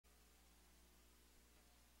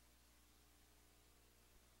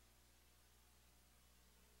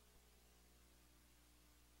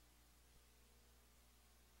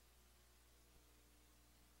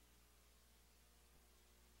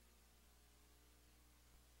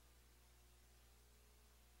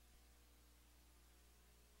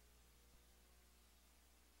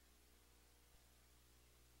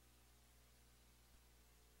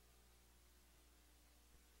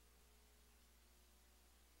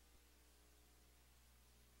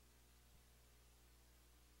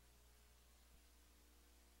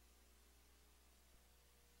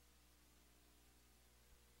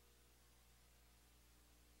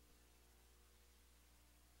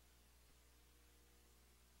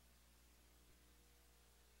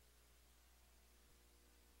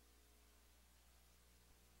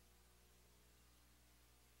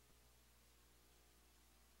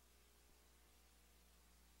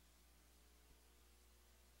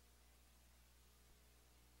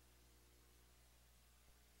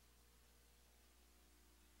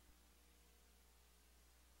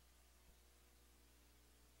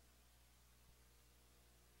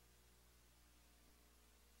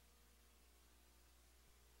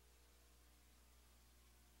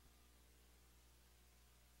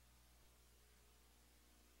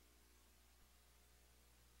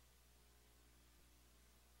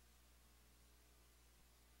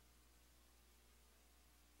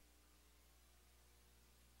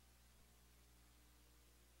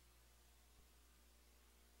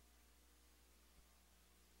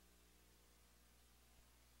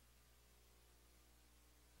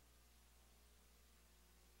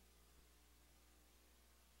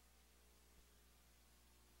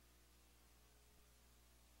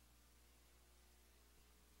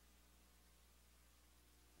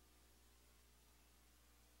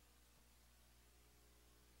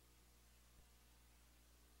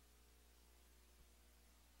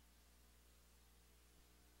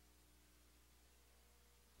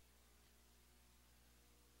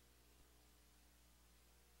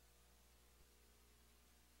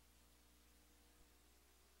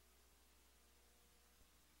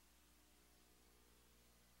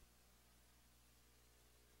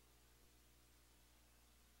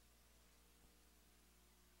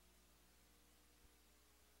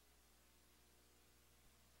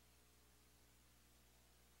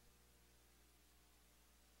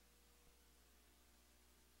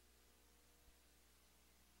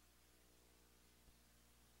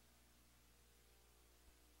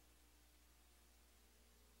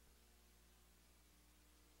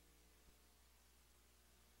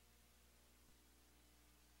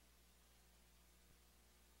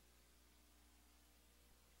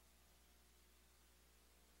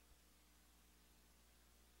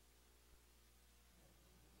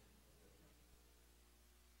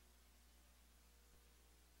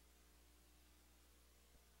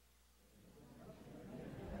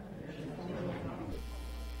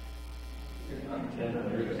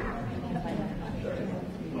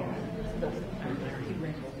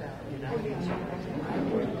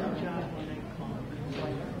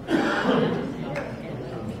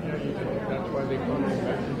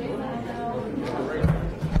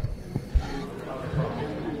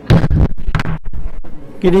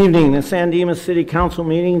Good evening. The San Dimas City Council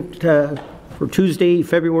meeting for Tuesday,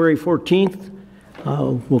 February 14th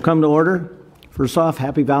will come to order. First off,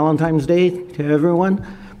 happy Valentine's Day to everyone.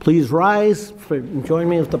 Please rise and join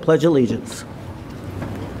me with the Pledge of Allegiance.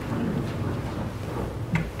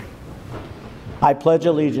 I pledge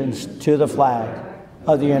allegiance to the flag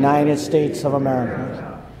of the United States of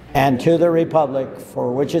America and to the republic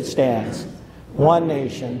for which it stands, one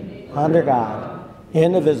nation, under God,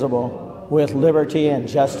 indivisible, with liberty and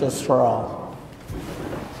justice for all.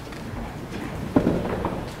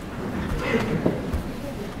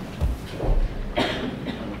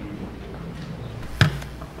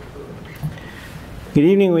 Good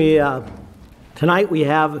evening. Tonight we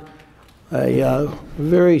have a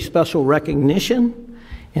very special recognition,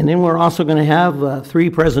 and then we're also going to have 3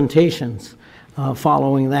 presentations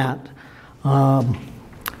following that.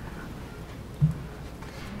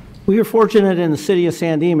 We are fortunate in the city of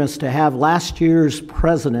San Dimas to have last year's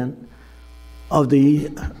president of the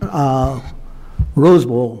Rose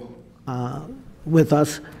Bowl with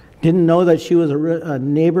us. Didn't know that she was a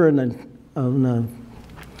neighbor in the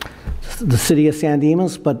city of San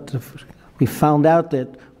Dimas, but we found out that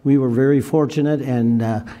we were very fortunate, and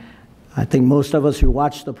I think most of us who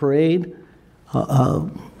watched the parade were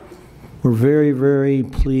very, very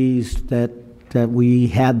pleased that we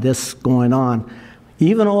had this going on.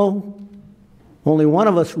 Even though only one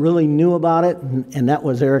of us really knew about it, and that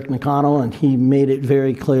was Eric Nakano, and he made it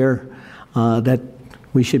very clear that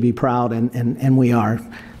we should be proud, and we are.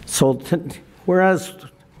 So whereas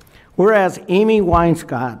Amy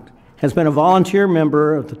Weinscott has been a volunteer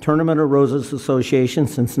member of the Tournament of Roses Association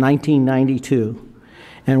since 1992,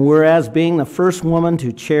 and whereas being the first woman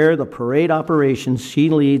to chair the parade operations, she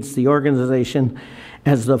leads the organization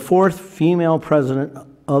as the 4th female president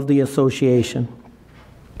of the association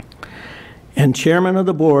and chairman of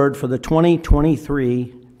the board for the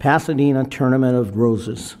 2023 Pasadena Tournament of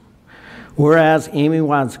Roses. Whereas Amy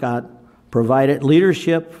Weinscott provided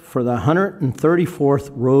leadership for the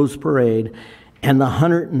 134th Rose Parade and the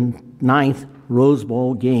 109th Rose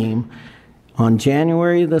Bowl game on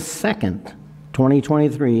January the 2nd,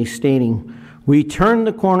 2023, stating, "We turn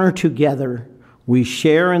the corner together. We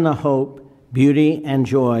share in the hope, beauty, and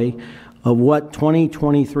joy of what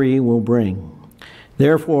 2023 will bring.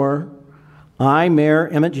 Therefore, I, Mayor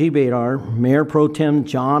Emmett G. Badar, Mayor Pro Tem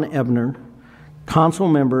John Ebner, Council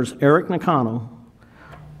members Eric Nakano,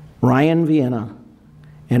 Ryan Vienna,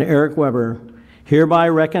 and Eric Weber, hereby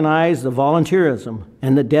recognize the volunteerism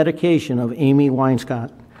and the dedication of Amy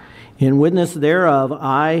Weinscott. In witness thereof,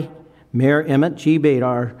 I, Mayor Emmett G.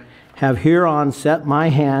 Badar, have hereon set my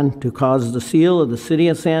hand to cause the seal of the City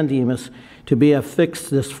of San Dimas to be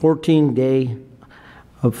affixed this 14th day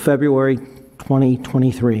of February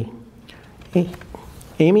 2023. Hey,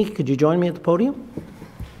 Amy, could you join me at the podium?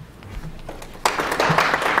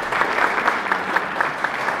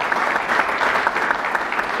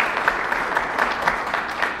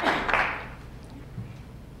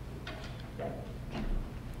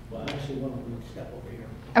 Well, actually, why don't we step over here?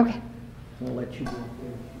 Okay. I'll let you go up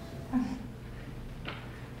there.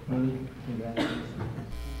 Amy, congratulations.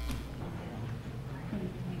 Thank you,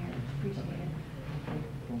 Mayor. Appreciate it.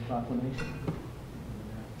 Proclamation.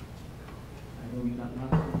 I know you got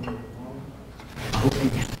lots of I hope you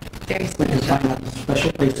Very can find a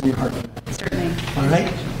special place in your heart. certainly. All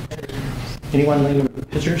right? Anyone leaving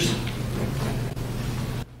pictures?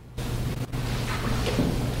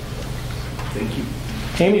 Thank you.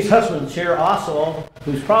 Amy's husband, Chair Oswald,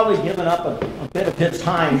 who's probably given up a bit of his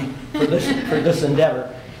time for this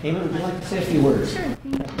endeavor. Amy, would you like to say a few words? Sure.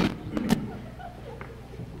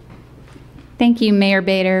 Thank you, Mayor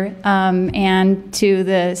Bader, and to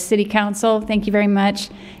the City Council, thank you very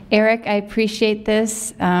much. Eric, I appreciate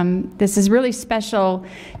this. This is really special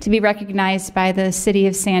to be recognized by the City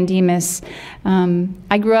of San Dimas.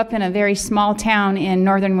 I grew up in a very small town in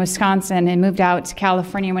northern Wisconsin and moved out to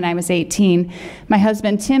California when I was 18. My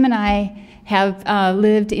husband Tim and I have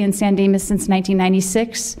lived in San Dimas since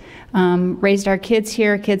 1996, raised our kids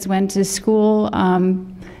here. Kids went to school,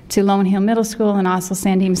 to Lone Hill Middle School and also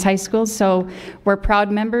San Dimas High School. So we're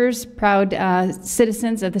proud members, proud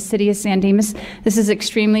citizens of the City of San Dimas. This is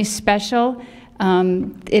extremely special.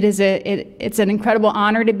 It's an incredible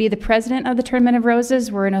honor to be the president of the Tournament of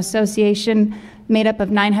Roses. We're an association made up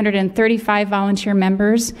of 935 volunteer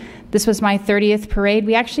members. This was my 30th parade.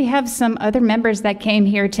 We actually have some other members that came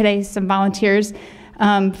here today, some volunteers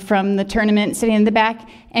from the tournament sitting in the back.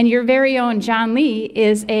 And your very own John Lee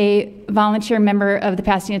is a volunteer member of the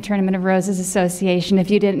Pasadena Tournament of Roses Association, if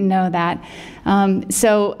you didn't know that.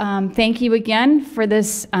 Thank you again for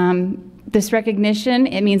this this recognition.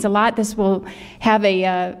 It means a lot. This will have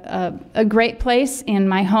a great place in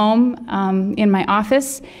my home, in my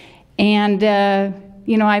office. And,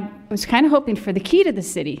 you know, I was kind of hoping for the key to the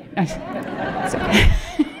city.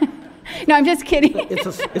 No, I'm just kidding. It's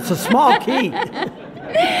a small key.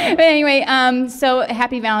 But anyway, so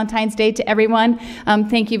happy Valentine's Day to everyone.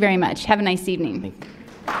 Thank you very much. Have a nice evening.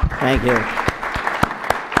 Thank you.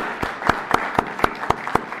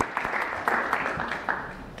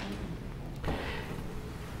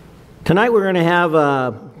 Tonight we're going to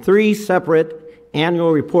have 3 separate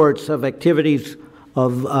annual reports of activities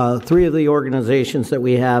of 3 of the organizations that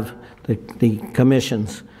we have, the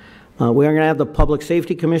commissions. We're going to have the Public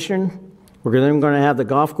Safety Commission. We're then going to have the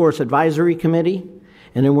Golf Course Advisory Committee,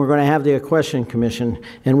 and then we're going to have the Equestrian Commission.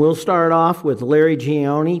 And we'll start off with Larry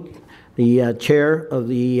Giannone, the chair of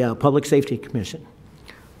the Public Safety Commission.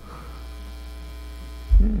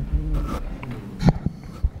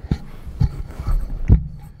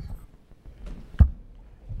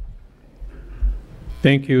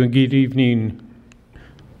 Thank you, and good evening,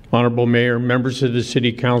 Honorable Mayor, members of the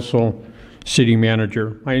City Council, City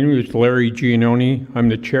Manager. My name is Larry Giannone. I'm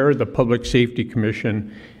the chair of the Public Safety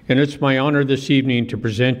Commission, and it's my honor this evening to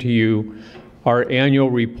present to you our annual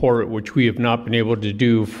report, which we have not been able to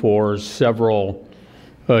do for several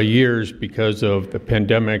years because of the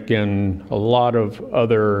pandemic and a lot of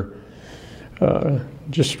other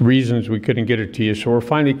just reasons we couldn't get it to you. So we're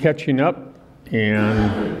finally catching up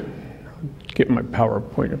and get my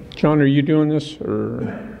PowerPoint up. John, are you doing this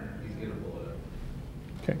or?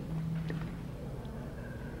 Okay.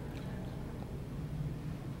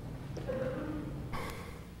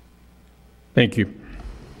 Thank you.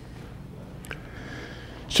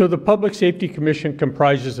 So the Public Safety Commission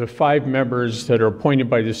comprises of 5 members that are appointed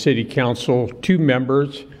by the City Council, 2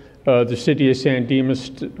 members, the City of San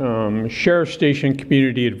Dimas Sheriff Station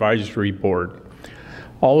Community Advisory Board.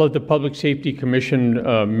 All of the Public Safety Commission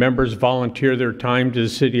members volunteer their time to the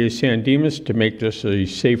City of San Dimas to make this a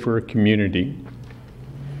safer community.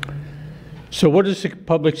 So what does the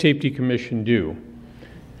Public Safety Commission do?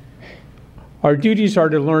 Our duties are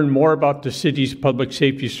to learn more about the city's public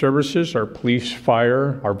safety services, our police,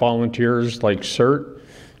 fire, our volunteers like CERT,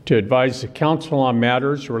 to advise the council on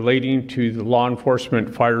matters relating to the law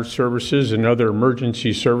enforcement, fire services, and other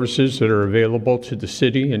emergency services that are available to the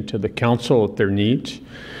city and to the council at their needs,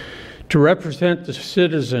 to represent the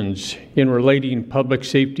citizens in relating public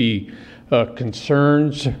safety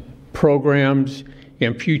concerns, programs,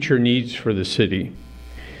 and future needs for the city,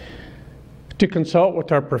 to consult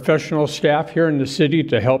with our professional staff here in the city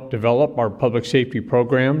to help develop our public safety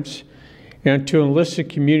programs, and to enlist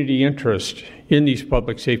community interest in these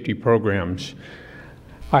public safety programs.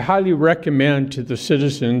 I highly recommend to the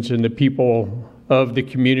citizens and the people of the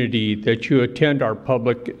community that you attend our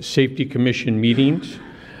Public Safety Commission meetings.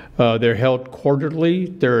 They're held quarterly.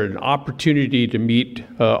 They're an opportunity to meet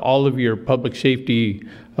all of your public safety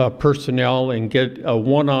personnel and get a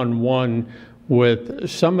one-on-one with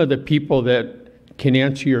some of the people that can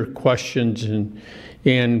answer your questions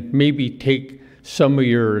and maybe take some of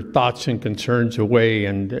your thoughts and concerns away.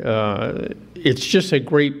 And it's just a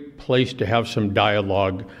great place to have some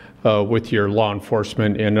dialogue with your law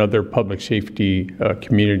enforcement and other public safety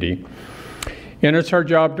community. And it's our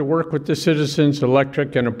job to work with the citizens,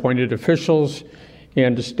 elected and appointed officials,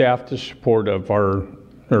 and to staff the support of our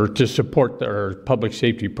public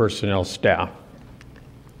safety personnel staff.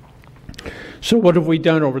 So what have we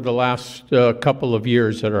done over the last couple of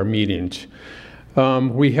years at our meetings?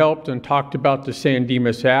 We helped and talked about the San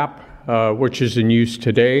Dimas app, which is in use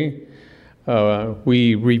today.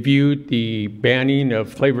 We reviewed the banning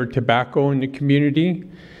of flavored tobacco in the community.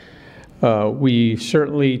 We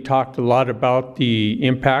certainly talked a lot about the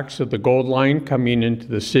impacts of the Gold Line coming into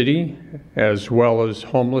the city, as well as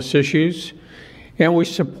homeless issues. And we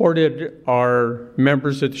supported our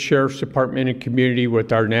members at the Sheriff's Department and community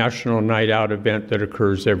with our National Night Out event that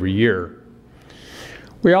occurs every year.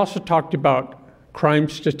 We also talked about crime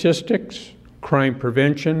statistics, crime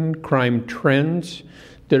prevention, crime trends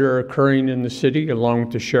that are occurring in the city along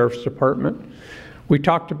with the Sheriff's Department. We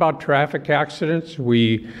talked about traffic accidents.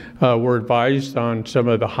 We were advised on some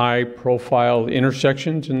of the high-profile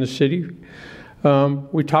intersections in the city.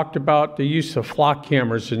 We talked about the use of flock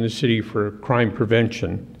cameras in the city for crime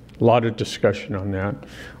prevention. A lot of discussion on that.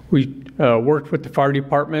 We worked with the fire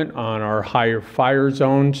department on our higher fire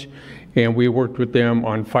zones, and we worked with them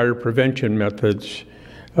on fire prevention methods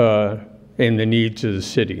and the needs of the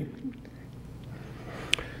city.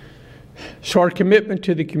 So our commitment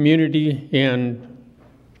to the community and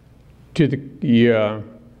to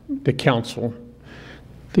the council.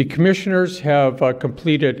 The commissioners have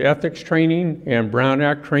completed ethics training and Brown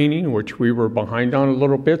Act training, which we were behind on a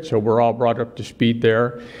little bit, so we're all brought up to speed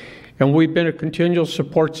there. And we've been a continual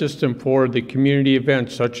support system for the community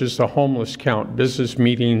events such as the homeless count, business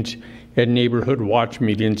meetings, and neighborhood watch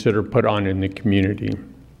meetings that are put on in the community.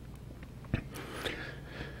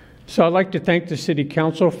 So I'd like to thank the City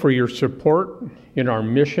Council for your support in our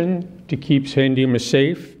mission to keep San Dimas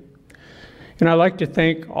safe. And I'd like to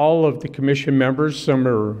thank all of the commission members, some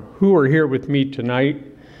who are here with me tonight,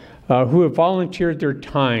 who have volunteered their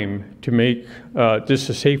time to make this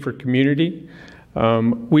a safer community.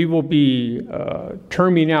 We will be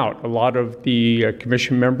terming out a lot of the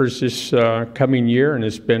commission members this coming year, and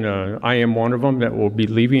it's been I am one of them that will be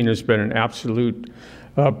leaving. It's been an absolute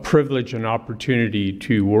privilege and opportunity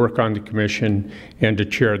to work on the commission and to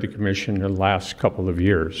chair the commission in the last couple of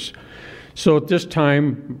years. So at this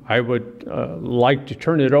time, I would like to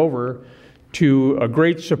turn it over to a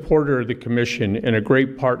great supporter of the commission and a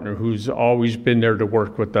great partner who's always been there to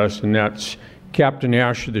work with us, and that's Captain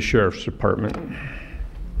Ash of the Sheriff's Department.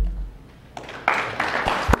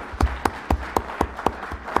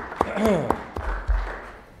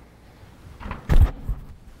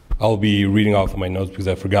 I'll be reading off of my notes because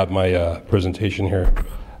I forgot my presentation here.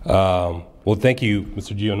 Well, thank you,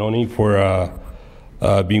 Mr. Giannoni, for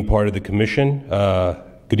being part of the commission.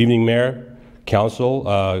 Good evening, Mayor, Council.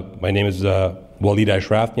 My name is Walid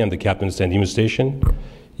Ashrafni. I'm the captain of San Dimas Station.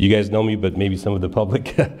 You guys know me, but maybe some of the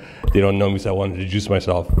public, they don't know me, so I want to introduce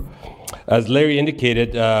myself. As Larry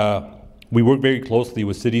indicated, we work very closely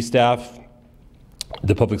with city staff,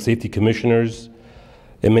 the public safety commissioners,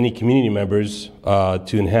 and many community members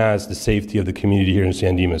to enhance the safety of the community here in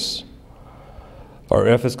San Dimas. Our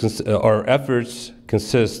efforts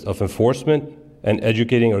consist of enforcement and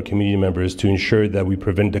educating our community members to ensure that we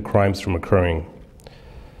prevent the crimes from occurring.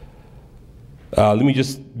 Let me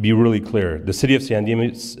just be really clear. The city of San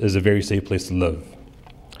Dimas is a very safe place to live.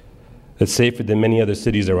 It's safer than many other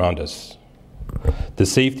cities around us. The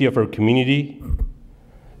safety of our community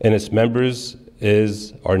and its members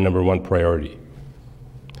is our #1 priority.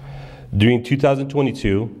 During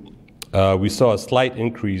 2022, we saw a slight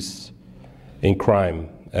increase in crime,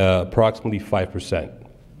 approximately 5%.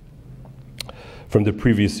 From the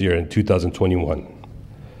previous year in 2021.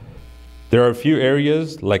 There are a few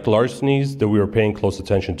areas like larcenies that we are paying close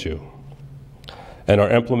attention to and are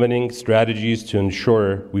implementing strategies to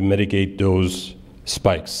ensure we mitigate those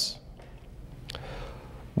spikes.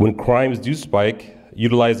 When crimes do spike,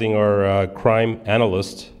 utilizing our crime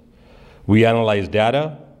analyst, we analyze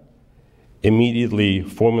data, immediately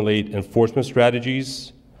formulate enforcement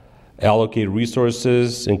strategies, allocate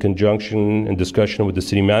resources in conjunction and discussion with the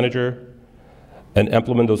city manager, and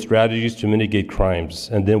implement those strategies to mitigate crimes.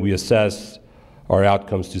 And then we assess our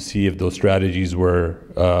outcomes to see if those strategies were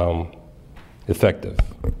effective.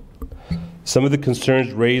 Some of the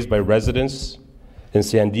concerns raised by residents in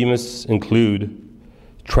San Dimas include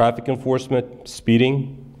traffic enforcement,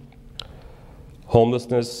 speeding,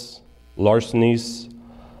 homelessness, larcenies,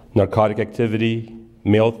 narcotic activity,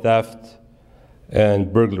 mail theft,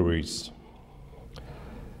 and burglaries.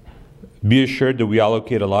 Be assured that we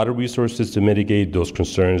allocate a lot of resources to mitigate those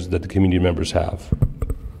concerns that the community members have.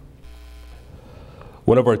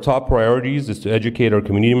 One of our top priorities is to educate our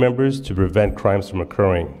community members to prevent crimes from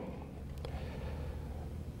occurring.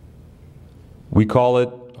 We call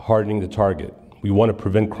it hardening the target. We want to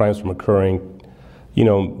prevent crimes from occurring,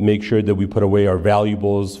 make sure that we put away our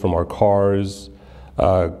valuables from our cars,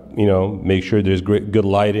 make sure there's good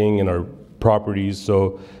lighting in our properties.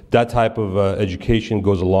 So that type of education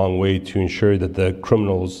goes a long way to ensure that the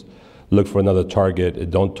criminals look for another target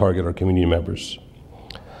and don't target our community members.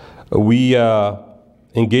 We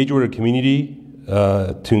engage with our community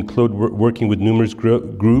to include working with numerous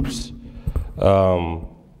groups and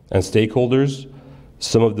stakeholders.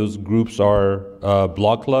 Some of those groups are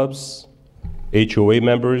block clubs, HOA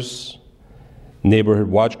members, neighborhood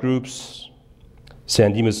watch groups,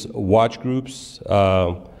 San Dimas watch groups.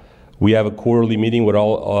 We have a quarterly meeting with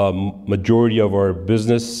all majority of our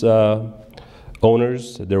business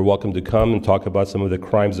owners. They're welcome to come and talk about some of the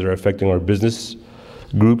crimes that are affecting our business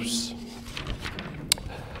groups.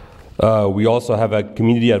 We also have a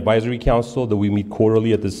community advisory council that we meet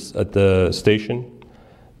quarterly at the station.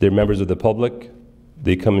 They're members of the public.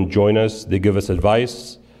 They come and join us. They give us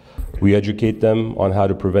advice. We educate them on how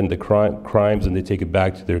to prevent the crimes, and they take it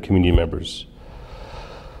back to their community members.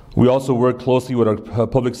 We also work closely with our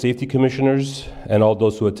public safety commissioners and all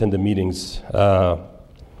those who attend the meetings.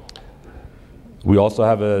 We also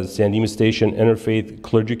have a San Dimas Station Interfaith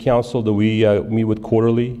Clergy Council that we meet with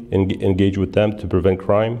quarterly and engage with them to prevent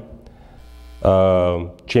crime.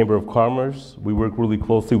 Chamber of Commerce, we work really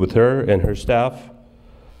closely with her and her staff.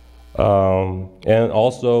 And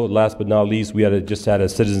also, last but not least, we just had a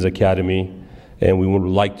Citizens Academy, and we would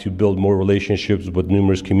like to build more relationships with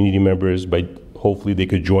numerous community members. Hopefully they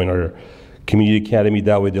could join our community academy.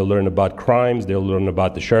 That way they'll learn about crimes, they'll learn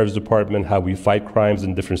about the Sheriff's Department, how we fight crimes,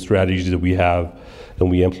 and different strategies that we have and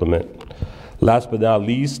we implement. Last but not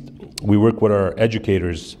least, we work with our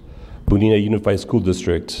educators, Bonita Unified School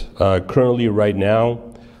District. Currently, right now,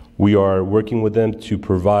 we are working with them to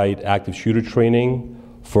provide active shooter training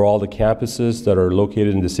for all the campuses that are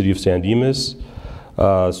located in the city of San Dimas.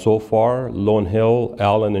 So far, Lone Hill,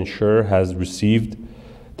 Allen, and Scher has received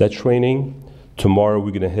that training. Tomorrow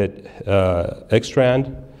we're going to hit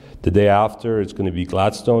Extrand. The day after, it's going to be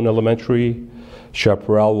Gladstone Elementary.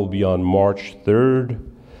 Chaparral will be on March 3rd.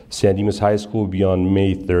 San Dimas High School will be on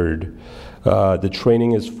May 3rd. The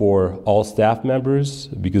training is for all staff members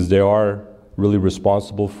because they are really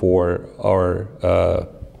responsible for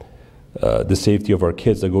the safety of our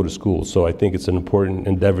kids that go to school. So I think it's an important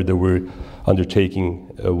endeavor that we're undertaking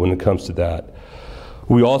when it comes to that.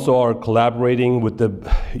 We also are collaborating with the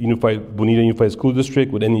Bonita Unified School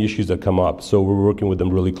District with any issues that come up. So we're working with them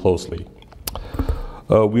really closely.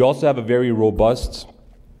 We also have a very robust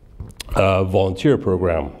volunteer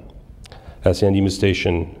program at San Dimas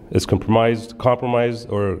Station. It's comprised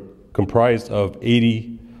of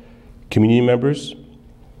 80 community members.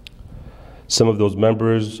 Some of those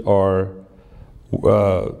members are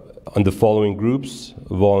on the following groups: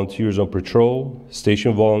 volunteers on patrol,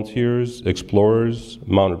 station volunteers, explorers,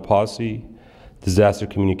 mounted posse, disaster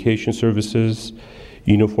communication services,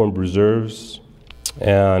 uniformed reserves,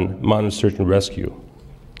 and mounted search and rescue.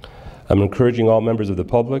 I'm encouraging all members of the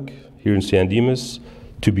public here in San Dimas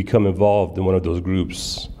to become involved in one of those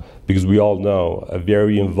groups, because we all know a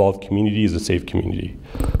very involved community is a safe community.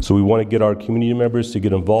 So we want to get our community members to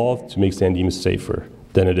get involved to make San Dimas safer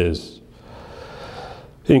than it is.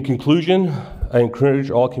 In conclusion, I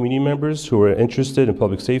encourage all community members who are interested in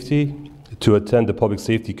public safety to attend the Public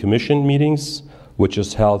Safety Commission meetings, which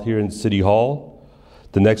is held here in City Hall.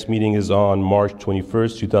 The next meeting is on March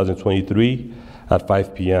 21st, 2023 at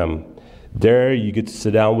 5 p.m. There you get to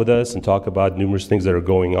sit down with us and talk about numerous things that are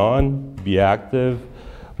going on, be active.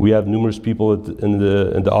 We have numerous people in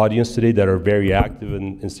the audience today that are very active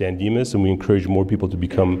in San Dimas, and we encourage more people to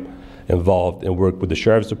become involved and work with the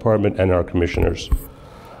Sheriff's Department and our commissioners.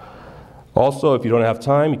 Also, if you don't have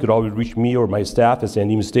time, you could always reach me or my staff at San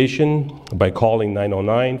Dimas Station by calling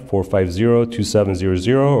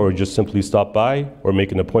 909-450-2700, or just simply stop by or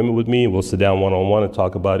make an appointment with me, and we'll sit down one-on-one and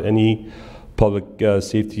talk about any public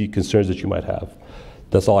safety concerns that you might have.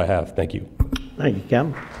 That's all I have. Thank you. Thank you,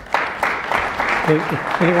 Captain.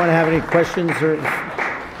 Anyone have any questions for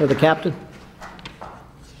the captain?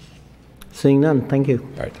 Seeing none, thank you.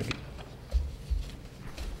 All right, thank you.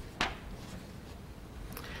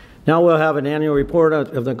 Now we'll have an annual report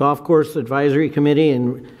of the Golf Course Advisory Committee,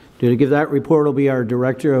 and to give that report will be our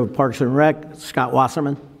Director of Parks and Rec, Scott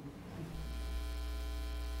Wasserman.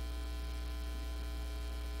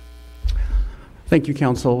 Thank you,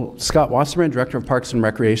 Council. Scott Wasserman, Director of Parks and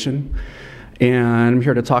Recreation, and I'm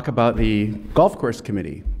here to talk about the Golf Course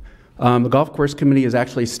Committee. The Golf Course Committee is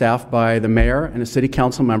actually staffed by the mayor and a city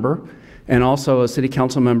council member, and also a city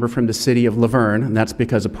council member from the city of Laverne, and that's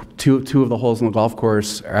because two of the holes in the golf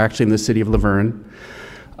course are actually in the city of Laverne,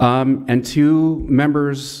 and 2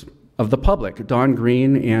 members of the public, Don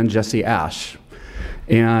Green and Jesse Ash.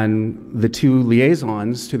 And the 2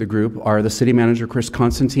 liaisons to the group are the city manager, Chris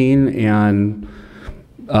Constantine, and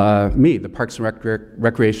me, the Parks and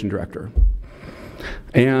Recreation Director.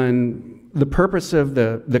 And the purpose of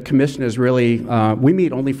the commission is really, we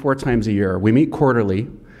meet only 4 times a year. We meet quarterly,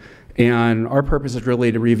 and our purpose is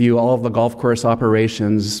really to review all of the golf course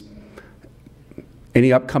operations,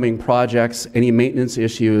 any upcoming projects, any maintenance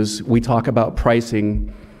issues. We talk about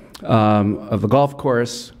pricing of the golf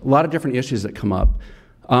course, a lot of different issues that come up.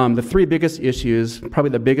 The 3 biggest issues,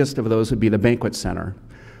 probably the biggest of those would be the banquet center.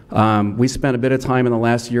 We spent a bit of time in the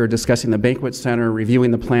last year discussing the banquet center,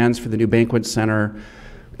 reviewing the plans for the new banquet center.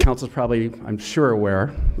 Council's probably, I'm sure,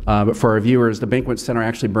 aware, but for our viewers, the banquet center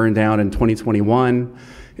actually burned down in 2021.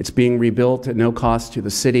 It's being rebuilt at no cost to the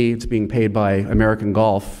city. It's being paid by American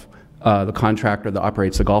Golf, the contractor that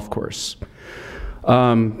operates the golf course.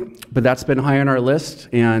 But that's been high on our list,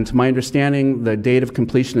 and to my understanding, the date of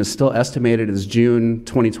completion is still estimated as June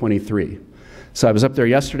 2023. So I was up there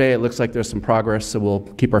yesterday. It looks like there's some progress, so we'll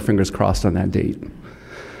keep our fingers crossed on that date.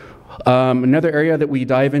 Another area that we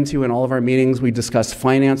dive into in all of our meetings, we discuss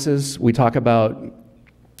finances. We talk about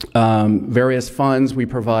various funds. We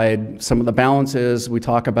provide some of the balances. We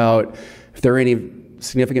talk about If there are any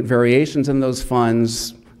significant variations in those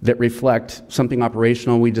funds that reflect something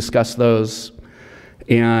operational, we discuss those.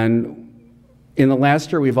 And in the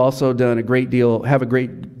last year, we've also done a great deal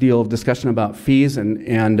of discussion about fees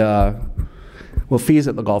fees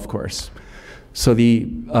at the golf course. So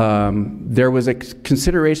there was a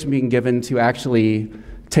consideration being given to actually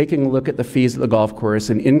taking a look at the fees at the golf course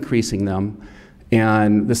and increasing them.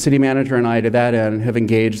 And the city manager and I, to that end, have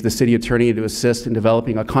engaged the city attorney to assist in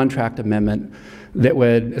developing a contract amendment that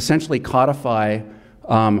would essentially codify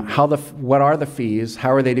what are the fees,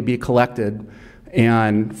 how are they to be collected,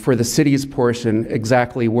 and for the city's portion,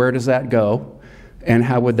 exactly where does that go, and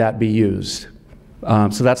how would that be used.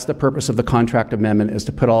 So that's the purpose of the contract amendment, is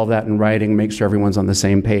to put all of that in writing, make sure everyone's on the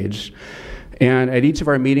same page. And at each of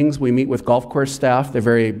our meetings, we meet with golf course staff. They're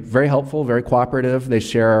very, very helpful, very cooperative. They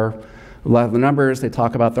share a lot of the numbers. They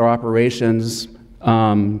talk about their operations.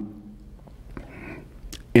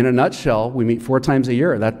 In a nutshell, we meet 4 times a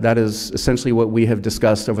year. That is essentially what we have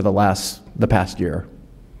discussed over the past year.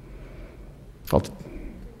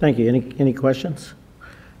 Thank you. Any questions?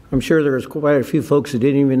 I'm sure there's quite a few folks that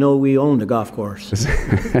didn't even know we owned the golf course.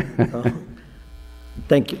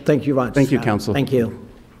 Thank you much. Thank you, Council. Thank you.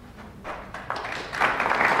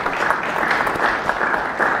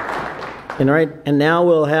 All right, and now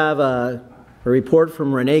we'll have a report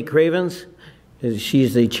from Renee Cravens.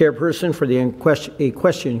 She's the chairperson for the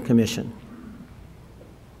Equestrian Commission.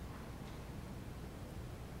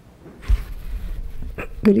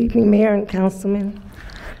 Good evening, Mayor and Councilman.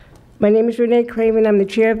 My name is Renee Craven. I'm the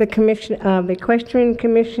chair of the Equestrian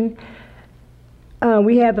Commission.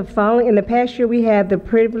 We have the following. In the past year, we had the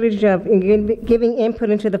privilege of giving input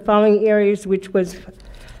into the following areas, which was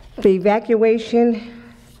the evacuation,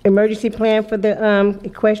 emergency plan for the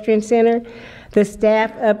Equestrian Center, the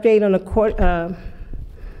staff update on the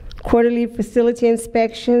quarterly facility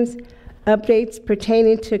inspections, updates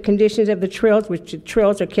pertaining to conditions of the trails, which the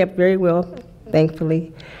trails are kept very well,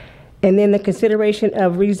 thankfully. And then the consideration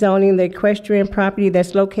of rezoning the equestrian property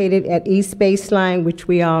that's located at East Baseline, which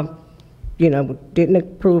we all, didn't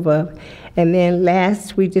approve of. And then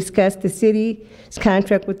last, we discussed the city's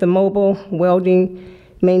contract with the mobile welding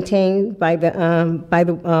maintained by the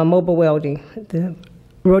mobile welding, the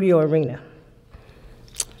rodeo arena.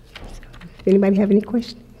 Anybody have any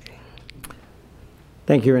questions?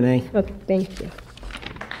 Thank you, Renee. Okay, thank you.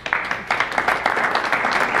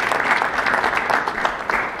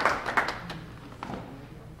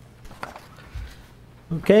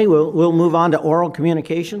 Okay, we'll move on to oral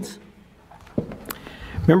communications.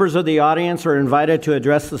 Members of the audience are invited to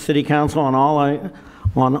address the City Council on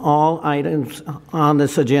all items on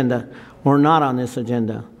this agenda or not on this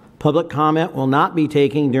agenda. Public comment will not be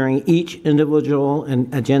taken during each individual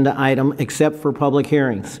agenda item except for public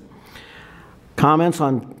hearings. Comments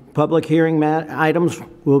on public hearing items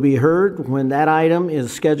will be heard when that item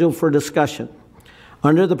is scheduled for discussion.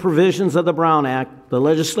 Under the provisions of the Brown Act, the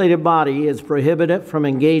legislative body is prohibited from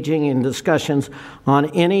engaging in discussions on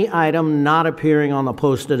any item not appearing on the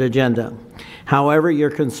posted agenda. However, your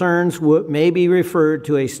concerns may be referred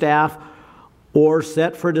to a staff or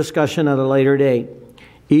set for discussion at a later date.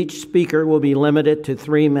 Each speaker will be limited to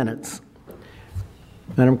 3 minutes.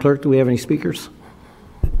 Madam Clerk, do we have any speakers?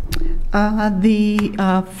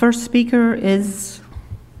 The first speaker is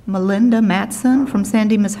Melinda Matson from San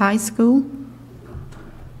Dimas High School.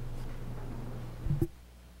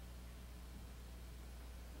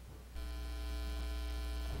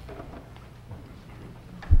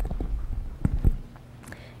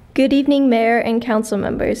 Good evening, Mayor and Council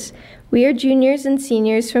members. We are juniors and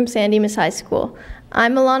seniors from San Dimas High School.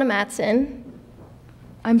 I'm Alana Matson.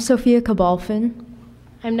 I'm Sophia Cabalfin.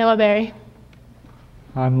 I'm Noah Berry.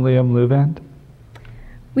 I'm Liam Luvand.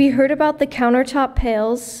 We heard about the countertop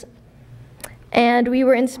pails, and we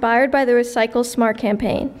were inspired by the Recycle Smart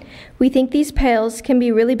campaign. We think these pails can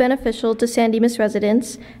be really beneficial to San Dimas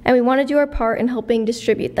residents, and we want to do our part in helping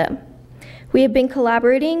distribute them. We have been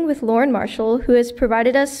collaborating with Lauren Marshall, who has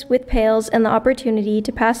provided us with pails and the opportunity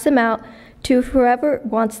to pass them out to whoever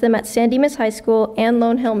wants them at San Dimas High School and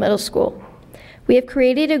Lone Hill Middle School. We have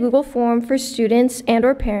created a Google form for students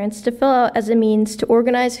and/or parents to fill out as a means to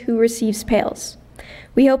organize who receives pails.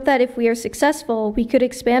 We hope that if we are successful, we could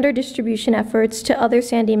expand our distribution efforts to other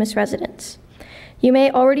San Dimas residents. You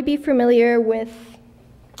may already be familiar with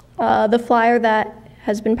the flyer that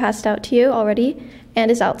has been passed out to you already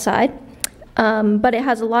and is outside. But it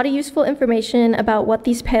has a lot of useful information about what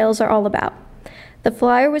these pails are all about. The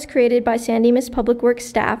flyer was created by San Dimas Public Works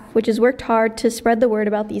staff, which has worked hard to spread the word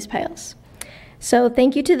about these pails. So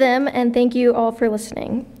thank you to them, and thank you all for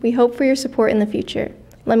listening. We hope for your support in the future.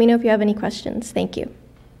 Let me know if you have any questions. Thank you.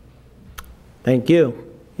 Thank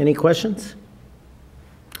you. Any questions?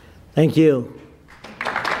 Thank you.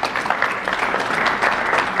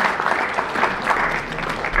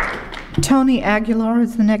 Tony Aguilar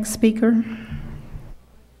is the next speaker.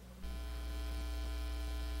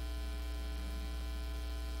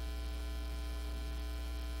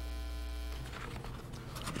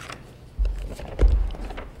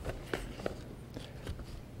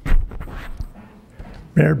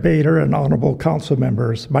 Mayor Bader and honorable council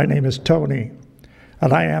members, my name is Tony,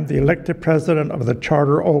 and I am the elected president of the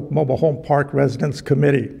Charter Oak Mobile Home Park Residents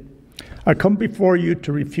Committee. I come before you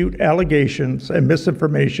to refute allegations and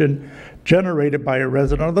misinformation generated by a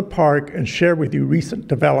resident of the park and share with you recent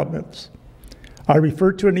developments. I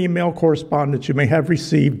refer to an email correspondence you may have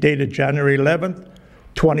received dated January 11th,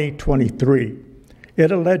 2023.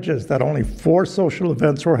 It alleges that only 4 social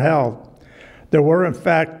events were held. There were, in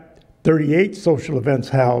fact, 38 social events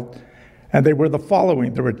held, and they were the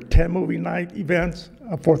following. There were 10 movie night events,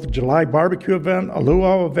 a 4th of July barbecue event, a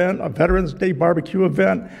luau event, a Veterans Day barbecue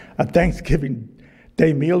event, a Thanksgiving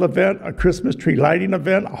Day meal event, a Christmas tree lighting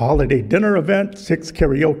event, a holiday dinner event, 6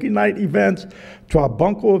 karaoke night events, 12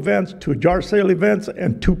 bunko events, 2 jar sale events,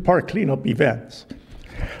 and 2 park cleanup events.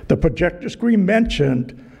 The projector screen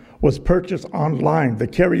mentioned was purchased online. The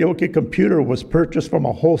karaoke computer was purchased from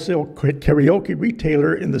a wholesale karaoke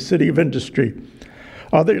retailer in the City of Industry.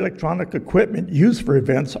 Other electronic equipment used for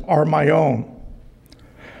events are my own.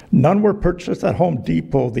 None were purchased at Home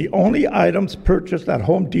Depot. The only items purchased at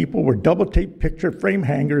Home Depot were double tape picture frame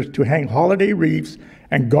hangers to hang holiday wreaths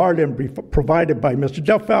and garland provided by Mr.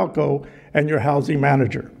 DelFalco and your housing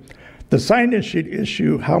manager. The sign-in sheet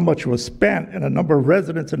issue, how much was spent, and a number of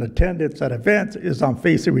residents in attendance at events is on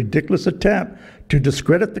face a ridiculous attempt to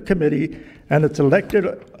discredit the committee and its elected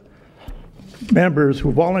members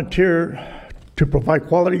who volunteer to provide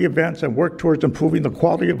quality events and work towards improving the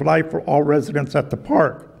quality of life for all residents at the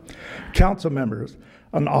park. Council members,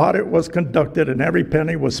 an audit was conducted and every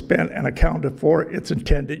penny was spent and accounted for its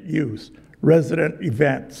intended use. Resident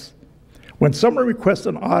events. When someone requests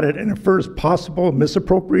an audit and infers possible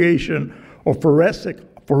misappropriation or forensic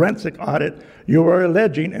audit, you are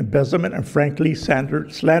alleging embezzlement and frankly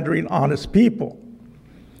slandering honest people.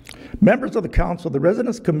 Members of the council, the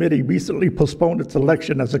Residents Committee recently postponed its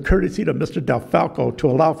election as a courtesy to Mr. DelFalco to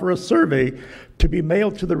allow for a survey to be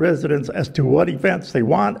mailed to the residents as to what events they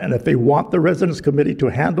want and if they want the Residents Committee to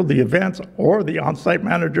handle the events or the on-site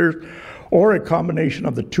managers or a combination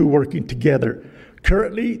of the two working together.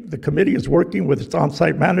 Currently, the committee is working with its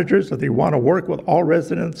on-site managers that they want to work with all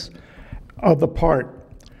residents of the park.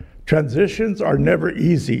 Transitions are never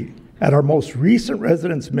easy. At our most recent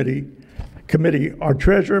residents committee, our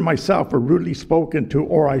treasurer and myself were rudely spoken to,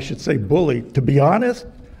 or I should say bullied. To be honest,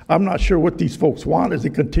 I'm not sure what these folks want as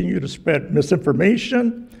they continue to spread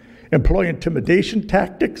misinformation, employ intimidation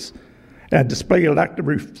tactics, and display a lack of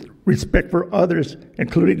respect for others,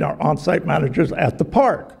 including our on-site managers at the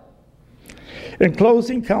park. In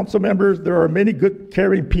closing, council members, there are many good,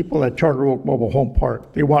 caring people at Charter Oak Mobile Home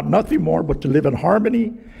Park. They want nothing more but to live in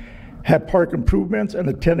harmony, have park improvements, and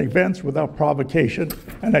attend events without provocation.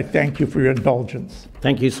 And I thank you for your indulgence.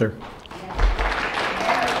 Thank you, sir.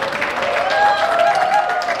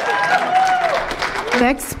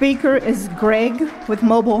 Next speaker is Greg with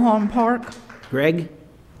Mobile Home Park. Greg?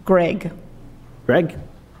 Greg. Greg?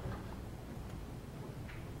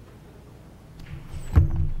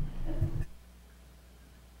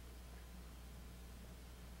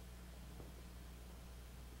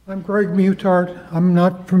 I'm Greg Mutart. I'm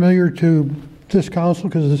not familiar to this council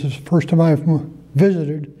because this is the first time I've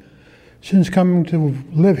visited since coming to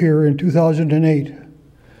live here in 2008.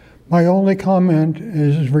 My only comment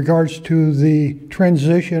is in regards to the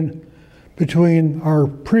transition between our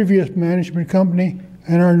previous management company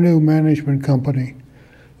and our new management company.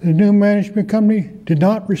 The new management company did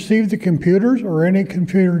not receive the computers or any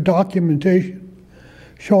computer documentation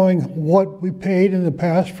showing what we paid in the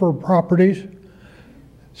past for properties.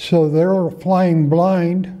 So they're flying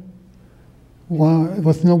blind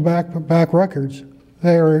with no back records.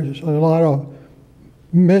 There is a lot of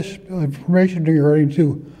misinformation regarding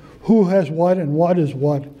to who has what and what is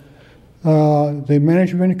what. The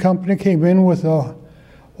management company came in with, well,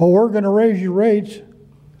 we're going to raise your rates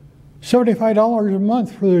 $75 a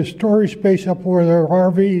month for the storage space up where their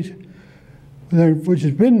RVs, which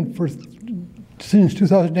has been since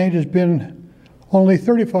 2008 has been only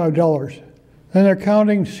 $35. And they're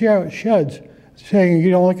counting sheds, saying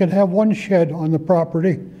you only can have one shed on the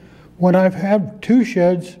property, when I've had 2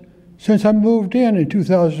 sheds since I moved in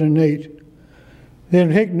 2008. They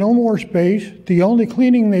take no more space. The only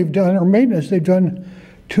cleaning they've done, or maintenance they've done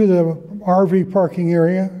to the RV parking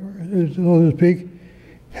area, so to speak,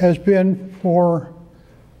 has been for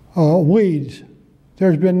weeds.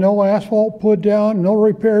 There's been no asphalt put down, no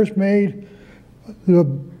repairs made. The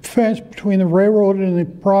fence between the railroad and the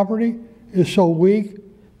property is so weak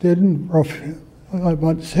that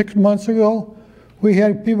about 6 months ago, we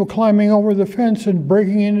had people climbing over the fence and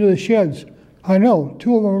breaking into the sheds. I know,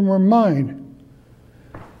 2 of them were mine.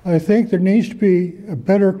 I think there needs to be a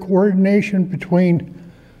better coordination between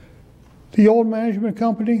the old management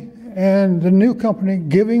company and the new company,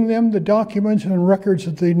 giving them the documents and records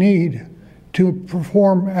that they need to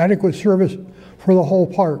perform adequate service for the whole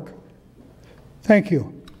park. Thank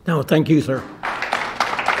you. No, thank you, sir.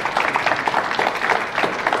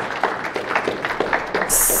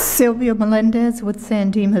 Sylvia Melendez with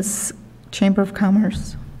San Dimas Chamber of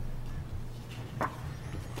Commerce.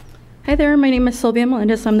 Hi there, my name is Sylvia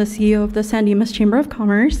Melendez. I'm the CEO of the San Dimas Chamber of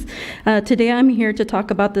Commerce. Today I'm here to talk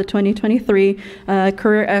about the 2023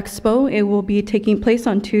 Career Expo. It will be taking place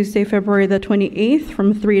on Tuesday, February the 28th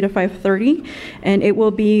from 3 to 5:30, and it will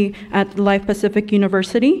be at Life Pacific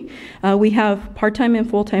University. We have part-time and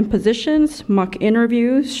full-time positions, mock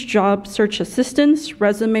interviews, job search assistance,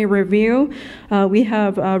 resume review. We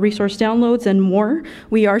have resource downloads and more.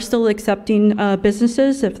 We are still accepting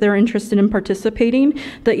businesses if they're interested in participating.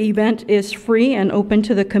 The event is free and open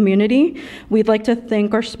to the community. We'd like to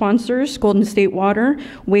thank our sponsors, Golden State Water,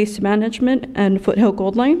 Waste Management, and Foothill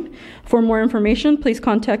Gold Line. For more information, please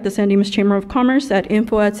contact the San Dimas Chamber of Commerce at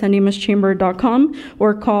info@sandimaschamber.com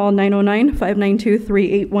or call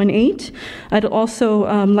 909-592-3818. I'd also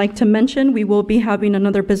like to mention we will be having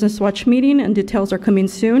another Business Watch meeting, and details are coming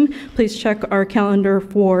soon. Please check our calendar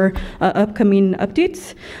for upcoming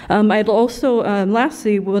updates. I'd also,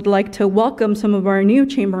 lastly, would like to welcome some of our new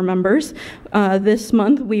chamber members. This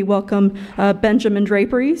month, we welcome Benjamin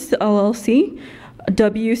Draperies, LLC,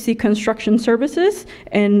 WC Construction Services,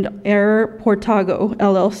 and Air Portago,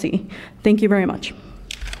 LLC. Thank you very much.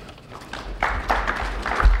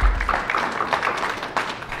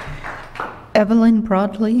 Evelyn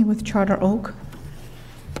Broadley with Charter Oak.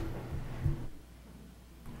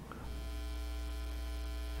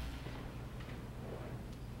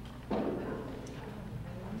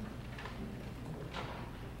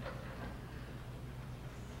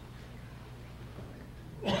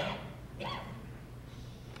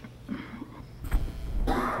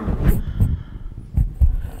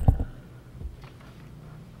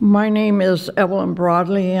 My name is Evelyn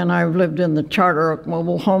Broadley, and I've lived in the Charter Oak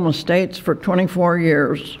Mobile Home Estates for 24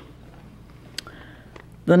 years.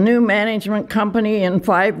 The new management company in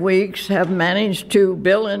 5 weeks have managed to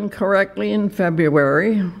bill incorrectly in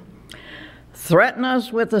February, threaten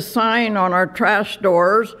us with a sign on our trash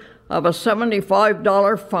doors of a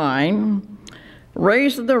 $75 fine,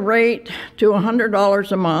 raise the rate to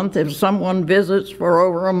 $100 a month if someone visits for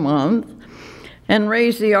over a month, and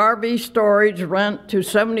raise the RV storage rent to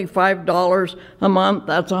 $75 a month.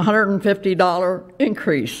 That's a $150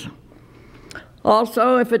 increase.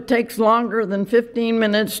 Also, if it takes longer than 15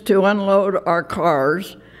 minutes to unload our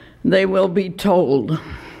cars, they will be tolled.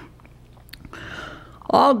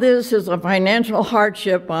 All this is a financial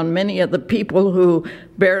hardship on many of the people who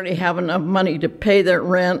barely have enough money to pay their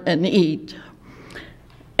rent and eat.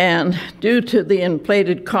 And due to the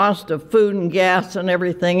inflated cost of food and gas and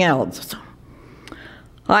everything else.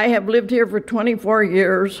 I have lived here for 24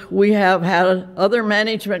 years. We have had other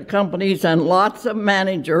management companies and lots of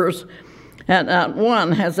managers, and not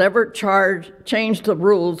one has ever changed the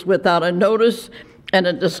rules without a notice and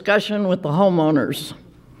a discussion with the homeowners.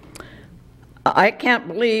 I can't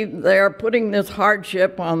believe they are putting this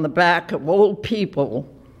hardship on the back of old people.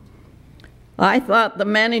 I thought the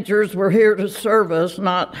managers were here to serve us,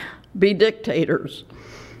 not be dictators.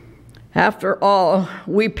 After all,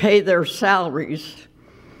 we pay their salaries.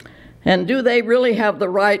 And do they really have the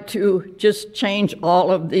right to just change all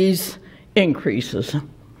of these increases?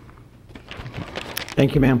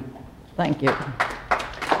 Thank you, ma'am. Thank you.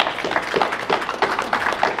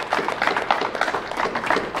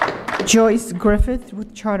 Joyce Griffith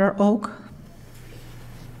with Charter Oak.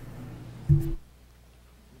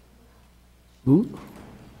 Ooh.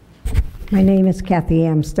 My name is Kathy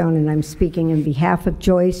Amstone, and I'm speaking in behalf of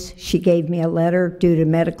Joyce. She gave me a letter due to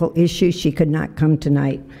medical issues. She could not come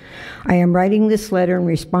tonight. I am writing this letter in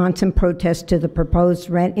response and protest to the proposed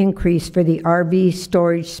rent increase for the RV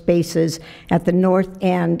storage spaces at the north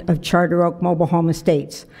end of Charter Oak Mobile Home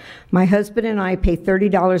Estates. My husband and I pay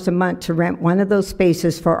 $30 a month to rent one of those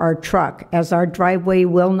spaces for our truck, as our driveway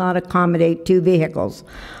will not accommodate 2 vehicles.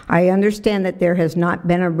 I understand that there has not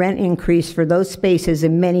been a rent increase for those spaces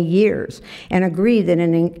in many years. members and agree that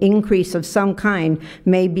an increase of some kind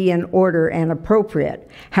may be in order and appropriate.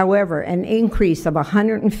 However, an increase of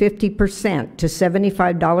 150% to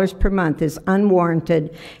 $75 per month is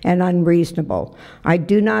unwarranted and unreasonable. I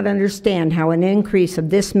do not understand how an increase of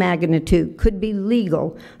this magnitude could be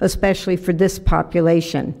legal, especially for this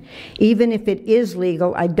population. Even if it is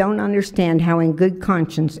legal, I don't understand how in good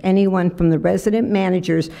conscience anyone from the resident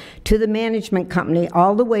managers to the management company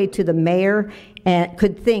all the way to the mayor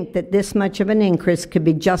could think that this much of an increase could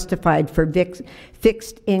be justified for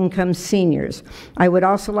fixed income seniors. I would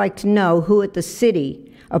also like to know who at the city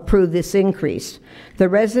approved this increase. The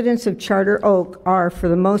residents of Charter Oak are, for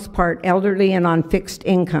the most part, elderly and on fixed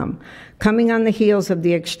income. Coming on the heels of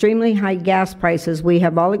the extremely high gas prices we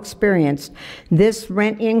have all experienced, this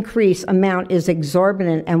rent increase amount is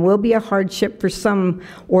exorbitant and will be a hardship for some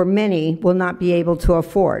or many will not be able to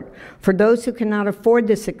afford. For those who cannot afford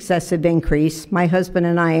this excessive increase, my husband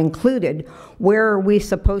and I included, where are we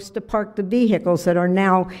supposed to park the vehicles that are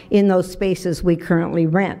now in those spaces we currently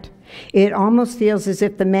rent? It almost feels as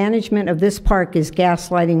if the management of this park is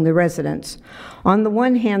gaslighting the residents. On the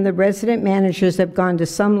one hand, the resident managers have gone to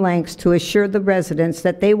some lengths to assure the residents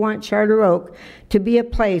that they want Charter Oak to be a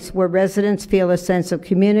place where residents feel a sense of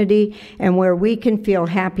community and where we can feel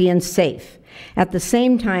happy and safe. At the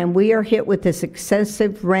same time, we are hit with this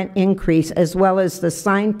excessive rent increase as well as the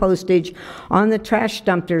sign postage on the trash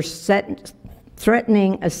dumpsters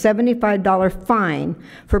threatening a $75 fine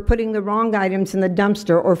for putting the wrong items in the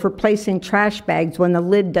dumpster or for placing trash bags when the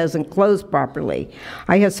lid doesn't close properly.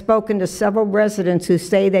 I have spoken to several residents who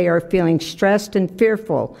say they are feeling stressed and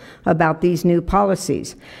fearful about these new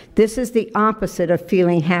policies. This is the opposite of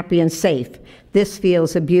feeling happy and safe. This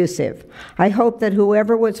feels abusive. I hope that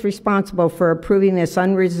whoever was responsible for approving this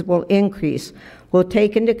unreasonable increase will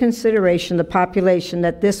take into consideration the population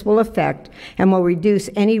that this will affect and will reduce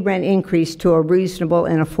any rent increase to a reasonable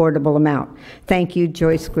and affordable amount. Thank you,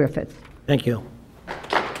 Joyce Griffith. Thank you.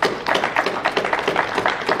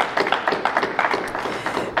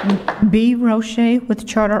 B. Roche with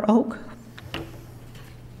Charter Oak.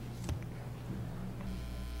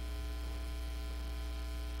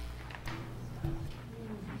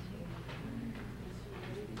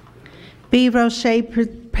 B. Roche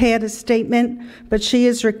prepared a statement, but she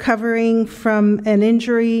is recovering from an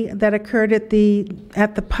injury that occurred at the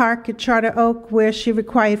park at Charter Oak where she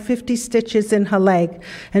required 50 stitches in her leg,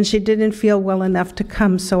 and she didn't feel well enough to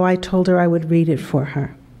come, so I told her I would read it for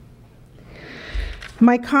her.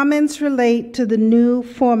 My comments relate to the new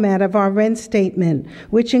format of our rent statement,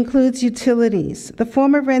 which includes utilities. The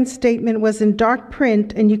former rent statement was in dark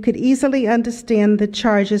print, and you could easily understand the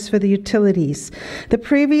charges for the utilities. The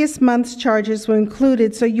previous month's charges were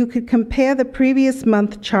included so you could compare the previous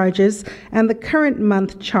month charges and the current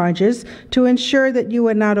month charges to ensure that you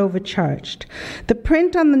were not overcharged. The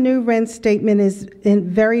print on the new rent statement is in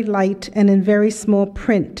very light and in very small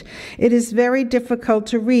print. It is very difficult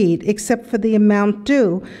to read, except for the amount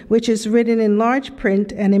due, which is written in large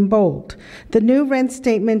print and in bold. The new rent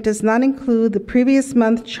statement does not include the previous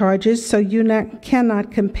month charges, so you cannot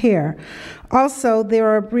compare. Also, there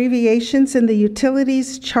are abbreviations in the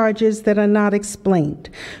utilities charges that are not explained.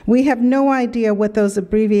 We have no idea what those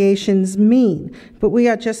abbreviations mean, but we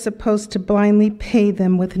are just supposed to blindly pay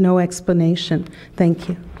them with no explanation. Thank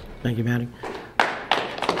you. Thank you, Maddie.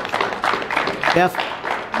 Jeff,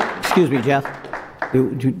 excuse me, Jeff.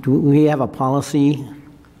 Do we have a policy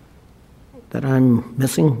that I'm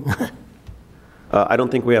missing? I don't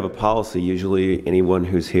think we have a policy. Usually anyone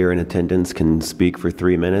who's here in attendance can speak for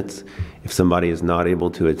 3 minutes. If somebody is not able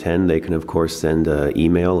to attend, they can of course send an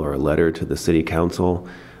email or a letter to the City Council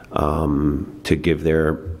to give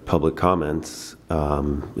their public comments.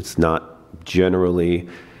 It's not generally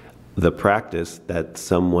the practice that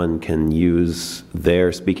someone can use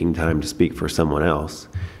their speaking time to speak for someone else.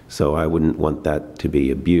 So I wouldn't want that to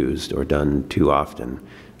be abused or done too often.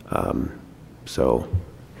 So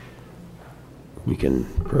we can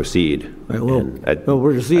proceed. Right, we'll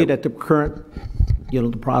proceed at the current,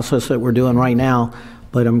 the process that we're doing right now,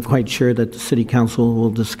 but I'm quite sure that the City Council will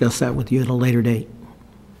discuss that with you at a later date.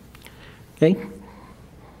 Okay?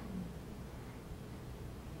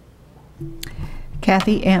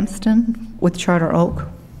 Kathy Amston with Charter Oak.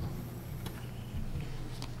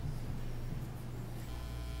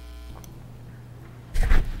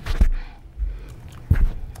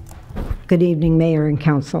 Good evening, Mayor and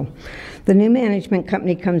Council. The new management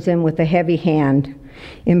company comes in with a heavy hand,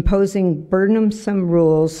 imposing burdensome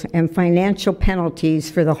rules and financial penalties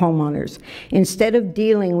for the homeowners. Instead of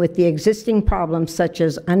dealing with the existing problems such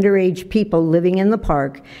as underage people living in the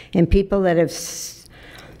park and people that have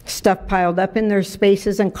stuff piled up in their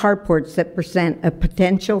spaces and carports that present a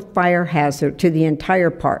potential fire hazard to the entire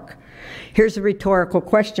park. Here's a rhetorical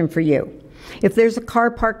question for you. If there's a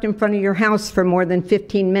car parked in front of your house for more than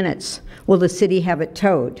 15 minutes, will the city have it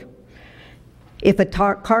towed? If a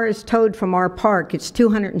car is towed from our park, it's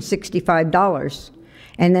 $265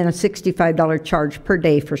 and then a $65 charge per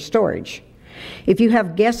day for storage. If you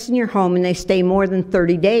have guests in your home and they stay more than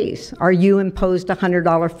 30 days, are you imposed a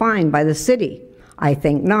 $100 fine by the city? I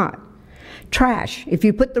think not. Trash. If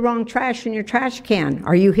you put the wrong trash in your trash can,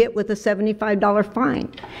 are you hit with a $75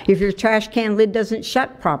 fine? If your trash can lid doesn't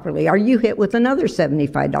shut properly, are you hit with another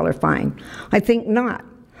 $75 fine? I think not.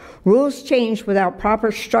 Rules change without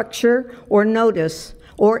proper structure or notice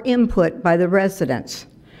or input by the residents.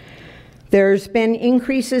 There's been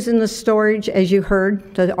increases in the storage, as you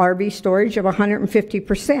heard, the RV storage of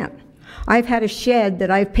 150%. I've had a shed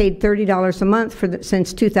that I've paid $30 a month for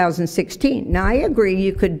since 2016. Now, I agree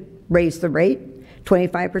you could raise the rate,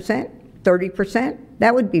 25%, 30%,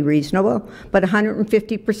 that would be reasonable, but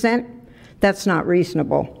 150%, that's not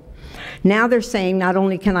reasonable. Now they're saying not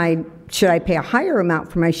only should I pay a higher amount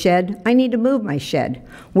for my shed, I need to move my shed.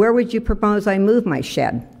 Where would you propose I move my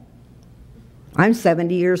shed? I'm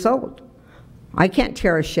 70 years old. I can't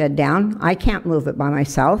tear a shed down. I can't move it by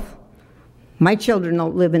myself. My children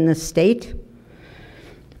don't live in this state.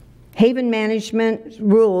 Haven management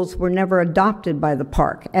rules were never adopted by the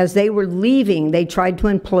park. As they were leaving, they tried to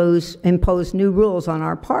impose new rules on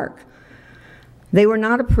our park. They were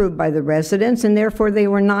not approved by the residents, and therefore they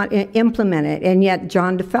were not implemented. And yet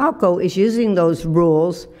John DeFalco is using those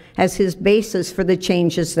rules as his basis for the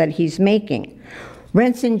changes that he's making.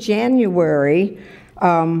 Rents in January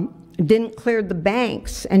didn't clear the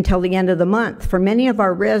banks until the end of the month. For many of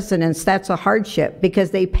our residents, that's a hardship because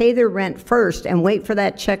they pay their rent first and wait for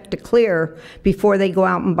that check to clear before they go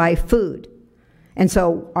out and buy food. And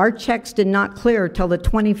so our checks did not clear till the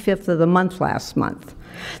 25th of the month last month.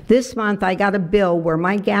 This month I got a bill where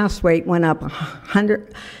my gas rate went up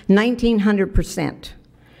 1,900%.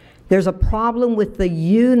 There's a problem with the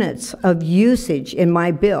units of usage in my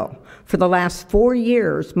bill. For the last 4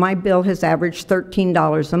 years, my bill has averaged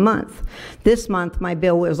 $13 a month. This month, my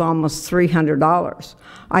bill was almost $300.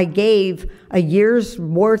 I gave a year's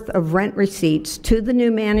worth of rent receipts to the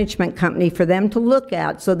new management company for them to look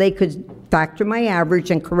at so they could factor my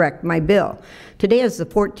average and correct my bill. Today is the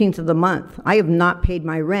 14th of the month. I have not paid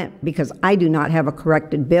my rent because I do not have a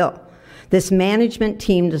corrected bill. This management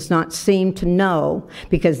team does not seem to know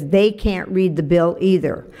because they can't read the bill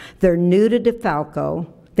either. They're new to DeFalco.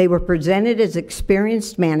 They were presented as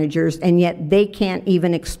experienced managers, and yet they can't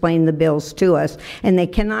even explain the bills to us, and they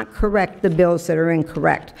cannot correct the bills that are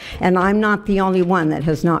incorrect. And I'm not the only one that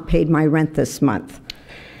has not paid my rent this month.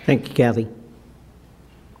 Thank you, Kathy.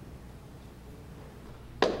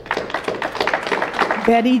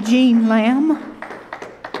 Betty Jean Lamb.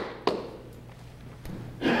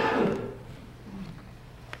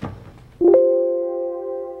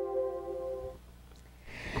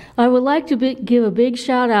 I would like to give a big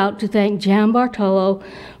shout out to thank Jan Bartolo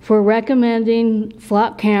for recommending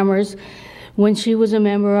flop cameras when she was a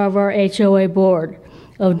member of our HOA board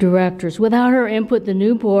of directors. Without her input, the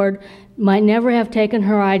new board might never have taken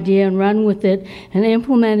her idea and run with it and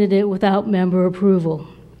implemented it without member approval.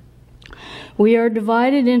 We are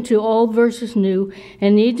divided into old versus new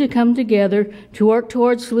and need to come together to work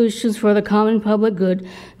towards solutions for the common public good,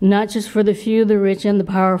 not just for the few, the rich, and the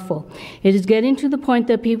powerful. It is getting to the point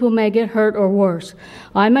that people may get hurt or worse.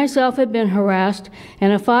 I myself have been harassed,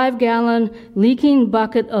 and a 5-gallon leaking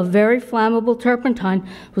bucket of very flammable turpentine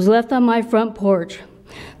was left on my front porch.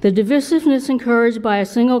 The divisiveness encouraged by a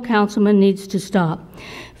single councilman needs to stop.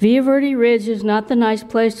 Villa Verde Ridge is not the nice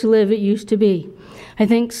place to live it used to be. I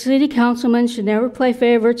think city councilmen should never play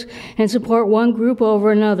favorites and support one group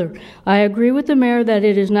over another. I agree with the mayor that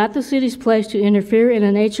it is not the city's place to interfere in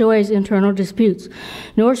an HOA's internal disputes,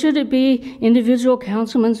 nor should it be individual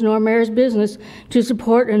councilmen's nor mayor's business to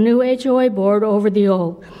support a new HOA board over the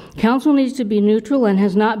old. Council needs to be neutral and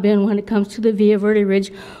has not been when it comes to the Villa Verde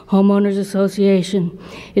Ridge Homeowners Association.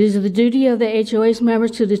 It is the duty of the HOA's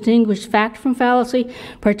members to distinguish fact from fallacy,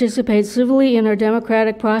 participate civilly in our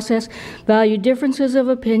democratic process, value differences of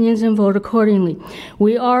opinions, and vote accordingly.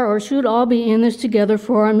 We are or should all be in this together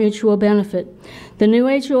for our mutual benefit. The new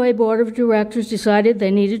HOA Board of Directors decided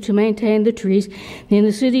they needed to maintain the trees in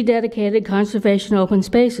the city-dedicated conservation open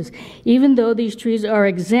spaces, even though these trees are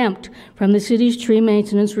exempt from the city's tree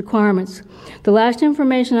maintenance requirements. The last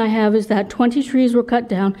information I have is that 20 trees were cut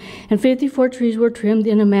down and 54 trees were trimmed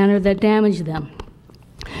in a manner that damaged them.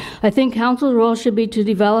 I think council's role should be to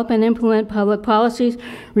develop and implement public policies,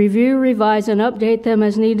 review, revise, and update them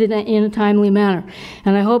as needed in a timely manner.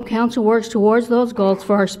 And I hope council works towards those goals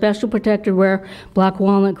for our special protected rare black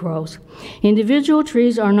walnut groves. Individual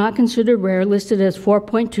trees are not considered rare, listed as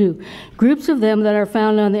 4.2. Groups of them that are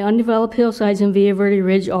found on the undeveloped hillsides in Villa Verde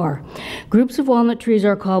Ridge are. Groups of walnut trees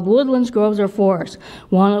are called woodlands, groves, or forests.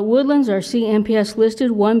 Walnut woodlands are CMPS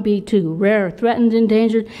listed 1B2, rare, threatened,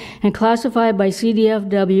 endangered, and classified by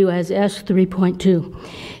CDFW as S3.2.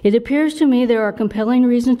 It appears to me there are compelling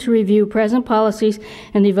reasons to review present policies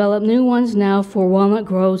and develop new ones now for walnut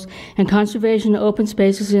groves and conservation of open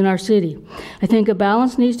spaces in our city. I think a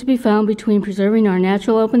balance needs to be found between preserving our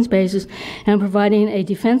natural open spaces and providing a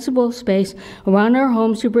defensible space around our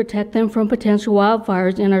homes to protect them from potential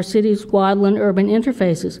wildfires in our city's wildland-urban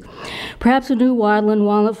interfaces. Perhaps a new wildland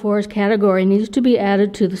walnut forest category needs to be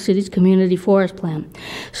added to the city's community forest plan.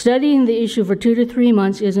 Studying the issue for 2 to 3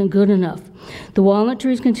 months isn't good enough. The walnut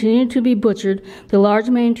trees continue to be butchered. The large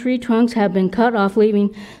main tree trunks have been cut off,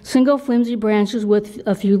 leaving single flimsy branches with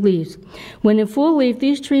a few leaves. When in full leaf,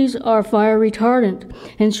 these trees are fire retardant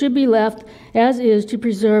and should be left as is to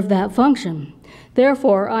preserve that function.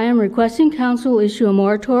 Therefore, I am requesting council issue a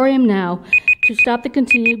moratorium now to stop the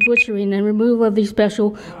continued butchering and removal of these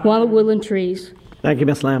special walnut woodland trees. Thank you,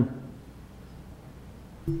 Ms. Lamb.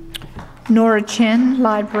 Nora Chin,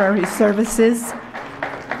 Library Services.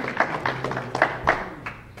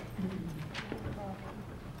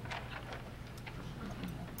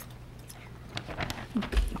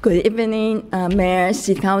 Good evening, Mayor,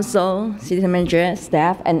 City Council, City Manager,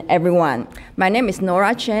 staff, and everyone. My name is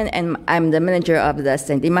Nora Chen, and I'm the manager of the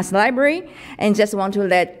St. Dimas Library. And just want to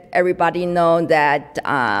let everybody know that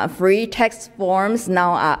free text forms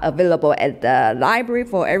now are available at the library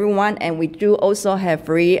for everyone, and we do also have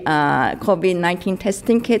free COVID-19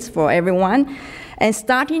 testing kits for everyone. And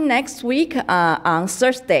starting next week on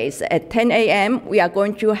Thursdays at 10 a.m., we are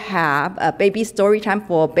going to have a baby story time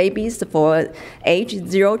for babies for age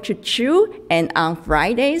 0 to 2. And on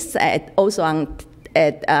Fridays, at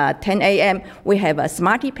 10 a.m., we have a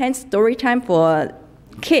Smarty Pants story time for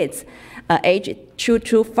kids age 2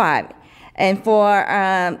 to 5. And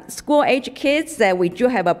for school-age kids, we do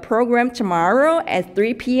have a program tomorrow at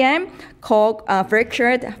 3 p.m. called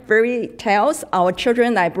Fairy Tales. Our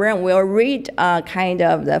children librarian will read kind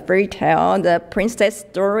of the fairy tale, the princess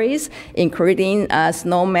stories, including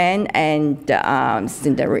Snowman and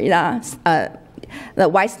Cinderella. The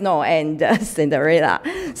White Snow and Cinderella.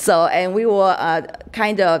 So, and we will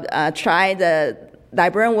try the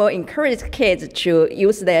librarian will encourage kids to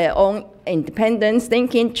use their own independent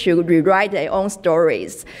thinking to rewrite their own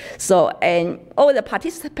stories. So, and all the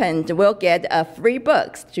participants will get free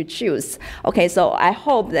books to choose. Okay, so I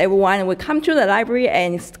hope that everyone will come to the library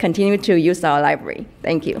and continue to use our library.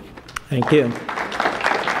 Thank you. Thank you.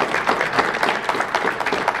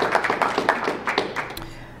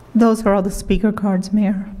 Those are all the speaker cards,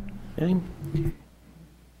 Mayor. Okay.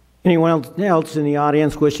 Anyone else in the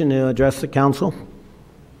audience wishing to address the council?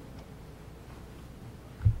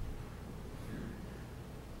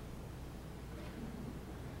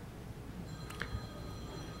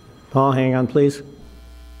 Paul, hang on, please.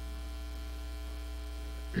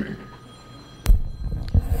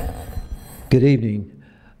 Good evening,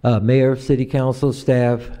 Mayor, City Council,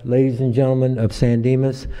 staff, ladies and gentlemen of San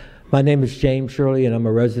Dimas. My name is James Shirley, and I'm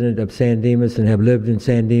a resident of San Dimas and have lived in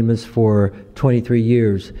San Dimas for 23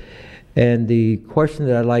 years. And the question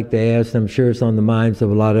that I'd like to ask, and I'm sure it's on the minds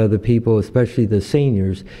of a lot of other people, especially the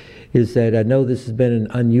seniors, is that I know this has been an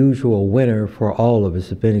unusual winter for all of us.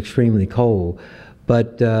 It's been extremely cold.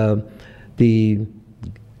 But the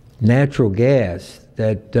natural gas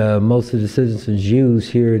that most of the citizens use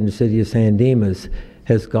here in the city of San Dimas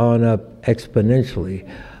has gone up exponentially.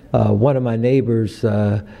 One of my neighbors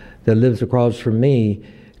that lives across from me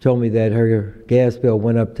told me that her gas bill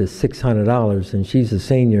went up to $600, and she's a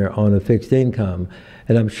senior on a fixed income.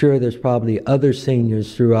 And I'm sure there's probably other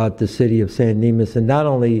seniors throughout the city of San Dimas, and not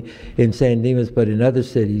only in San Dimas, but in other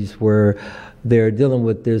cities where they're dealing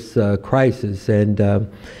with this crisis. And,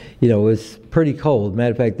 you know, it's pretty cold.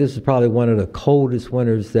 Matter of fact, this is probably one of the coldest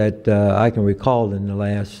winters that I can recall in the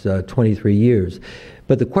last 23 years.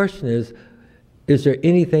 But the question is there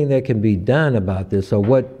anything that can be done about this, or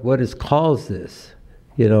what has caused this,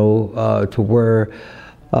 you know, to where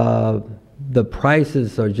the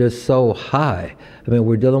prices are just so high? I mean,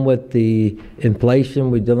 we're dealing with the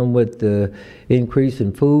inflation, we're dealing with the increase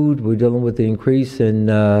in food, we're dealing with the increase in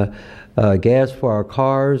gas for our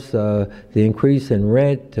cars, the increase in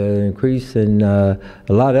rent, increase in a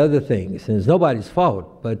lot of other things. And it's nobody's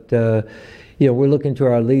fault, but, we're looking to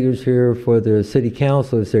our leaders here for the city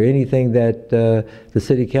council. Is there anything that the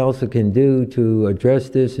city council can do to address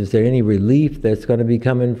this? Is there any relief that's going to be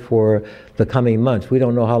coming for the coming months? We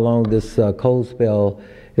don't know how long this cold spell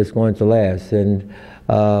is going to last. And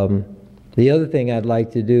the other thing I'd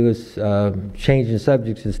like to do is, changing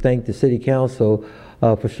subjects, is thank the city council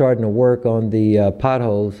for starting to work on the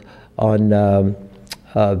potholes on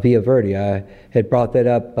Via Verde. I had brought that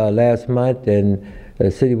up last month, and the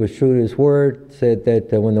city was true to its word, said that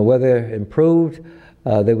when the weather improved,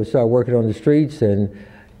 they would start working on the streets, and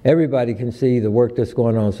everybody can see the work that's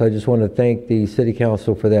going on. So I just want to thank the city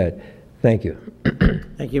council for that. Thank you.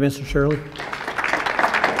 Thank you, Mr. Shirley.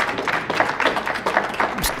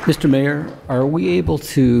 Mr. Mayor, are we able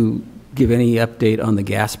to give any update on the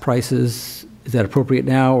gas prices? Is that appropriate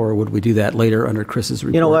now, or would we do that later under Chris's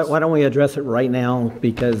report? You know what? Why don't we address it right now,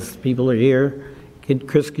 because people are here.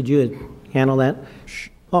 Chris, could you handle that?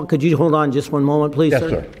 Oh, could you hold on just one moment, please, yes,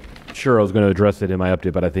 sir? Sure, I was going to address it in my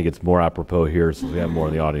update, but I think it's more apropos here since we have more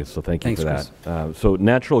in the audience, so thank you for that. So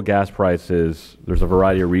natural gas prices, there's a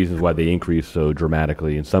variety of reasons why they increase so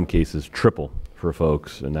dramatically, in some cases triple for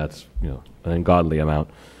folks, and that's an ungodly amount.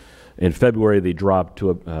 In February, they dropped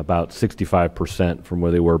to about 65% from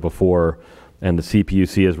where they were before, and the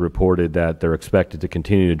CPUC has reported that they're expected to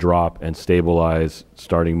continue to drop and stabilize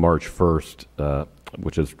starting March 1st,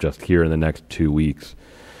 which is just here in the next 2 weeks.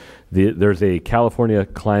 There's a California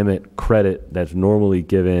climate credit that's normally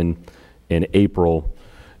given in April,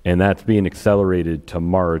 and that's being accelerated to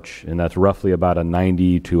March, and that's roughly about a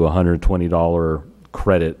 $90 to $120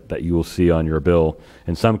 credit that you will see on your bill.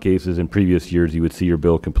 In some cases, in previous years, you would see your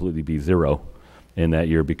bill completely be zero in that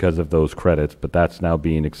year because of those credits, but that's now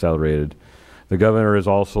being accelerated. The governor is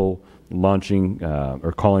also launching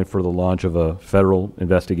or calling for the launch of a federal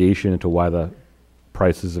investigation into why the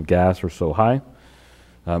prices of gas are so high.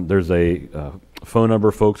 There's a phone number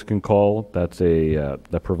folks can call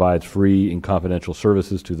that provides free and confidential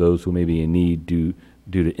services to those who may be in need due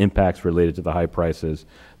to impacts related to the high prices.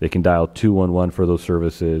 They can dial 211 for those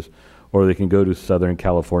services, or they can go to Southern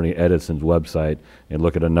California Edison's website and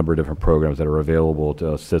look at a number of different programs that are available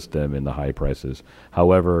to assist them in the high prices.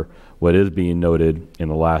 However, what is being noted in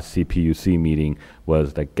the last CPUC meeting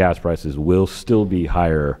was that gas prices will still be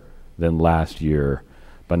higher than last year,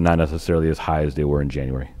 but not necessarily as high as they were in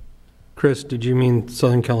January. Chris, did you mean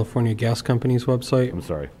Southern California Gas Company's website? I'm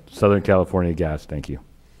sorry, Southern California Gas, thank you.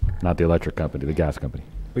 Not the electric company, the gas company.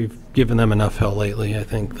 We've given them enough hell lately, I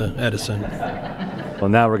think, the Edison. Well,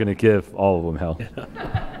 now we're going to give all of them hell.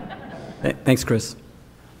 Yeah. Thanks, Chris.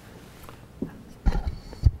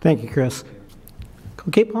 Thank you, Chris.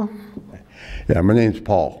 Okay, Paul? Yeah, my name's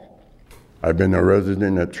Paul. I've been a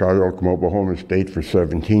resident at Charter Oak Mobile Home Estate for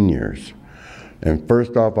 17 years. And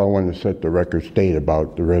first off, I want to set the record straight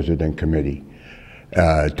about the resident committee.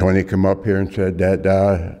 Tony came up here and said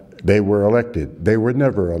that they were elected. They were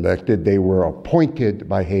never elected. They were appointed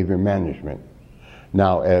by Haven Management.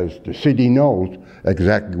 Now, as the city knows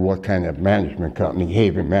exactly what kind of management company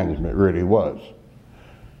Haven Management really was.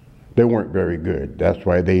 They weren't very good. That's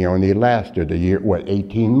why they only lasted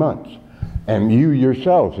 18 months. And you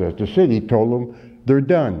yourselves, as the city, told them they're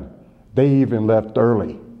done. They even left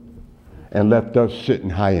early and left us sitting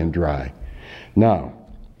high and dry. Now,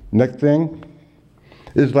 next thing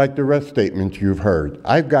is like the rest statements you've heard.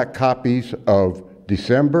 I've got copies of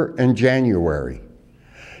December and January.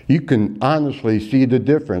 You can honestly see the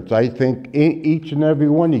difference. I think each and every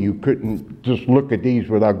one of you couldn't just look at these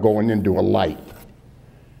without going into a light.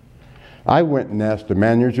 I went and asked the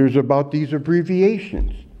managers about these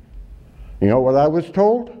abbreviations. You know what I was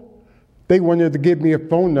told? They wanted to give me a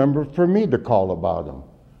phone number for me to call about them.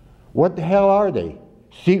 What the hell are they?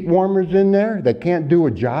 Seat warmers in there that can't do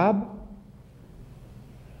a job?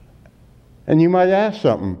 And you might ask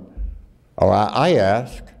something. Oh, I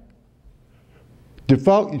ask.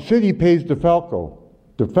 The city pays DeFalco.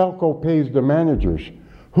 DeFalco pays the managers.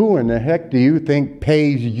 Who in the heck do you think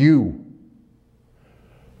pays you?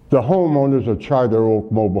 The homeowners of Charter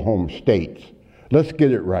Oak Mobile Home Estates. Let's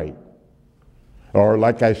get it right. Or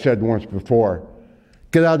like I said once before,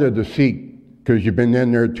 get out of the seat because you've been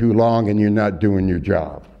in there too long and you're not doing your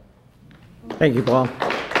job. Thank you, Paul.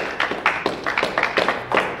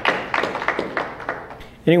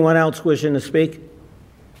 Anyone else wishing to speak?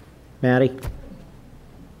 Maddie?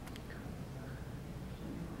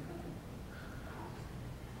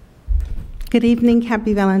 Good evening.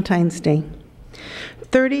 Happy Valentine's Day.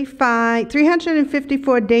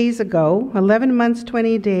 354 days ago, 11 months,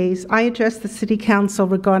 20 days, I addressed the City Council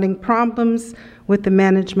regarding problems with the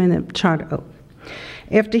management of Charter Oak.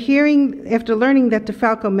 After learning that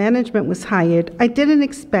DeFalco Management was hired, I didn't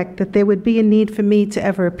expect that there would be a need for me to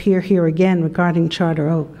ever appear here again regarding Charter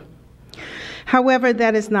Oak. However,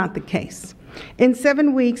 that is not the case. In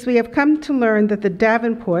 7 weeks, we have come to learn that the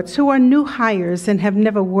Davenports, who are new hires and have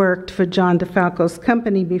never worked for John DeFalco's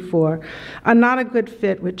company before, are not a good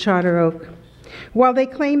fit with Charter Oak. While they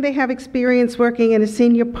claim they have experience working in a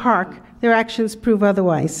senior park, their actions prove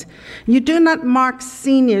otherwise. You do not mark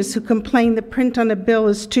seniors who complain the print on a bill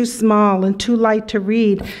is too small and too light to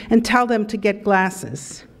read and tell them to get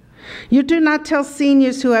glasses. You do not tell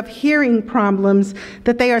seniors who have hearing problems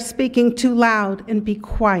that they are speaking too loud and be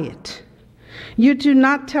quiet. You do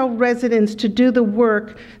not tell residents to do the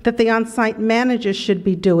work that the on-site manager should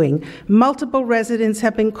be doing. Multiple residents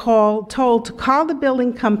have been told to call the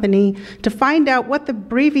building company to find out what the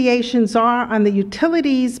abbreviations are on the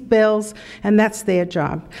utilities bills, and that's their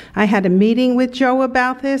job. I had a meeting with Joe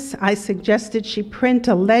about this. I suggested she print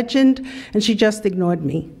a legend, and she just ignored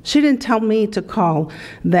me. She didn't tell me to call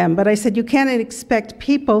them, but I said, you can't expect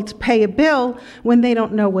people to pay a bill when they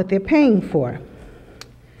don't know what they're paying for.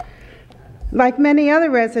 Like many other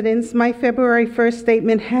residents, my February 1st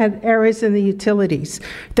statement had errors in the utilities.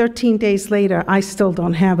 13 days later, I still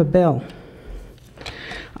don't have a bill.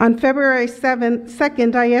 On February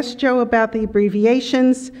 2nd, I asked Joe about the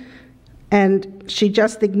abbreviations, and she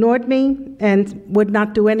just ignored me and would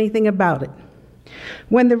not do anything about it.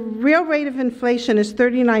 When the real rate of inflation is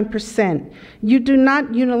 39%, you do not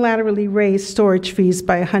unilaterally raise storage fees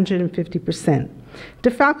by 150%.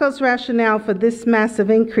 DeFalco's rationale for this massive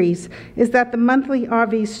increase is that the monthly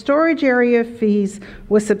RV storage area fees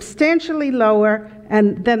were substantially lower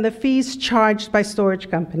than the fees charged by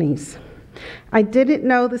storage companies. I didn't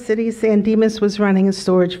know the city of San Dimas was running a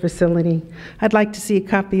storage facility. I'd like to see a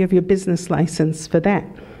copy of your business license for that.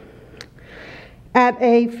 At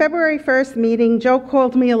a February 1st meeting, Joe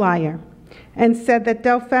called me a liar and said that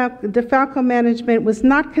DeFalco Management was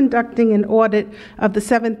not conducting an audit of the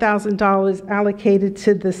 $7,000 allocated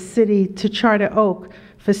to the city to Charter Oak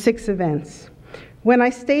for 6 events. When I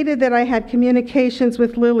stated that I had communications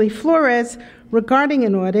with Lily Flores regarding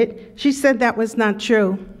an audit, she said that was not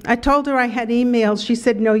true. I told her I had emails. She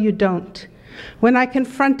said, no, you don't. When I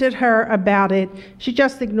confronted her about it, she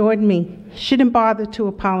just ignored me. She didn't bother to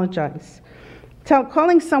apologize.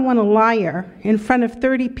 Calling someone a liar in front of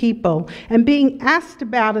 30 people and being asked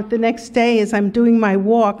about it the next day as I'm doing my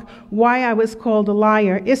walk why I was called a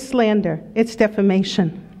liar is slander. It's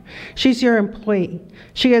defamation. She's your employee.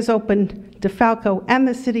 She has opened DeFalco and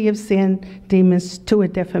the city of San Dimas to a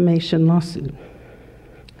defamation lawsuit.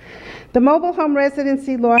 The mobile home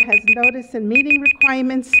residency law has notice and meeting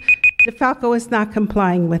requirements. DeFalco is not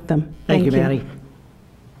complying with them. Thank you, Maddie.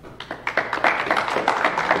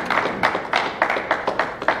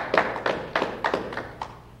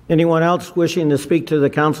 Anyone else wishing to speak to the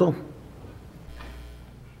council?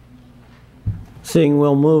 Seeing none,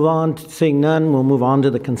 we'll move on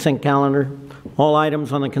to the consent calendar. All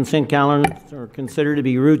items on the consent calendar are considered to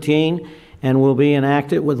be routine and will be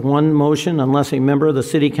enacted with one motion unless a member of the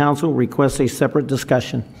city council requests a separate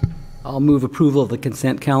discussion. I'll move approval of the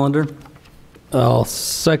consent calendar. I'll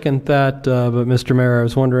second that, but Mr. Mayor, I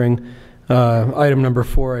was wondering, item number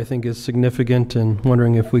 4 I think is significant, and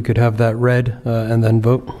wondering if we could have that read and then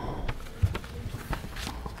vote.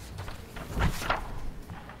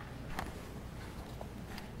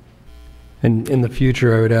 And in the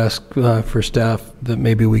future, I would ask for staff that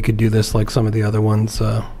maybe we could do this like some of the other ones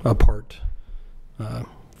apart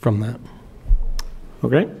from that.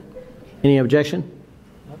 Okay. Any objection?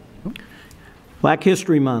 Black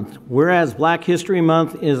History Month. Whereas Black History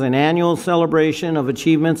Month is an annual celebration of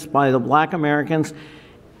achievements by the Black Americans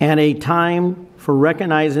and a time for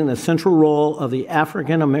recognizing the central role of the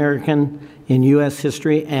African American in U.S.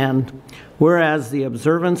 history, and whereas the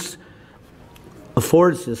observance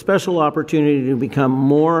affords a special opportunity to become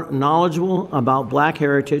more knowledgeable about Black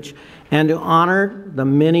heritage and to honor the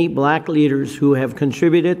many Black leaders who have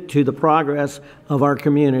contributed to the progress of our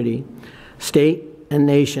community, state, and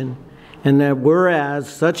nation, and that whereas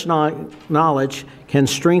such knowledge can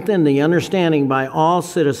strengthen the understanding by all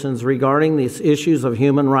citizens regarding these issues of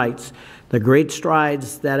human rights, the great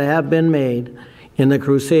strides that have been made in the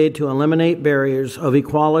crusade to eliminate barriers of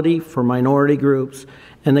equality for minority groups,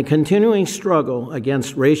 and the continuing struggle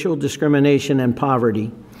against racial discrimination and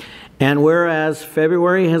poverty. And whereas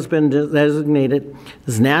February has been designated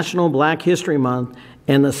as National Black History Month,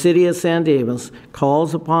 and the city of San Dimas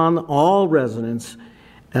calls upon all residents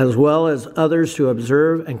as well as others to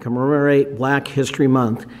observe and commemorate Black History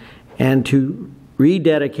Month and to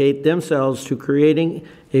rededicate themselves to creating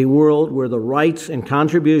a world where the rights and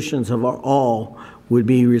contributions of all would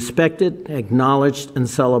be respected, acknowledged, and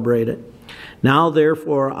celebrated. Now,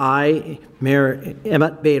 therefore, I, Mayor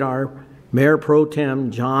Emmett Badar, Mayor Pro Tem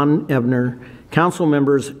John Ebner, Council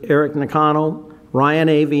members Eric Nakano, Ryan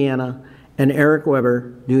A. Vienna, and Eric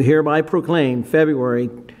Weber, do hereby proclaim February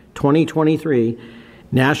 2023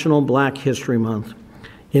 National Black History Month.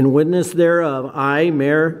 In witness thereof, I,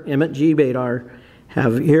 Mayor Emmett G. Badar,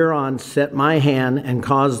 have hereon set my hand and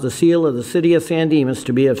caused the seal of the City of San Dimas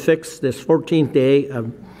to be affixed this 14th day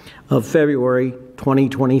of February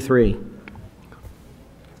 2023.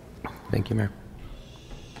 Thank you, Mayor.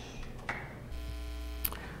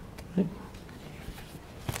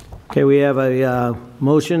 Okay, we have a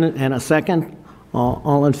motion and a second.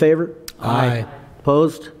 All in favor? Aye.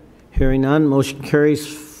 Opposed? Hearing none, motion carries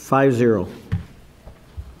 5-0.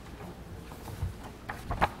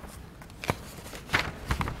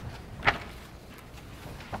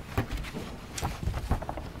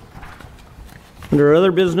 Under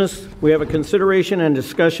other business, we have a consideration and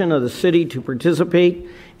discussion of the city to participate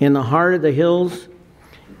in the Heart of the Hills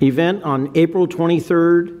event on April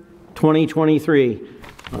 23rd, 2023.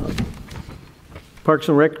 Parks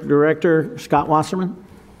and Rec Director Scott Wasserman.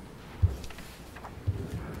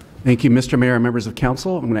 Thank you, Mr. Mayor and members of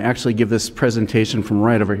council. I'm going to actually give this presentation from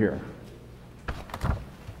right over here.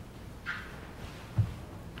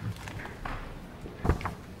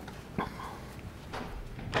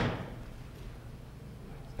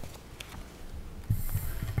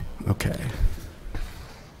 Okay.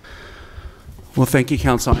 Well, thank you,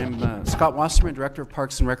 Council. I'm Scott Wasserman, Director of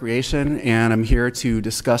Parks and Recreation, and I'm here to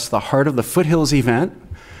discuss the Heart of the Foothills event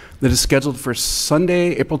that is scheduled for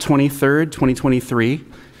Sunday, April 23rd, 2023.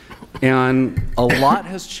 And a lot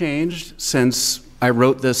has changed since I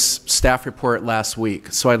wrote this staff report last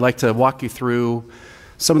week. So I'd like to walk you through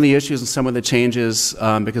some of the issues and some of the changes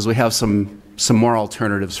because we have some more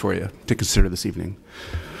alternatives for you to consider this evening.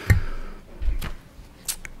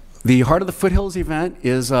 The Heart of the Foothills event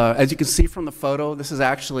is, as you can see from the photo, this is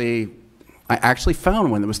I actually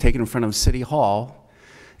found one that was taken in front of City Hall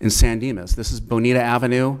in San Dimas. This is Bonita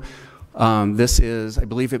Avenue. This is, I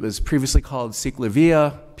believe it was previously called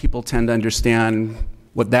Ciclavia. People tend to understand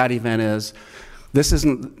what that event is. This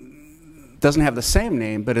doesn't have the same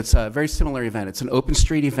name, but it's a very similar event. It's an open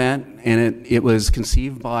street event, and it was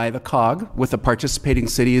conceived by the COG with the participating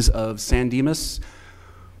cities of San Dimas,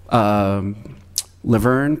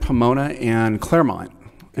 Laverne, Pomona, and Claremont.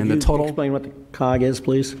 And the total. Explain what the COG is,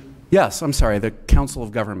 please. Yes, I'm sorry, the Council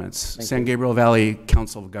of Governments, San Gabriel Valley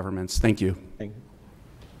Council of Governments. Thank you. Thank you.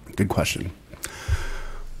 Good question.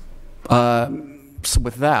 So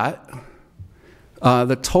with that,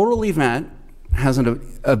 the total event has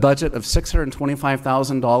a budget of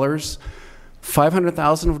 $625,000.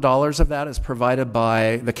 $500,000 of that is provided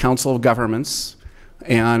by the Council of Governments,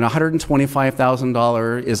 and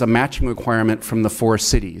 $125,000 is a matching requirement from the 4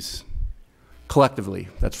 cities. Collectively,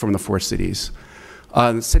 that's from the 4 cities.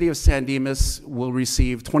 The City of San Dimas will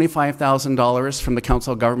receive $25,000 from the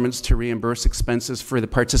Council of Governments to reimburse expenses for the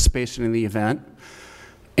participation in the event.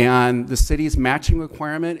 And the city's matching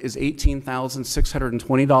requirement is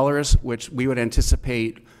 $18,620, which we would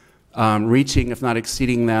anticipate reaching, if not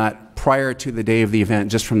exceeding that, prior to the day of the event,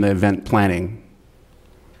 just from the event planning.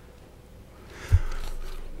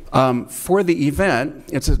 For the event,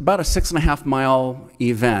 it's about a 6.5-mile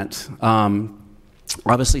event.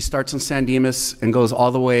 Obviously starts in San Dimas and goes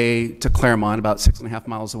all the way to Claremont, about 6.5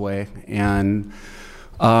 miles away. And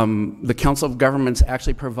the Council of Governments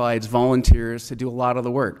actually provides volunteers to do a lot of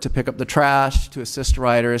the work, to pick up the trash, to assist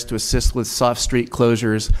riders, to assist with soft street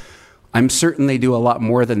closures. I'm certain they do a lot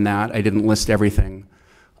more than that. I didn't list everything.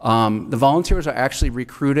 The volunteers are actually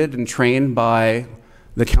recruited and trained by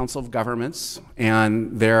the Council of Governments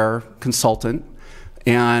and their consultant,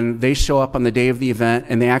 and they show up on the day of the event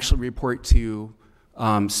and they actually report to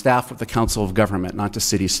staff of the Council of Government, not to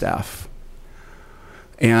city staff.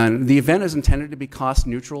 And the event is intended to be cost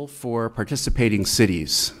neutral for participating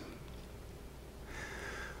cities.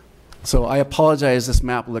 So I apologize, this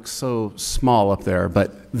map looks so small up there,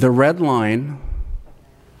 but the red line,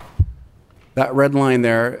 that red line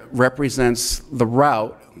there represents the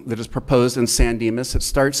route that is proposed in San Dimas. It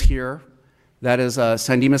starts here. That is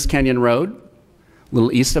San Dimas Canyon Road, a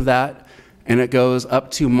little east of that, and it goes up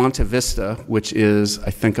to Monte Vista, which is, I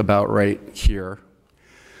think, about right here.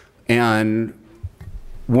 And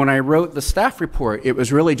when I wrote the staff report, it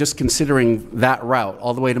was really just considering that route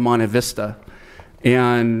all the way to Monte Vista.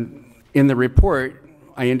 And in the report,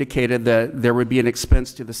 I indicated that there would be an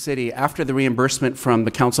expense to the city after the reimbursement from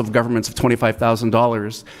the Council of Governments of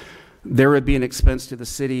 $25,000. There would be an expense to the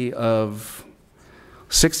city of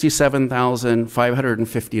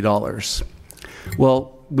 $67,550.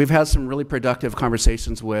 Well, we've had some really productive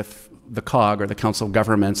conversations with the COG, or the Council of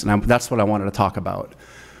Governments, and that's what I wanted to talk about.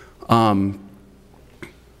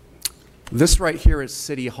 This right here is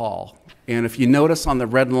City Hall. And if you notice on the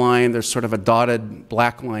red line, there's sort of a dotted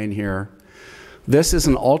black line here. This is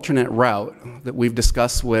an alternate route that we've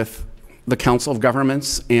discussed with the Council of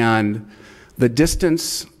Governments, and the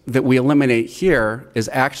distance that we eliminate here is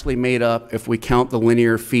actually made up if we count the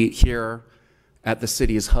linear feet here at the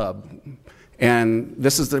city's hub. And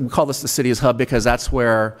this is we call this the city's hub because that's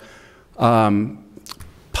where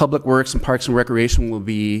Public Works and Parks and Recreation will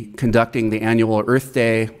be conducting the annual Earth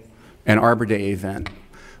Day and Arbor Day event.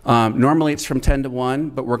 Normally it's from 10 to 1,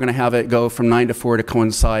 but we're going to have it go from 9 to 4 to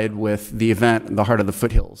coincide with the event, the Heart of the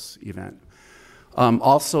Foothills event.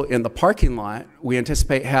 Also in the parking lot, we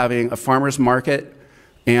anticipate having a farmer's market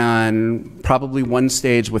and probably one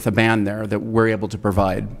stage with a band there that we're able to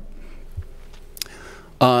provide.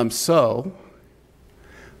 So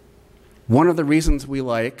one of the reasons we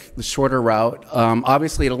like the shorter route,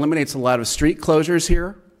 obviously it eliminates a lot of street closures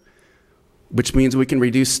here, which means we can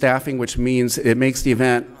reduce staffing, which means it makes the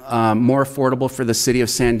event more affordable for the city of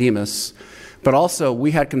San Dimas. But also,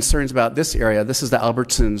 we had concerns about this area. This is the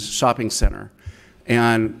Albertsons Shopping Center.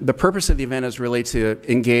 And the purpose of the event is really to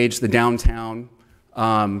engage the downtown,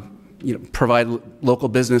 provide local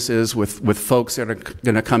businesses with folks that are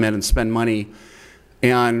going to come in and spend money.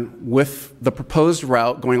 And with the proposed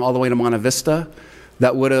route going all the way to Monte Vista,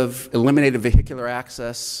 that would have eliminated vehicular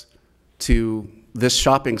access to this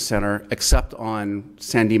shopping center except on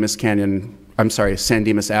San Dimas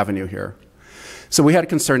Avenue here. So we had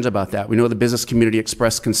concerns about that. We know the business community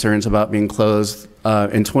expressed concerns about being closed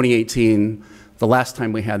in 2018, the last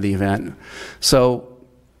time we had the event. So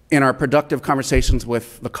in our productive conversations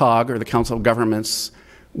with the COG, or the Council of Governments,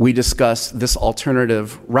 we discussed this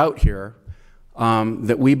alternative route here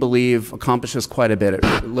that we believe accomplishes quite a bit.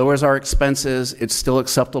 It lowers our expenses. It's still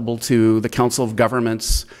acceptable to the Council of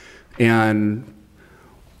Governments, and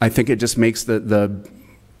I think it just makes I'll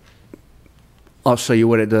show you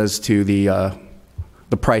what it does to the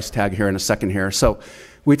price tag here in a second here. So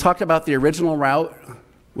we talked about the original route.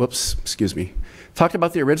 Whoops, excuse me. Talked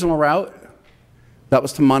about the original route. That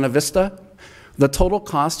was to Monte Vista. The total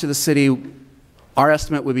cost to the city, our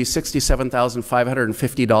estimate would be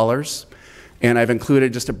 $67,550. And I've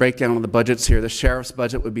included just a breakdown of the budgets here. The sheriff's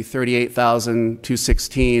budget would be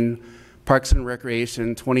 $38,216. Parks and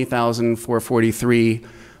Recreation, $20,443.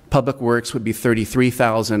 Public Works would be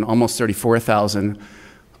 $33,000, almost $34,000.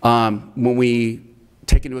 When we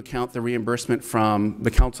take into account the reimbursement from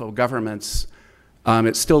the Council of Governments,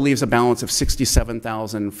 it still leaves a balance of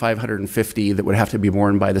 $67,550 that would have to be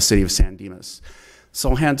borne by the city of San Dimas.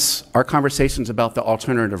 So hence, our conversations about the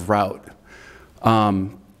alternative route.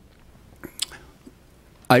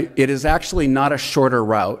 It is actually not a shorter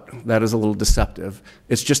route. That is a little deceptive.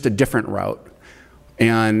 It's just a different route.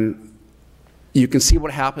 And you can see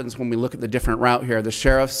what happens when we look at the different route here. The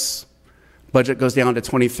sheriff's budget goes down to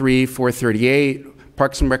 $23,438.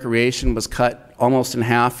 Parks and Recreation was cut almost in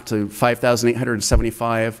half to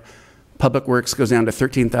 $5,875. Public Works goes down to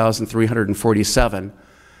 $13,347.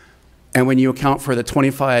 And when you account for the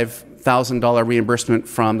 $25,000 reimbursement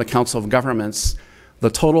from the Council of Governments, the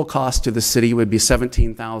total cost to the city would be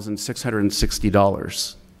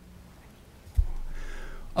 $17,660.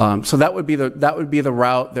 So that would be the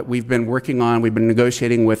route that we've been working on. We've been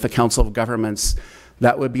negotiating with the Council of Governments.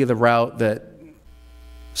 That would be the route that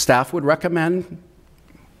staff would recommend.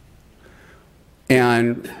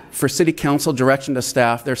 And for City Council direction to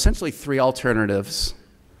staff, there are essentially three alternatives.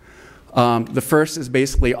 The first is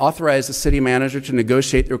basically authorize the city manager to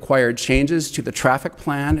negotiate the required changes to the traffic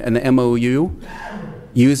plan and the MOU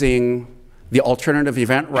using the alternative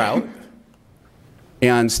event route,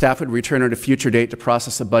 and staff would return at a future date to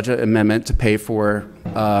process a budget amendment to pay for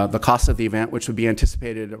the cost of the event, which would be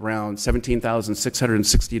anticipated around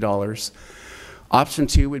 $17,660. Option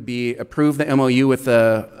two would be approve the MOU with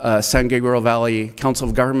the San Gabriel Valley Council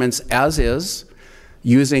of Governments as is,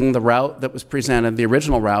 using the route that was presented, the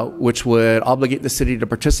original route, which would obligate the city to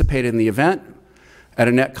participate in the event at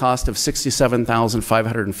a net cost of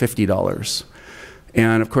 $67,550.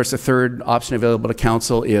 And of course, the third option available to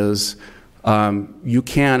council is you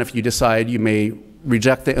can, if you decide, you may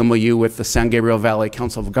reject the MOU with the San Gabriel Valley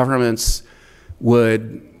Council of Governments,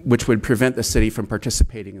 which would prevent the city from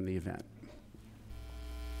participating in the event.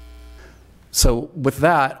 So with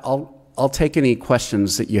that, I'll take any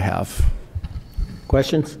questions that you have.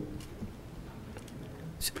 Questions?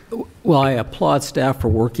 Well, I applaud staff for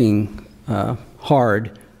working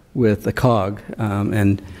hard with the COG,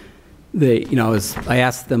 and I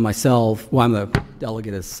asked them myself, well, I'm the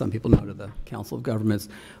delegate, as some people know, to the Council of Governments,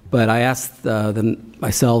 but I asked them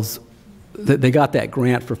myself, that they got that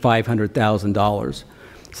grant for $500,000.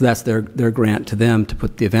 So that's their grant to them to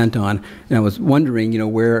put the event on. And I was wondering,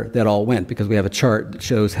 where that all went, because we have a chart that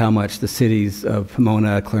shows how much the cities of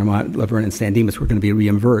Pomona, Claremont, Laverne, and San Dimas were going to be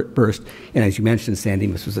reimbursed. And as you mentioned, San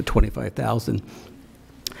Dimas was at $25,000.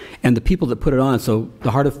 And the people that put it on, so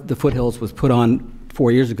the Heart of the Foothills was put on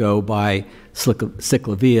 4 years ago by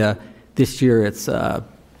Ciclavia. This year it's, I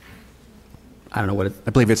don't know what it's.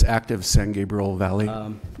 I believe it's Active San Gabriel Valley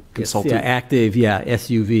Consultant. Yeah, Active,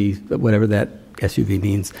 SUV, whatever that SUV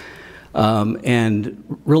means.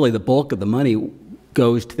 And really the bulk of the money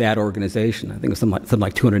goes to that organization. I think it was something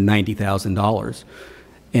like $290,000.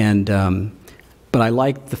 And, but I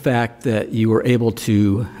like the fact that you were able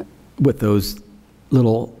to, with those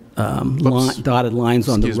little dotted lines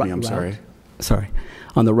on the route. I'm sorry. Sorry.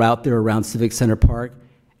 On the route there around Civic Center Park,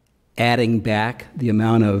 adding back the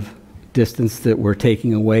amount of distance that we're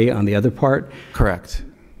taking away on the other part. Correct.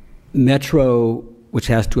 Metro, which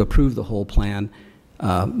has to approve the whole plan,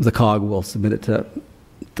 the COG will submit it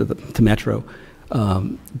to Metro,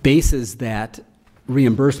 bases that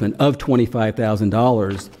reimbursement of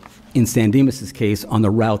 $25,000 in San Dimas's case on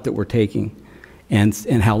the route that we're taking and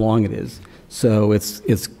how long it is. So it's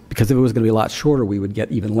because if it was going to be a lot shorter, we would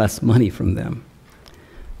get even less money from them.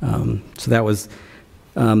 So that was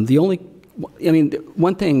the only.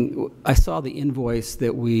 One thing, I saw the invoice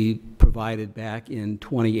that we provided back in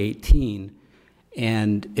 2018,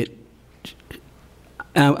 and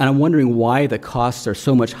I'm wondering why the costs are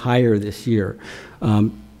so much higher this year.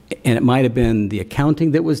 And it might have been the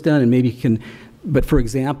accounting that was done, and maybe you can, but for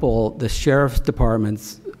example, the Sheriff's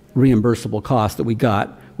Department's reimbursable cost that we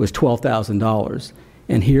got was $12,000.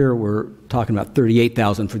 And here we're talking about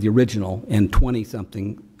 $38,000 for the original and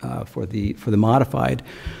 20-something for the modified.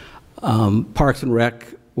 Parks and Rec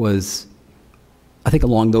was, I think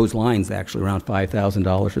along those lines, actually, around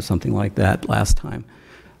 $5,000 or something like that last time.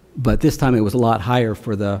 But this time it was a lot higher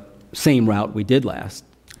for the same route we did last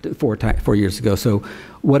 4 years ago. So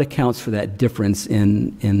what accounts for that difference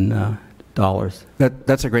in dollars?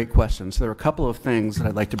 That's a great question. So there are a couple of things that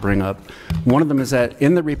I'd like to bring up. One of them is that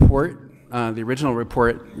in the report, the original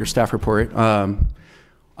report, your staff report,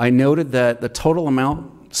 I noted that the total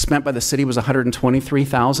amount spent by the city was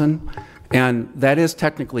 $123,000, and that is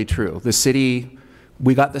technically true. The city,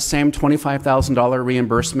 we got the same $25,000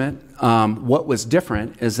 reimbursement. What was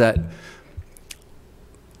different is that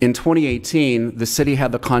in 2018, the city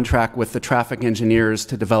had the contract with the traffic engineers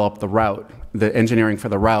to develop the route, the engineering for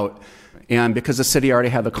the route, and because the city already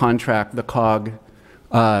had the contract, the COG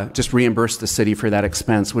just reimbursed the city for that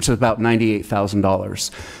expense, which is about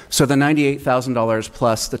 $98,000. So the $98,000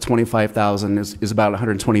 plus the $25,000 is about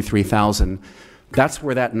 $123,000. That's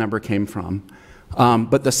where that number came from.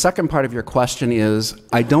 But the second part of your question is,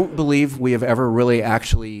 I don't believe we have ever really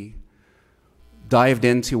actually dived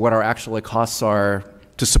into what our actual costs are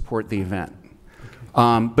to support the event.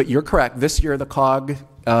 But you're correct. This year, the COG,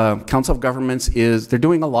 Council of Governments, they're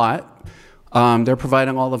doing a lot. They're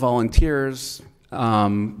providing all the volunteers.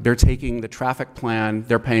 They're taking the traffic plan,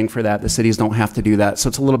 they're paying for that. The cities don't have to do that. So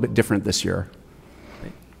it's a little bit different this year.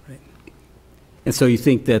 Right. And so you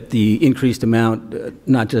think that the increased amount,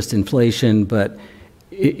 not just inflation, but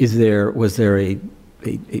was there a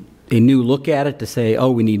new look at it to say,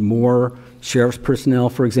 oh, we need more sheriff's personnel,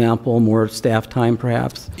 for example, more staff time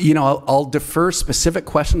perhaps? I'll defer specific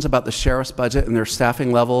questions about the sheriff's budget and their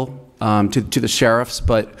staffing level to the sheriffs,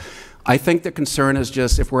 but I think the concern is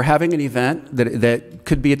just if we're having an event that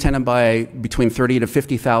could be attended by between 30 to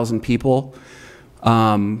 50,000 people,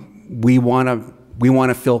 we want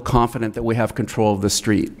to feel confident that we have control of the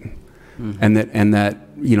street, and that that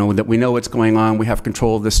we know what's going on. We have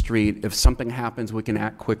control of the street. If something happens, we can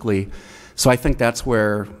act quickly. So I think that's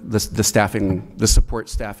where the support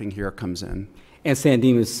staffing here comes in. And San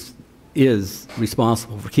Dimas is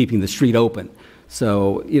responsible for keeping the street open.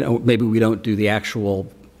 So maybe we don't do the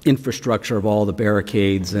actual infrastructure of all the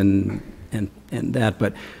barricades and that,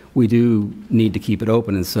 but we do need to keep it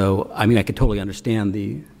open. And so, I could totally understand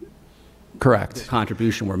the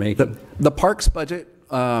contribution we're making. The parks budget,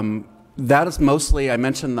 that is mostly, I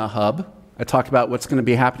mentioned the hub. I talked about what's going to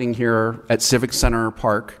be happening here at Civic Center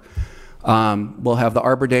Park. We'll have the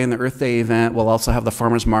Arbor Day and the Earth Day event. We'll also have the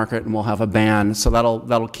farmers market, and we'll have a band. So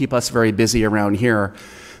that'll keep us very busy around here.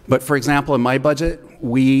 But for example, in my budget,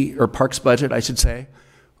 or parks budget, I should say,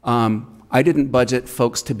 I didn't budget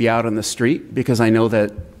folks to be out on the street because I know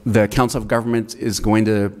that the Council of Governments is going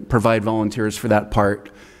to provide volunteers for that part.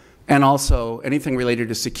 And also anything related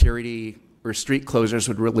to security or street closures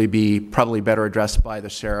would really be probably better addressed by the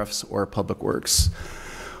sheriffs or Public Works.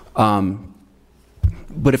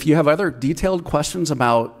 But if you have other detailed questions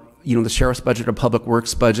about, the sheriff's budget or Public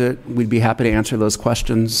Works budget, we'd be happy to answer those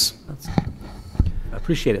questions. I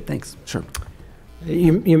appreciate it. Thanks. Sure.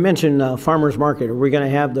 You mentioned farmers market. Are we going to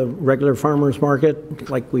have the regular farmers market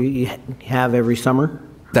like we have every summer?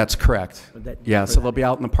 That's correct. Yeah, so they'll be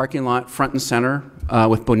out in the parking lot, front and center,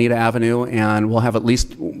 with Bonita Avenue, and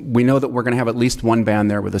we know that we're going to have at least one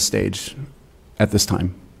band there with a stage at this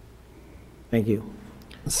time. Thank you.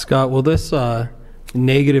 Scott, will this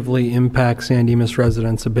negatively impact San Dimas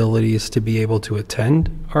residents' abilities to be able to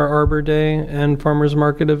attend our Arbor Day and Farmers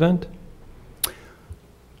Market event?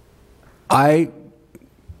 I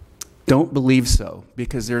don't believe so,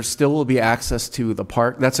 because there still will be access to the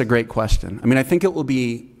park. That's a great question. I mean, I think it will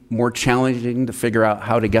be more challenging to figure out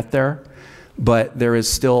how to get there, but there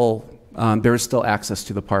is still access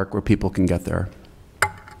to the park where people can get there.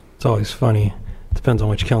 It's always funny. Depends on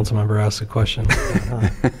which council member asks a question.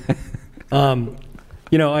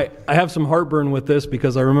 I have some heartburn with this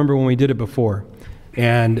because I remember when we did it before,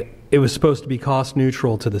 and it was supposed to be cost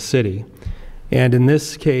neutral to the city. And in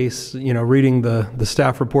this case, reading the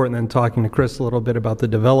staff report and then talking to Chris a little bit about the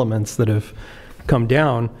developments that have come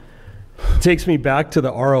down, it takes me back to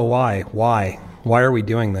the ROI. Why are we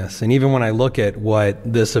doing this? And even when I look at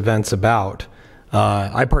what this event's about,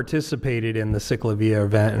 I participated in the Ciclavia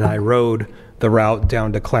event, and I rode the route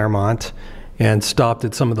down to Claremont and stopped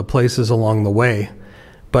at some of the places along the way.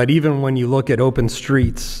 But even when you look at open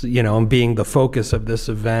streets, and being the focus of this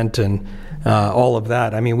event and all of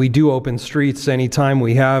that, I mean, we do open streets anytime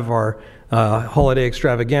we have our holiday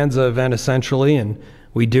extravaganza event, essentially, and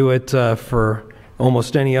we do it for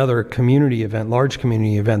almost any other community event, large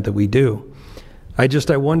community event that we do. I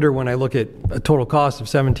wonder, when I look at a total cost of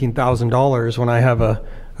 $17,000 when I have a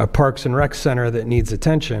Parks and Rec center that needs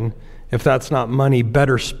attention, if that's not money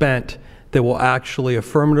better spent that will actually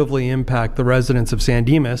affirmatively impact the residents of San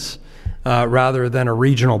Dimas rather than a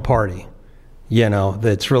regional party,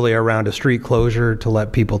 that's really around a street closure to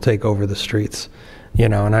let people take over the streets.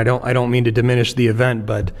 And I don't mean to diminish the event,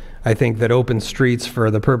 but I think that open streets,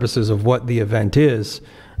 for the purposes of what the event is,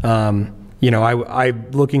 I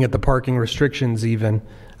looking at the parking restrictions even,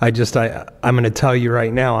 I'm going to tell you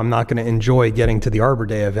right now, I'm not going to enjoy getting to the Arbor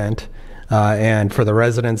Day event. And for the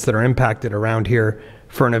residents that are impacted around here,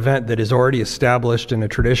 for an event that is already established in a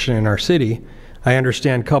tradition in our city, I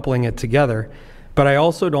understand coupling it together. But I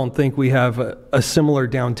also don't think we have a similar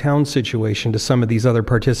downtown situation to some of these other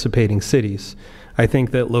participating cities. I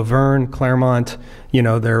think that Laverne, Claremont,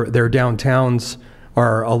 their downtowns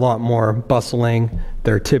are a lot more bustling.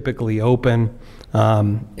 They're typically open.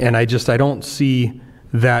 And I don't see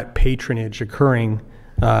that patronage occurring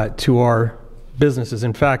to our businesses.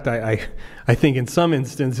 In fact, I think in some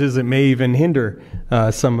instances it may even hinder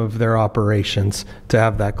some of their operations to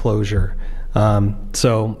have that closure.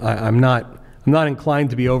 So I'm not inclined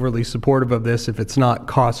to be overly supportive of this if it's not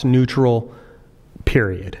cost neutral,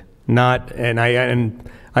 period. And I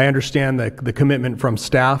understand the commitment from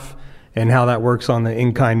staff and how that works on the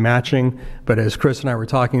in-kind matching. But as Chris and I were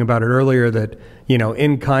talking about it earlier, that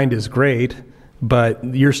in-kind is great, but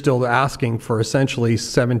you're still asking for essentially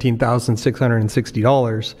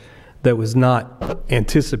 $17,660 that was not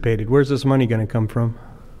anticipated. Where's this money going to come from?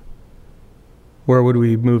 Where would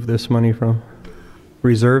we move this money from?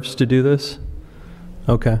 Reserves to do this?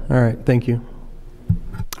 Okay, all right, thank you.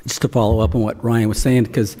 Just to follow up on what Ryan was saying,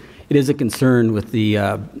 because it is a concern with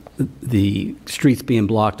the streets being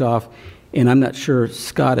blocked off, and I'm not sure,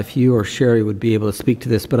 Scott, if you or Sherry would be able to speak to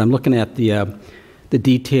this, but I'm looking at the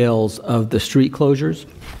details of the street closures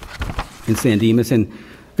in San Dimas, and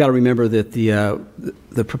got to remember that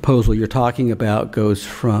the proposal you're talking about goes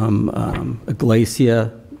from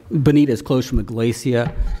Iglesia. Bonita is close from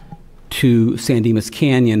Iglesia to San Dimas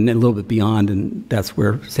Canyon and a little bit beyond, and that's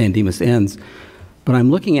where San Dimas ends. But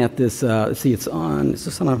I'm looking at this. See, it's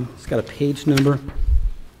got a page number.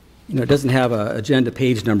 It doesn't have an agenda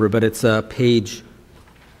page number, but it's page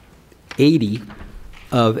 80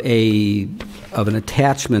 of an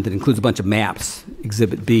attachment that includes a bunch of maps,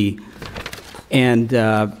 Exhibit B. And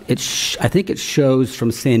I think it shows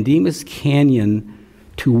from San Dimas Canyon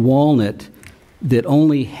to Walnut that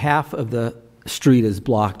only half of the street is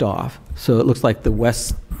blocked off. So it looks like the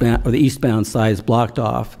westbound or the eastbound side is blocked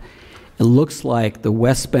off. It looks like the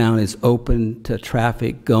westbound is open to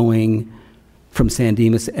traffic going from San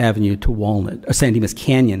Dimas Avenue to Walnut, or San Dimas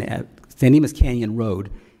Canyon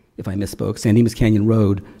Road, if I misspoke, San Dimas Canyon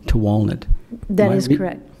Road to Walnut. That is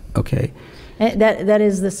correct. Okay. That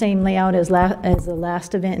is the same layout as the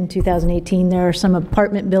last event in 2018. There are some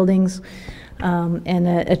apartment buildings and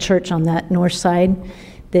a church on that north side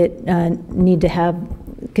that need to have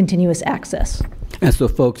continuous access. And so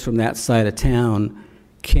folks from that side of town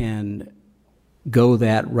can go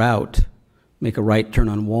that route, make a right turn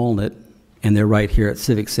on Walnut, and they're right here at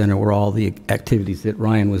Civic Center where all the activities that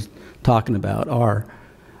Ryan was talking about are.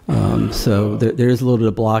 So there is a little bit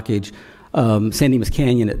of blockage. San Dimas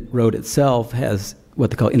Canyon Road itself has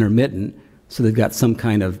what they call intermittent, so they've got some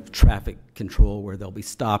kind of traffic control where they'll be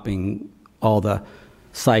stopping all the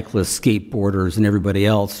cyclists, skateboarders, and everybody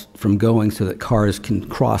else from going so that cars can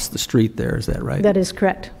cross the street there. Is that right? That is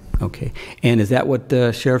correct. Okay. And is that what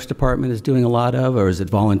the Sheriff's Department is doing a lot of, or is it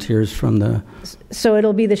volunteers from the... So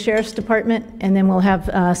it'll be the Sheriff's Department, and then we'll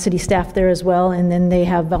have city staff there as well, and then they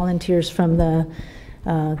have volunteers from the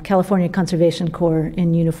California Conservation Corps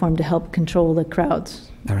in uniform to help control the crowds.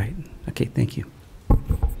 All right. Okay, thank you.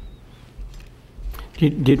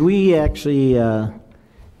 Did we actually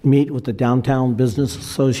meet with the downtown business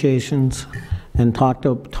associations and talk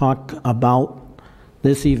about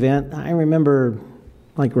this event? I remember,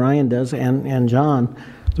 like Ryan does, and John,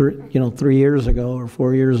 3 years ago or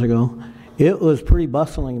 4 years ago, it was pretty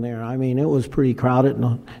bustling there. I mean, it was pretty crowded,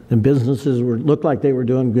 and the businesses looked like they were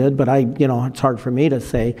doing good. But it's hard for me to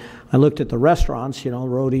say. I looked at the restaurants,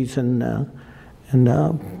 Roadies and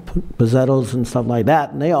Pizzettos and stuff like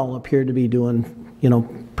that, and they all appeared to be doing,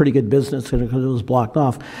 pretty good business because it was blocked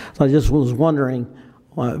off. So I just was wondering.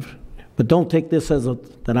 But don't take this as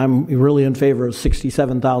that I'm really in favor of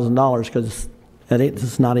 $67,000 because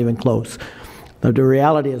it's not even close. But the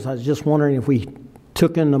reality is, I was just wondering if we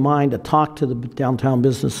took into mind to talk to the downtown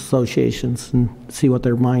business associations and see what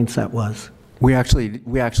their mindset was. We actually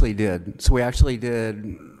did. So we actually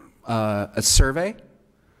did a survey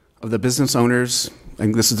of the business owners. I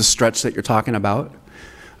think this is the stretch that you're talking about,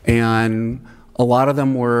 and a lot of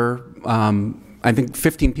them were. I think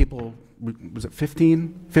 15 people. Was it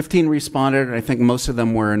 15? 15 responded, and I think most of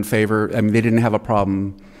them were in favor. I mean, they didn't have a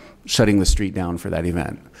problem shutting the street down for that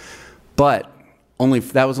event. But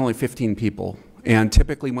that was only 15 people. And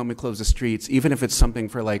typically when we close the streets, even if it's something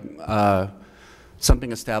for like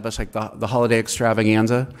something established like the holiday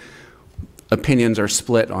extravaganza, opinions are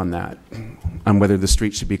split on that, on whether the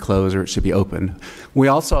street should be closed or it should be open. We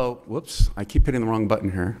also, whoops, I keep hitting the wrong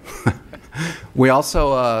button here. We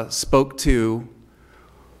also spoke to,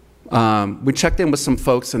 we checked in with some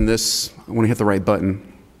folks in this, I want to hit the right button,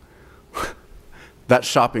 that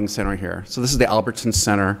shopping center here. So this is the Albertson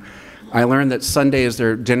Center. I learned that Sunday is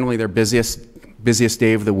generally their busiest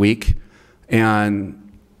day of the week,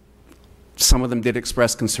 and some of them did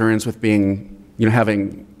express concerns with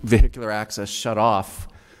having vehicular access shut off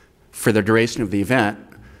for the duration of the event.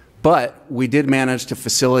 But we did manage to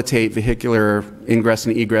facilitate vehicular ingress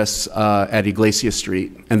and egress at Iglesia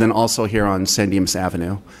Street, and then also here on San Dimas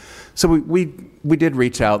Avenue. So we did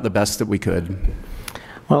reach out the best that we could.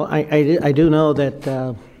 Well, I do know that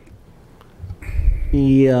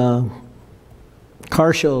the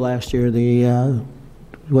car show last year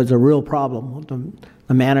was a real problem.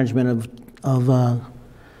 The management of the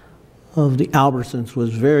Albertsons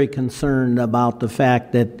was very concerned about the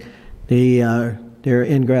fact that their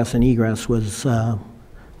ingress and egress was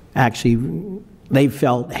actually, they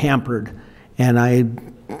felt hampered, and I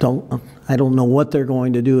don't know what they're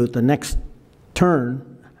going to do at the next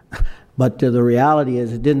turn, but the reality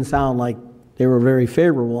is it didn't sound like they were very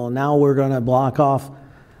favorable. And now we're going to block off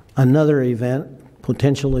another event,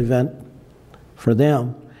 potential event for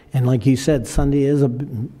them. And like you said, Sunday is a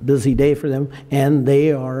busy day for them, and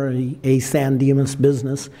they are a San Dimas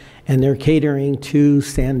business, and they're catering to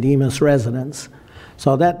San Dimas residents.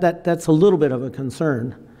 So that's a little bit of a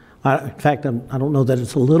concern. In fact, I don't know that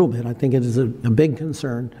it's a little bit. I think it is a big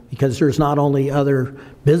concern, because there's not only other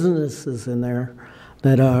businesses in there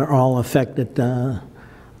that are all affected, the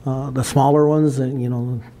smaller ones,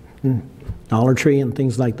 and Dollar Tree and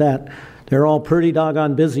things like that. They're all pretty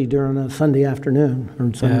doggone busy during a Sunday afternoon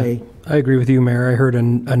or Sunday. Yeah, I agree with you, Mayor. I heard a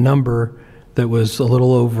number that was a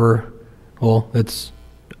little over, well, it's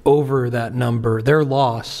over that number. Their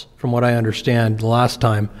loss, from what I understand, the last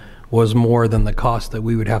time was more than the cost that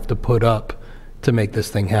we would have to put up to make this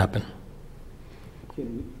thing happen.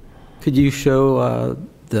 Could you show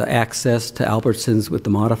the access to Albertsons with the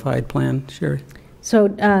modified plan, Sherry? So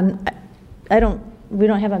we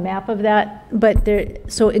don't have a map of that, but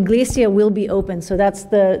so Iglesia will be open. So that's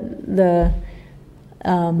the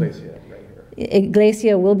Iglesia right here.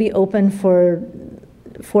 Iglesia will be open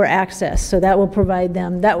for access. So that will provide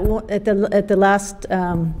them, that at the last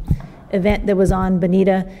event that was on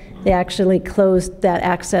Bonita, they actually closed that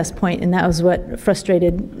access point, and that was what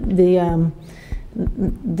frustrated the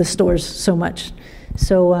stores so much.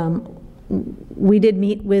 So we did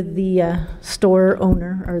meet with the store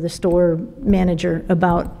owner or the store manager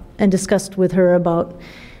about, and discussed with her about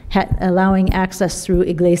allowing access through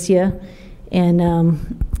Iglesia,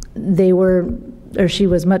 and they were, or she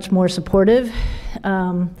was much more supportive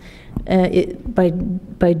of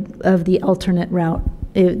the alternate route.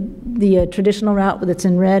 The traditional route that's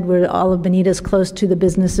in red, where all of Bonita is close to the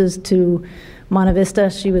businesses to Monte Vista,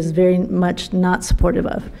 she was very much not supportive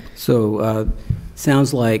of. So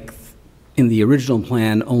sounds like in the original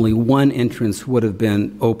plan, only one entrance would have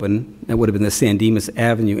been open. That would have been the San Dimas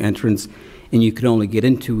Avenue entrance, and you could only get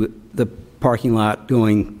into the parking lot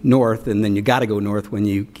going north, and then you got to go north when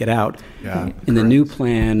you get out. Yeah, in the new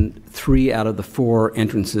plan, 3 out of the 4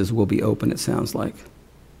 entrances will be open, it sounds like.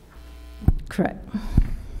 Correct.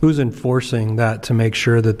 Who's enforcing that to make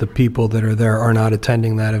sure that the people that are there are not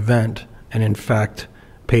attending that event and in fact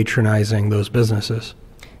patronizing those businesses?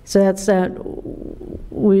 So that's,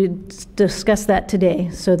 we discussed that today.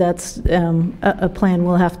 So that's a plan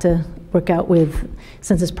we'll have to work out with,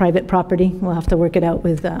 since it's private property, we'll have to work it out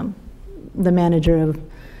with the manager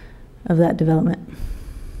of that development.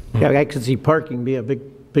 Yeah, I could see parking be a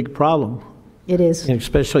big problem. It is. And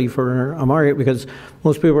especially for Amari, because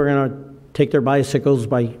most people are going to take their bicycles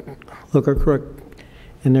by Hook or Crook,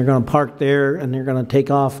 and they're going to park there, and they're going to take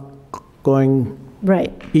off going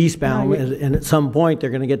right eastbound, and at some point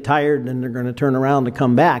they're going to get tired, and they're going to turn around to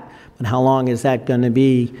come back. But how long is that going to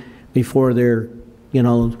be before their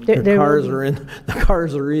cars are in? The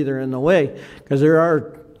cars are either in the way, because there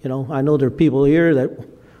are, I know there are people here that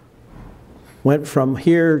went from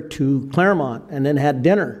here to Claremont and then had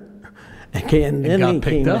dinner, and then got they picked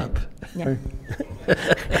came up. Yeah.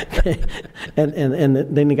 and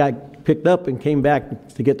then they got picked up and came back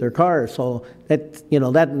to get their cars. So that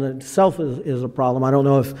that in itself is a problem. I don't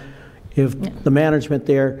know if the management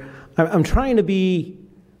there. I'm trying to be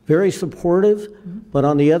very supportive, but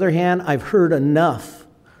on the other hand, I've heard enough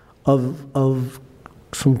of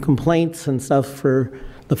some complaints and stuff for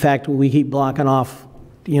the fact that we keep blocking off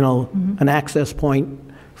an access point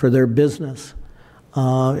for their business.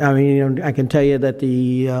 I mean, I can tell you that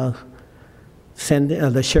the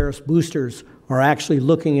sheriff's boosters are actually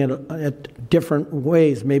looking at different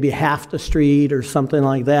ways, maybe half the street or something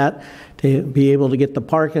like that, to be able to get the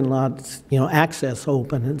parking lots, access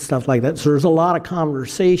open and stuff like that. So there's a lot of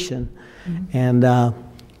conversation, and I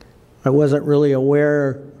wasn't really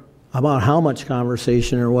aware about how much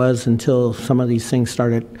conversation there was until some of these things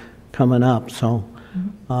started coming up. So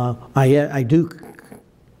I do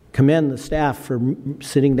commend the staff for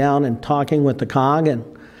sitting down and talking with the COG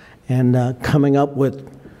and coming up with,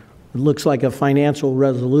 it looks like a financial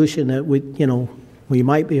resolution that we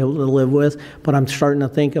might be able to live with. But I'm starting to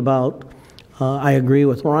think about, I agree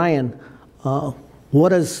with Ryan,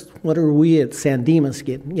 what are we at San Dimas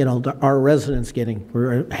getting, our residents getting?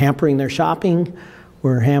 We're hampering their shopping,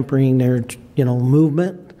 we're hampering their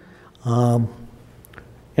movement, and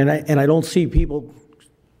I don't see people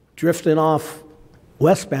drifting off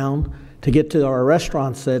westbound to get to our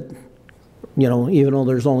restaurants that, even though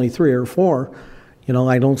there's only 3 or 4,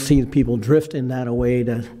 I don't see people drifting that away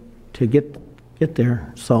to get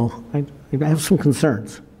there. So I have some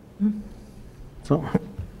concerns. So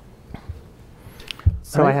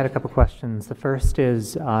I had a couple questions. The first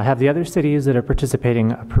is, have the other cities that are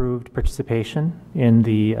participating approved participation in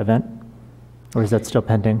the event? Or is that still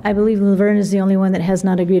pending? I believe Laverne is the only one that has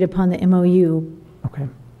not agreed upon the MOU. Okay.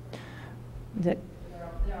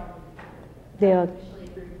 They are.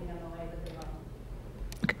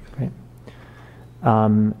 Great.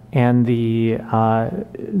 And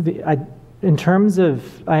in terms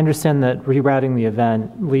of, I understand that rerouting the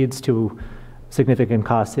event leads to significant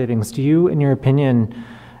cost savings. Do you, in your opinion,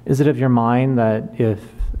 is it of your mind that if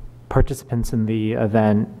participants in the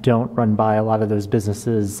event don't run by a lot of those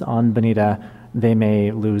businesses on Bonita, they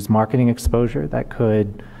may lose marketing exposure that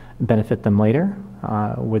could benefit them later?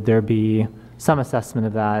 Would there be some assessment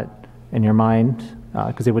of that in your mind?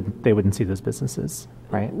 Because they wouldn't see those businesses,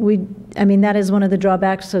 right? I mean, that is one of the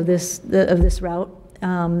drawbacks of this route.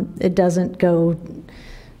 It doesn't go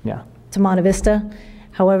to Monte Vista.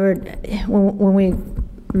 However, when we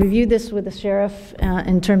reviewed this with the sheriff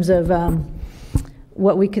in terms of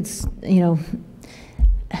what we could,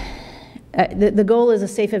 the goal is a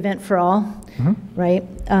safe event for all, right?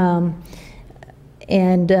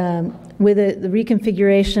 And with the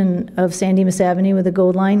reconfiguration of San Dimas Avenue with the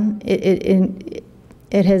Gold Line,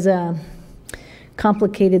 it has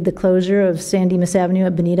complicated the closure of San Dimas Avenue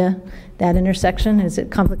at Bonita. That intersection has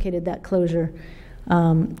complicated that closure.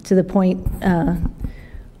 to the point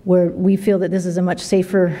where we feel that this is a much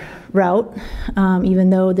safer route, even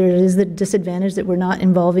though there is the disadvantage that we're not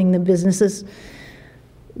involving the businesses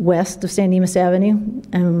west of San Dimas Avenue.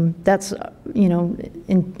 That's, you know,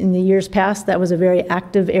 in the years past, that was a very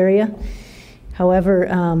active area.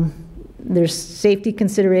 However, there's safety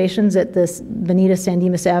considerations at this Bonita-San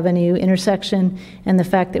Dimas Avenue intersection, and the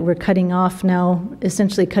fact that we're cutting off now,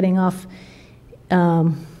 essentially cutting off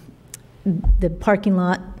the parking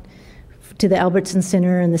lot to the Albertson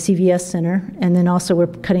Center and the CVS Center, and then also we're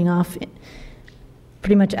cutting off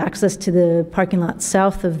pretty much access to the parking lot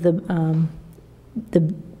south of the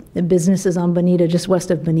businesses on Bonita, just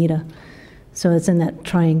west of Bonita. So it's in that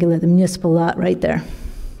triangular, the municipal lot right there.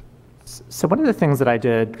 So one of the things that I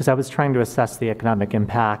did, because I was trying to assess the economic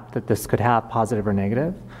impact that this could have, positive or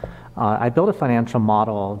negative, I built a financial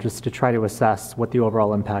model just to try to assess what the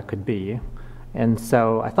overall impact could be. And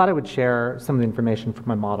so I thought I would share some of the information from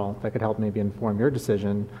my model that could help maybe inform your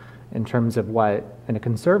decision in terms of what, in a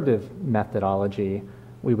conservative methodology,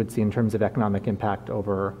 we would see in terms of economic impact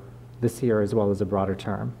over this year as well as a broader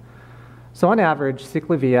term. So on average,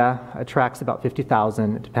 Ciclavia attracts about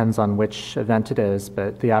 50,000. It depends on which event it is,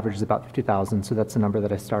 but the average is about 50,000. So that's the number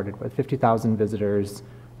that I started with, 50,000 visitors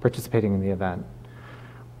participating in the event.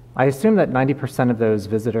 I assume that 90% of those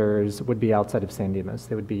visitors would be outside of San Dimas.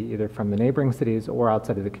 They would be either from the neighboring cities or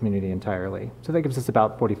outside of the community entirely. So that gives us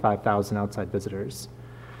about 45,000 outside visitors.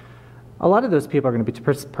 A lot of those people are going to be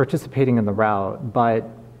participating in the route, but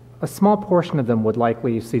a small portion of them would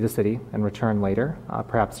likely see the city and return later,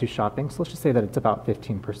 perhaps do shopping. So let's just say that it's about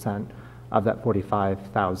 15% of that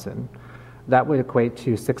 45,000. That would equate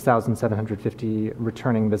to 6,750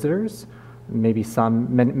 returning visitors. Maybe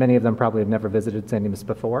many of them probably have never visited San Dimas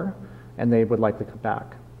before, and they would likely come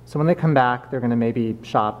back. So when they come back, they're going to maybe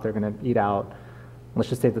shop, they're going to eat out. Let's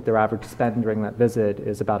just say that their average spend during that visit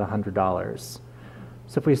is about $100.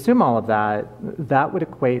 So if we assume all of that, that would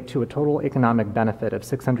equate to a total economic benefit of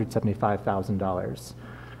 $675,000.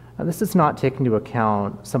 Now, this does not take into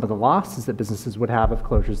account some of the losses that businesses would have of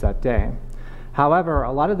closures that day. However,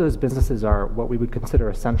 a lot of those businesses are what we would consider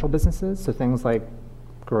essential businesses, so things like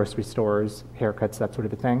grocery stores, haircuts, that sort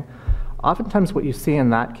of a thing. Oftentimes what you see in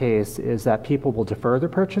that case is that people will defer their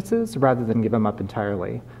purchases rather than give them up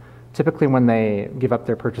entirely. Typically when they give up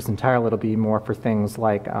their purchase entirely, it'll be more for things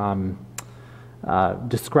like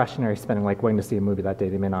discretionary spending, like going to see a movie that day.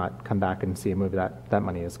 They may not come back and see a movie, that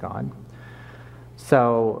money is gone.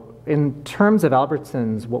 So in terms of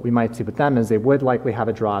Albertsons, what we might see with them is they would likely have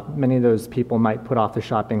a drop. Many of those people might put off the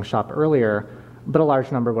shopping, shop earlier, but a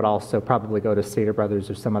large number would also probably go to Stater Brothers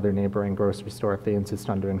or some other neighboring grocery store if they insist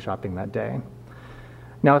on doing shopping that day.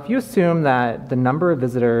 Now, if you assume that the number of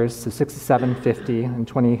visitors, so 6,750 in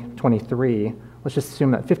 2023, let's just assume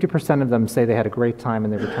that 50% of them say they had a great time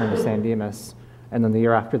and they return to San Dimas, and then the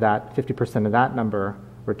year after that, 50% of that number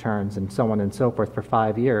returns, and so on and so forth for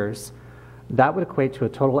 5 years, that would equate to a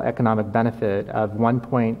total economic benefit of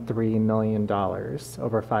 $1.3 million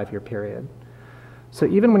over a 5-year period. So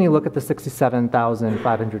even when you look at the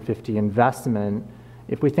 67,550 investment,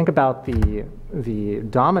 if we think about the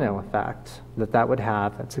domino effect that would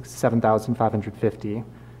have at 67,550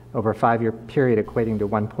 over a 5-year period equating to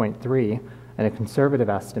 1.3 and a conservative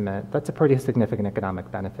estimate, that's a pretty significant economic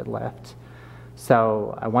benefit lift.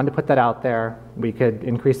 So I wanted to put that out there. We could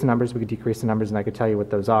increase the numbers, we could decrease the numbers, and I could tell you what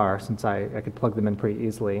those are since I could plug them in pretty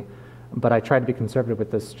easily. But I tried to be conservative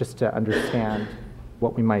with this just to understand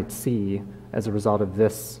what we might see as a result of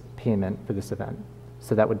this payment for this event.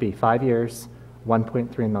 So that would be 5 years,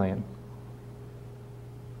 1.3 million.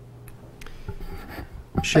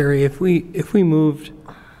 Sherry, if we moved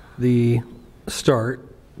the start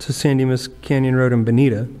to San Dimas Canyon Road and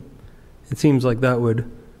Bonita, it seems like that would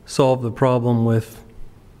solve the problem with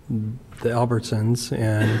the Albertsons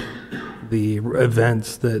and the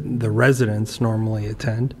events that the residents normally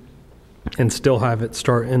attend, and still have it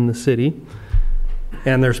start in the city.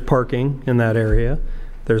 And there's parking in that area.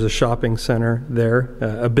 There's a shopping center there,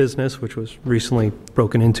 a business which was recently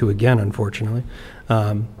broken into again, unfortunately.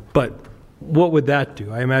 But what would that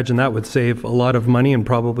do? I imagine that would save a lot of money and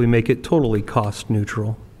probably make it totally cost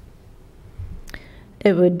neutral.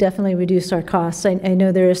 It would definitely reduce our costs. I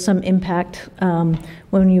know there is some impact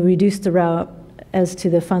when you reduce the route as to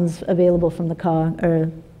the funds available from the COG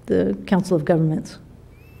or the Council of Governments.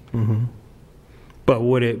 Mm-hmm. But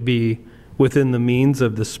would it be within the means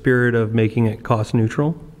of the spirit of making it cost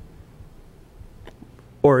neutral?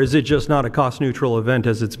 Or is it just not a cost neutral event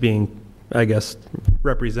as it's being, I guess,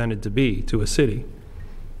 represented to be to a city?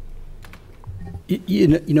 You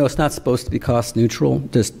know, it's not supposed to be cost neutral.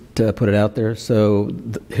 Just to put it out there. So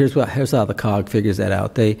here's how the COG figures that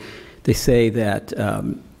out. They say that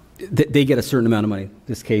they get a certain amount of money. In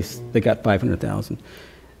this case, they got $500,000.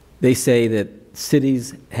 They say that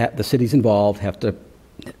the cities involved have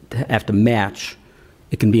to match.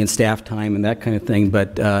 It can be in staff time and that kind of thing,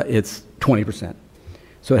 but it's 20%.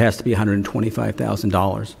 So it has to be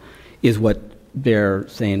 $125,000 is what they're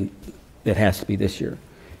saying it has to be this year.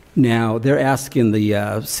 Now, they're asking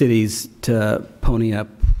the cities to pony up,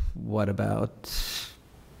 what, about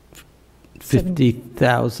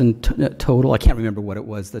 50,000 total? I can't remember what it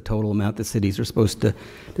was, the total amount the cities are supposed to.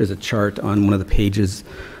 There's a chart on one of the pages.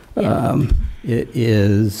 Yeah. It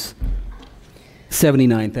is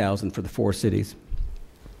 79,000 for the 4 cities.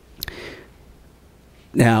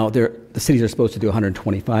 Now, the cities are supposed to do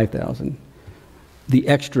 125,000. The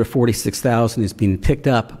extra 46,000 is being picked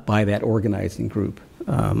up by that organizing group,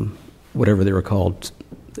 whatever they were called,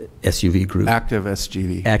 SUV group. Active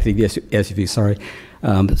SGV. Active SUV, sorry.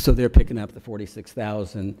 So they're picking up the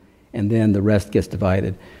 46,000, and then the rest gets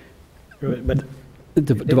divided. But divided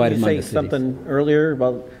didn't among you the say cities. something earlier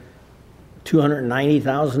about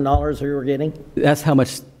 $290,000 we were getting? That's how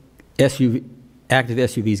much active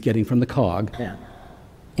SUV is getting from the COG. Yeah.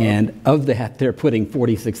 And of that, they're putting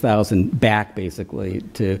 46,000 back, basically,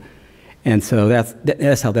 and so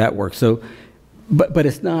that's how that works. So, but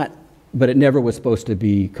it's not. But it never was supposed to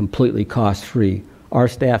be completely cost-free. Our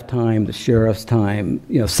staff time, the sheriff's time,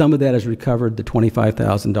 some of that is recovered. The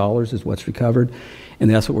 $25,000 is what's recovered, and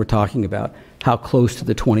that's what we're talking about. How close to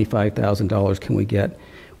the $25,000 can we get?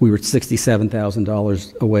 We were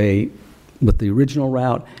 $67,000 away with the original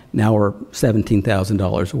route. Now we're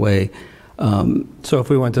 $17,000 away. So if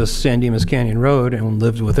we went to San Dimas Canyon Road and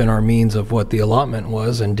lived within our means of what the allotment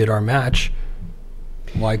was and did our match,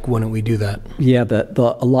 why wouldn't we do that? Yeah,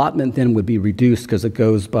 the allotment then would be reduced because it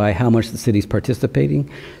goes by how much the city's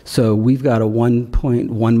participating. So we've got a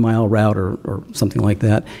 1.1 mile route or something like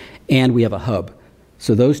that, and we have a hub.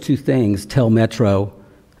 So those two things tell Metro,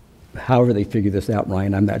 however they figure this out,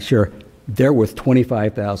 Ryan, I'm not sure, they're worth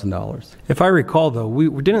 $25,000. If I recall, though,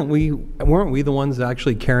 weren't we the ones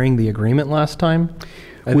actually carrying the agreement last time?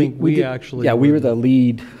 I think we actually. Yeah, we were the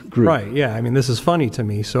lead group. Right. Yeah. I mean, this is funny to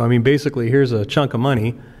me. So I mean, basically, here's a chunk of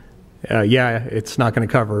money. Yeah, it's not going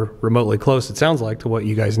to cover remotely close. It sounds like to what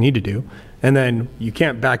you guys need to do, and then you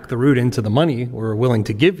can't back the route into the money we're willing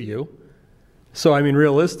to give you. So I mean,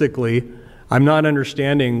 realistically, I'm not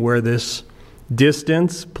understanding where this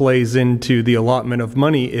distance plays into the allotment of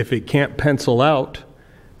money. If it can't pencil out,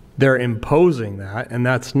 they're imposing that, and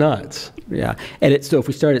that's nuts. Yeah, and so if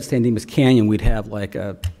we started at San Dimas Canyon, we'd have like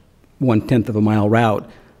a 1/10 of a mile route,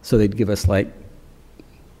 so they'd give us like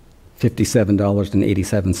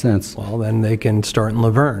 $57.87. Well, then they can start in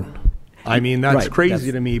Laverne. I mean, that's right,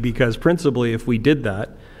 crazy to me, because principally, if we did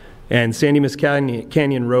that, and San Dimas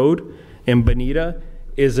Canyon Road and Bonita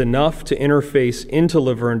is enough to interface into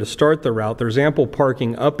Laverne to start the route. There's ample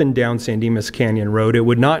parking up and down San Dimas Canyon Road. It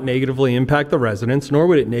would not negatively impact the residents, nor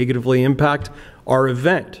would it negatively impact our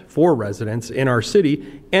event for residents in our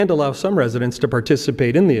city, and allow some residents to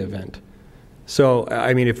participate in the event. So,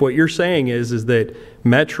 I mean, if what you're saying is that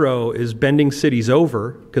Metro is bending cities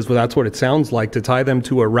over, because that's what it sounds like, to tie them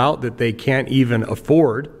to a route that they can't even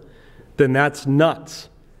afford, then that's nuts.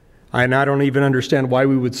 And I don't even understand why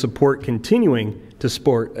we would support continuing to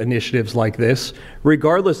support initiatives like this,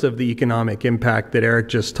 regardless of the economic impact that Eric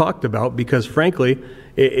just talked about, because frankly,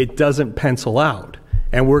 it doesn't pencil out.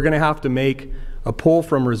 And we're going to have to make a pull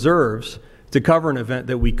from reserves to cover an event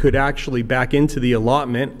that we could actually back into the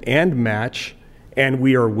allotment and match, and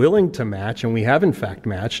we are willing to match, and we have in fact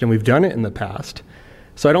matched, and we've done it in the past.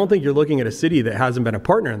 So I don't think you're looking at a city that hasn't been a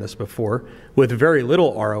partner in this before with very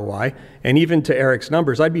little ROI. And even to Eric's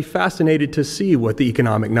numbers, I'd be fascinated to see what the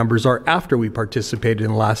economic numbers are after we participated in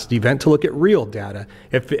the last event, to look at real data,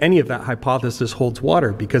 if any of that hypothesis holds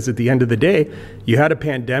water. Because at the end of the day, you had a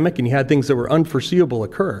pandemic and you had things that were unforeseeable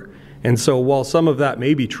occur. And so while some of that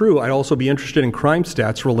may be true, I'd also be interested in crime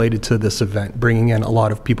stats related to this event, bringing in a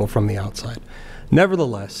lot of people from the outside.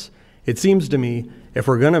 Nevertheless, it seems to me if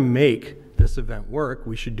we're going to make this event work,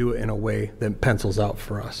 we should do it in a way that pencils out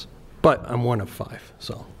for us. But I'm one of 5,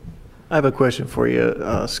 so. I have a question for you,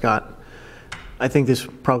 Scott. I think this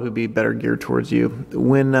would probably be better geared towards you.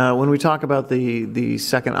 When we talk about the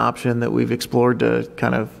second option that we've explored to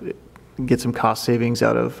kind of get some cost savings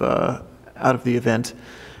out of the event,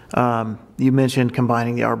 you mentioned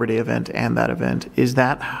combining the Arbor Day event and that event. Is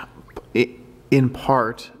that in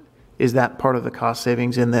part? Is that part of the cost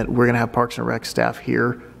savings in that we're going to have Parks and Rec staff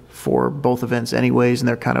here for both events anyways, and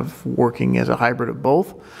they're kind of working as a hybrid of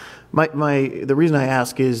both? The reason I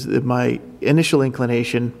ask is that my initial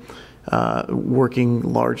inclination, working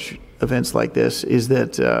large events like this, is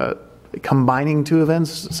that combining two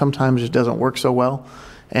events sometimes just doesn't work so well.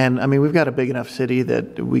 And I mean, we've got a big enough city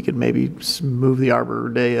that we could maybe move the Arbor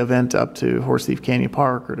Day event up to Horse Thief Canyon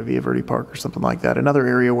Park or to Villa Verde Park or something like that. Another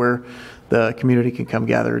area where the community can come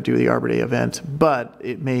gather and do the Arbor Day event, but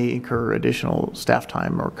it may incur additional staff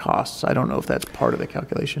time or costs. I don't know if that's part of the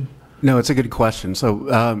calculation. No, it's a good question.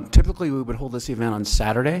 So typically we would hold this event on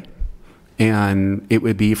Saturday, and it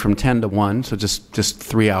would be from 10 to 1, so just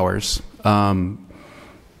 3 hours.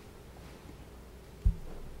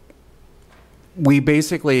 We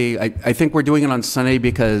basically, I think we're doing it on Sunday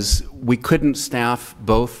because we couldn't staff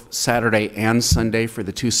both Saturday and Sunday for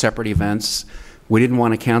the two separate events. We didn't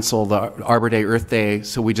want to cancel the Arbor Day, Earth Day,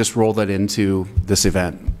 so we just rolled it into this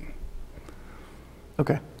event.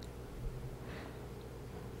 Okay.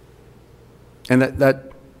 And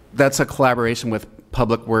that's a collaboration with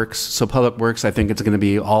Public Works. So Public Works, I think it's going to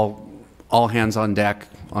be all hands on deck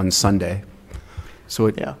on Sunday. So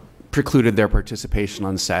it precluded their participation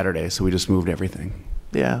on Saturday, so we just moved everything.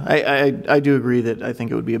 Yeah, I do agree that I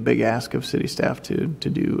think it would be a big ask of city staff to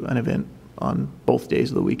do an event on both days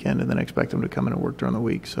of the weekend and then expect them to come in and work during the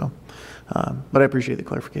week. So, but I appreciate the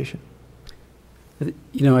clarification. You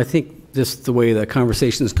know, I think just the way the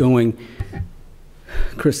conversation is going,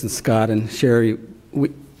 Chris and Scott and Sherry,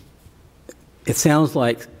 it sounds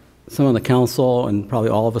like some on the council and probably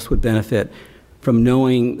all of us would benefit from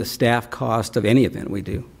knowing the staff cost of any event we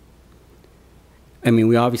do. I mean,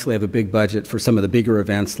 we obviously have a big budget for some of the bigger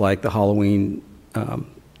events like the Halloween,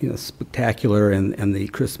 spectacular and the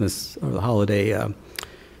Christmas or the holiday,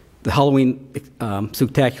 the Halloween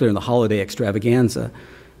spectacular and the holiday extravaganza.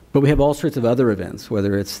 But we have all sorts of other events,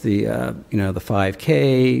 whether it's the the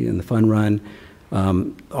 5K and the fun run,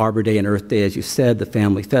 Arbor Day and Earth Day, as you said, the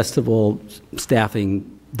family festival,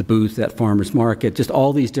 staffing the booth at farmers market, just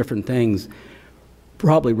all these different things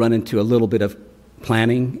probably run into a little bit of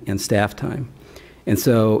planning and staff time. And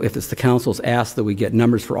so if it's the council's ask that we get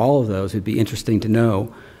numbers for all of those, it'd be interesting to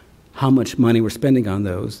know how much money we're spending on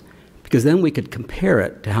those, because then we could compare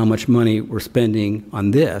it to how much money we're spending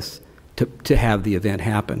on this to have the event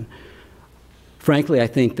happen. Frankly, I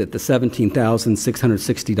think that the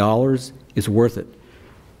 $17,660 is worth it.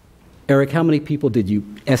 Eric, how many people did you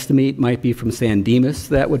estimate might be from San Dimas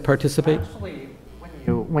that would participate? Actually,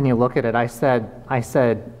 when you look at it, I said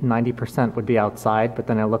 90% would be outside, but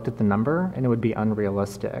then I looked at the number and it would be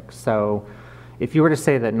unrealistic. So if you were to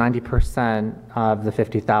say that 90% of the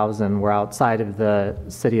 50,000 were outside of the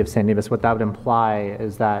city of San Dimas, what that would imply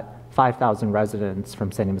is that 5,000 residents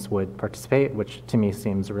from San Dimas would participate, which to me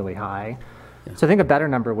seems really high. Yeah. So I think a better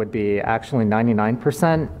number would be actually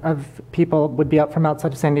 99% of people would be out from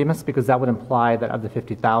outside of San Dimas, because that would imply that of the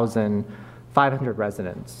 50,000, 500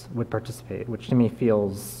 residents would participate, which to me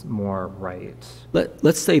feels more right.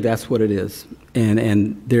 Let's say that's what it is,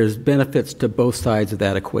 and there's benefits to both sides of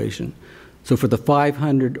that equation. So for the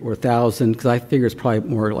 500 or 1,000, because I figure it's probably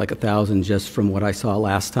more like 1,000 just from what I saw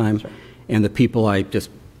last time, sure. And the people I just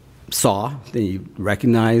saw, they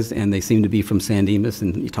recognized, and they seem to be from San Dimas,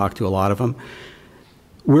 and you talk to a lot of them.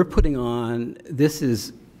 We're putting on, this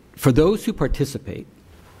is, for those who participate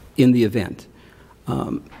in the event,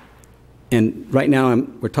 and right now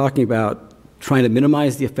we're talking about trying to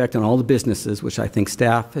minimize the effect on all the businesses, which I think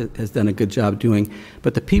staff has done a good job doing,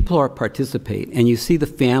 but the people are participate, and you see the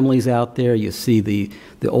families out there, you see the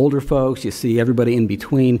older folks, you see everybody in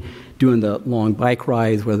between doing the long bike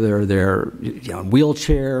rides, whether they're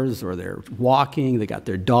wheelchairs or they're walking, they got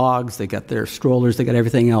their dogs, they got their strollers, they got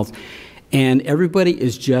everything else, and everybody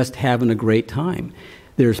is just having a great time.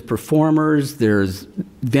 There's performers, there's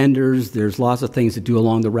vendors, there's lots of things to do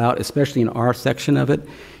along the route, especially in our section of it.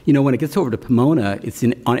 You know, when it gets over to Pomona, it's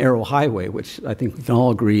on Arrow Highway, which I think we can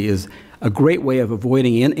all agree is a great way of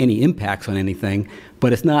avoiding any impacts on anything,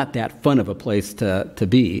 but it's not that fun of a place to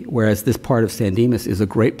be, whereas this part of San Dimas is a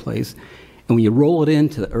great place. And when you roll it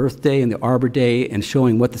into the Earth Day and the Arbor Day and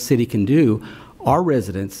showing what the city can do, our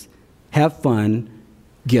residents have fun,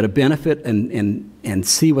 get a benefit, and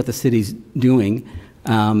see what the city's doing.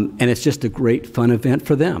 And it's just a great fun event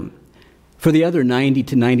for them. For the other 90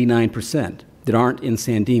 to 99% that aren't in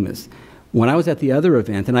San Dimas, when I was at the other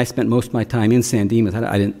event, and I spent most of my time in San Dimas,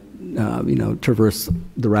 I didn't traverse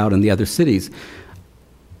the route in the other cities,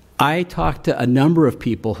 I talked to a number of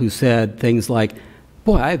people who said things like,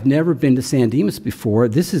 boy, I've never been to San Dimas before.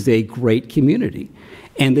 This is a great community.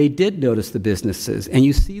 And they did notice the businesses, and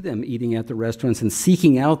you see them eating at the restaurants and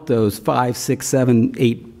seeking out those 5, 6, 7,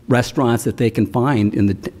 8 restaurants that they can find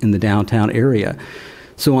in the downtown area.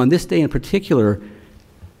 So on this day in particular,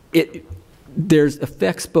 there's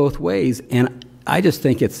effects both ways, and I just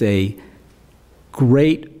think it's a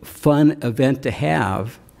great, fun event to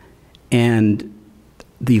have, and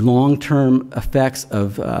the long-term effects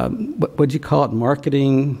of what'd you call it,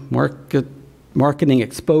 marketing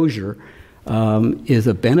exposure is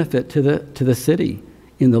a benefit to the city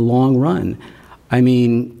in the long run. I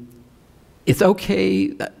mean, it's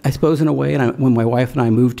okay, I suppose, in a way. And when my wife and I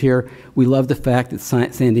moved here, we loved the fact that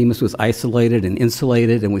San Dimas was isolated and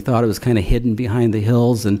insulated, and we thought it was kind of hidden behind the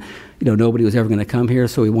hills, and nobody was ever going to come here,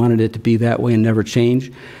 so we wanted it to be that way and never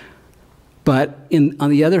change. But on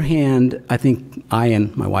the other hand, I think I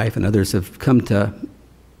and my wife and others have come to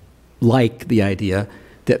like the idea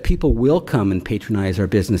that people will come and patronize our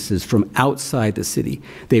businesses from outside the city.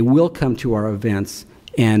 They will come to our events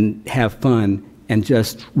and have fun and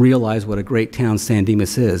just realize what a great town San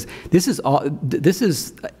Dimas is. This is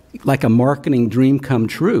like a marketing dream come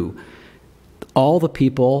true. All the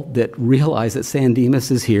people that realize that San Dimas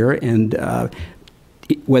is here, and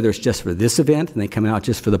whether it's just for this event and they come out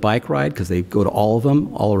just for the bike ride because they go to all of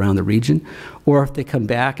them all around the region, or if they come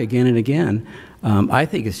back again and again, I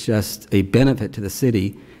think it's just a benefit to the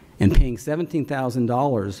city. And paying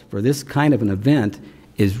 $17,000 for this kind of an event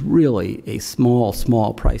is really a small,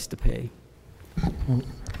 small price to pay.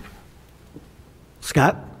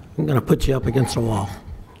 Scott, I'm going to put you up against the wall.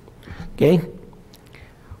 Okay?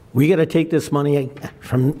 We got to take this money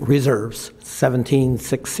from reserves,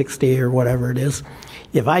 17,660 or whatever it is.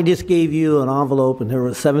 If I just gave you an envelope and there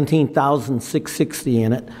was 17,660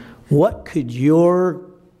 in it, what could your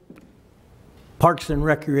Parks and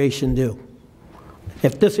Recreation do?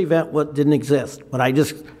 If this event didn't exist, but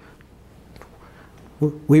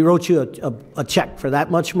we wrote you a check for that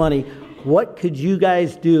much money, what could you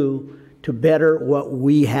guys do to better what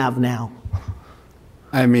we have now?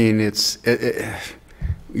 I mean,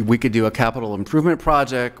 we could do a capital improvement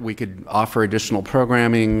project. We could offer additional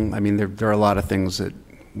programming. I mean, there are a lot of things that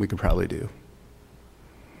we could probably do.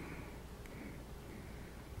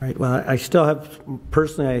 Right. Well, I still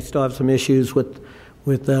have some issues with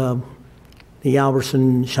the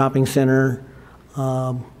Albertson Shopping Center.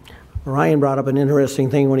 Ryan brought up an interesting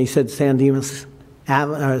thing when he said San Dimas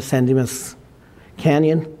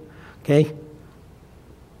Canyon. Okay.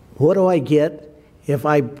 What do I get if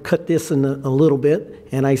I cut this in a little bit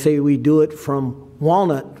and I say we do it from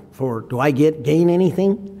Walnut forward? Do I gain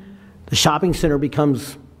anything? The shopping center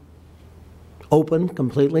becomes open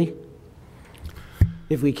completely.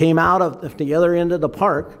 If we came out of the other end of the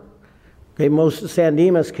park, okay, most of San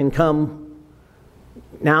Dimas can come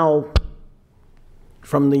now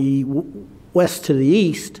from the west to the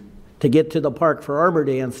east to get to the park for Arbor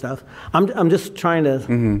Day and stuff. I'm just trying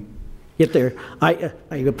to get there. I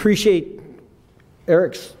appreciate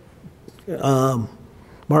Eric's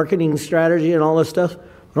marketing strategy and all this stuff.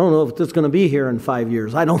 I don't know if it's going to be here in 5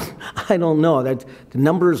 years. I don't know. That the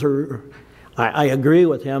numbers are. I agree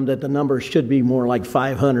with him that the numbers should be more like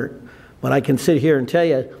 500. But I can sit here and tell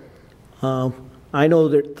you, I know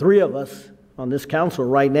that 3 of us on this council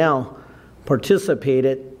right now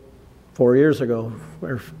participated 4 years ago.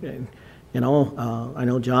 I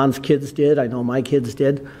know John's kids did. I know my kids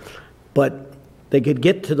did. But they could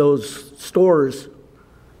get to those stores,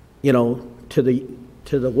 to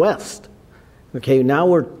the west. Okay, now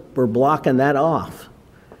we're blocking that off.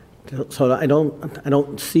 So I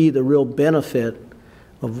don't see the real benefit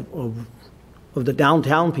of the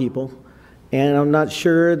downtown people, and I'm not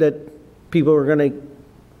sure that people are going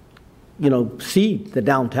to, see the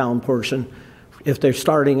downtown portion if they're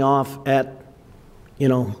starting off at,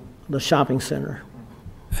 the shopping center.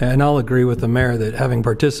 And I'll agree with the mayor that having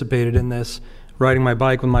participated in this, riding my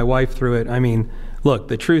bike with my wife through it, I mean, look,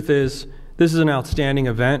 the truth is this is an outstanding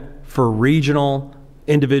event for regional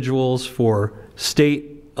individuals, for state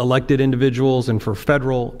elected individuals, and for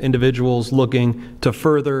federal individuals looking to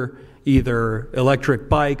further either electric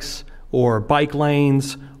bikes or bike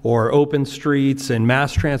lanes or open streets and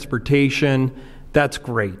mass transportation. That's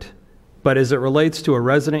great. But as it relates to a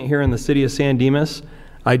resident here in the city of San Dimas,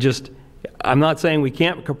 I'm not saying we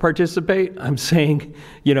can't participate. I'm saying,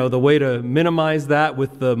 the way to minimize that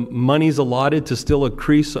with the monies allotted to still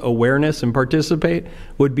increase awareness and participate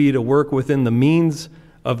would be to work within the means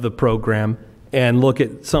of the program and look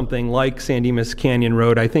at something like San Dimas Canyon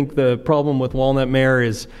Road. I think the problem with Walnut Mayor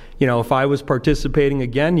is, if I was participating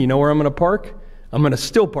again, you know where I'm going to park? I'm going to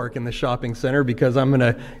still park in the shopping center because I'm going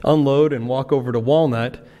to unload and walk over to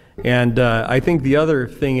Walnut. And I think the other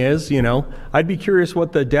thing is, I'd be curious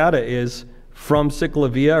what the data is from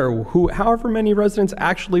Ciclavia or however many residents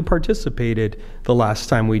actually participated the last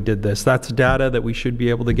time we did this. That's data that we should be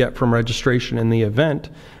able to get from registration in the event.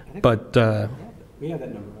 But we have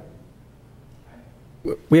that number, right?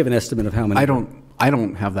 We have an estimate of how many. I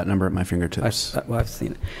don't have that number at my fingertips. I've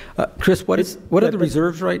seen it. Chris, what are the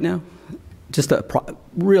reserves right now? Just a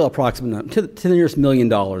real approximate number, to the nearest $1 million.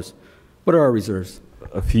 What are our reserves?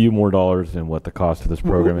 A few more dollars than what the cost of this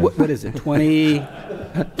program is. What is it, 20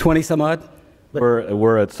 some odd?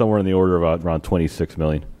 We're at somewhere in the order of around 26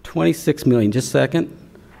 million. 26 million, just a second.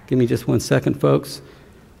 Give me just 1 second, folks.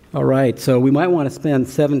 All right, so we might want to spend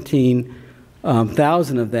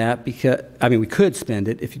 17,000 of that because, I mean, we could spend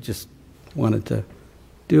it if you just wanted to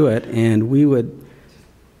do it, and we would,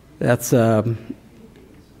 that's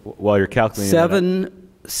while you're calculating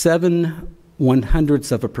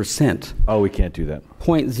 0.007%. Oh, we can't do that.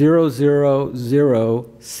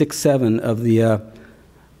 0.00067 of the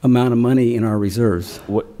amount of money in our reserves.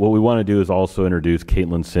 What we want to do is also introduce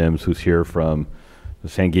Caitlin Sims, who's here from the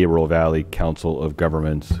San Gabriel Valley Council of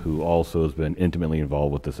Governments, who also has been intimately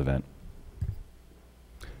involved with this event.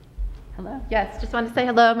 Hello. Yes, just wanted to say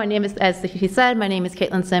hello. My name is, as he said, my name is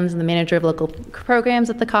Caitlin Sims. I'm the manager of local programs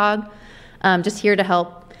at the COG. Just here to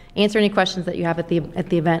help answer any questions that you have at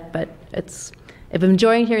the event. But I've been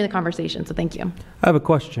enjoying hearing the conversation, so thank you. I have a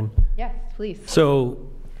question. Yes, please. So,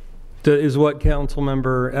 is what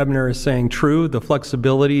Councilmember Ebner is saying true? The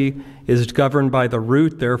flexibility is governed by the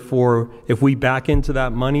route. Therefore, if we back into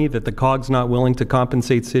that money, that the COG's not willing to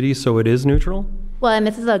compensate cities, so it is neutral? Well, and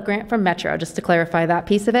this is a grant from Metro, just to clarify that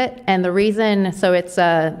piece of it. And the reason, so it's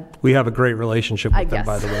we have a great relationship with them,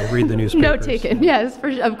 by the way. Read the newspapers. No taken. Yes,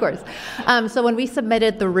 of course. So when we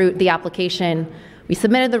submitted the route, the application, we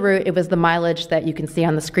submitted the route. It was the mileage that you can see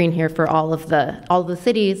on the screen here for all of the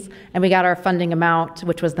cities, and we got our funding amount,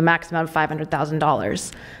 which was the max amount of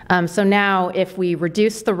 $500,000. So now, if we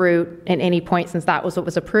reduce the route at any point, since that was what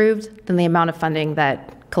was approved, then the amount of funding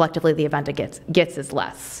that collectively the event gets is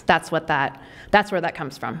less. That's where that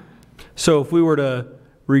comes from. So if we were to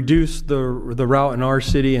reduce the route in our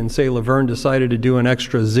city and say Laverne decided to do an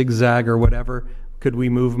extra zigzag or whatever, could we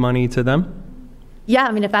move money to them? Yeah,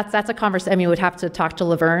 I mean, if that's a conversation, I mean, we would have to talk to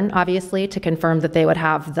Laverne, obviously, to confirm that they would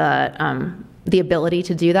have the ability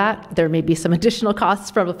to do that. There may be some additional costs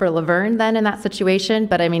for Laverne then in that situation,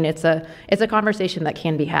 but I mean, it's a conversation that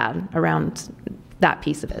can be had around that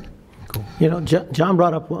piece of it. Cool. You know, John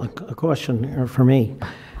brought up a question for me.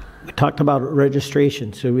 We talked about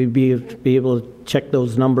registration, so we'd be able to check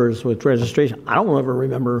those numbers with registration. I don't ever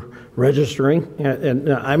remember registering,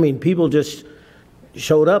 and I mean, people just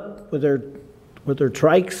showed up with their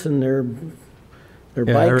trikes and their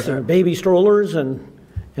bikes and baby strollers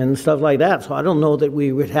and stuff like that. So I don't know that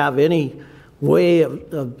we would have any way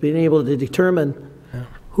of being able to determine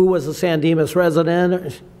who was a San Dimas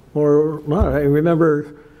resident or not. I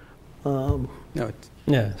remember. So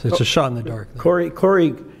it's a shot in the dark. Corey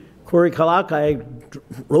Kalakai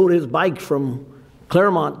rode his bike from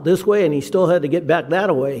Claremont this way, and he still had to get back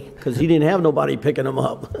that way because he didn't have nobody picking him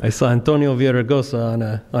up. I saw Antonio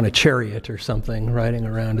Villaraigosa on a chariot or something riding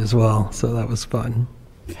around as well, so that was fun.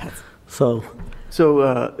 So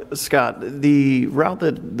Scott, the route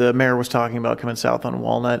that the mayor was talking about coming south on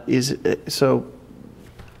Walnut so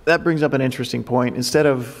that brings up an interesting point. Instead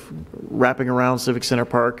of wrapping around Civic Center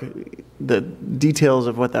Park, the details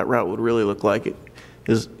of what that route would really look like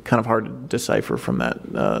is kind of hard to decipher from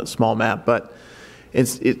that small map, but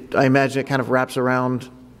I imagine it kind of wraps around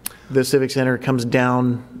the Civic Center, comes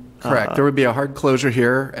down. Correct. There would be a hard closure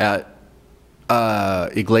here at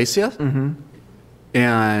Iglesia,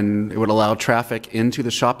 and it would allow traffic into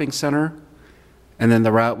the shopping center, and then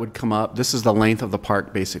the route would come up. This is the length of the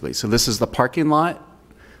park, basically. So this is the parking lot,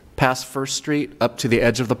 past First Street, up to the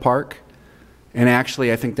edge of the park, and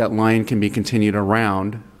actually I think that line can be continued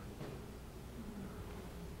around.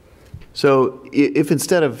 So if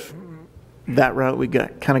instead of that route, we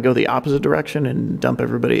kind of go the opposite direction and dump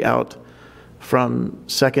everybody out from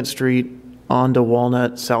 2nd Street onto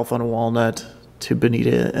Walnut, south on Walnut to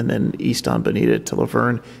Bonita, and then east on Bonita to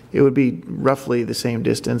Laverne, it would be roughly the same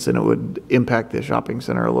distance, and it would impact the shopping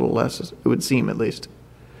center a little less, it would seem at least.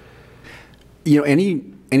 You know,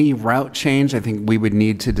 any route change, I think we would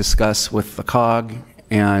need to discuss with the COG,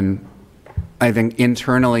 and I think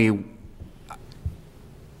internally,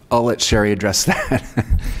 I'll let Sherry address that.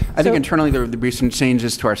 I think internally there would be some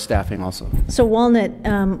changes to our staffing also. So Walnut,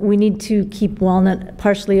 we need to keep Walnut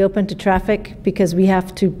partially open to traffic because we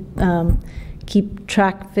have to keep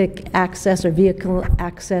traffic access or vehicle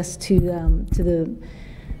access to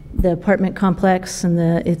the apartment complex, and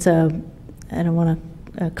it's a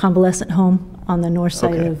convalescent home on the north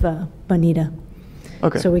side of Bonita.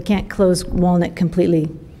 Okay. So we can't close Walnut completely.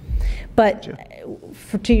 But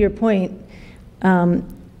to your point,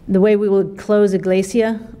 the way we would close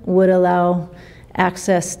Iglesia would allow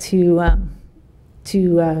access to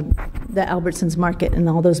the Albertsons market and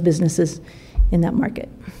all those businesses in that market.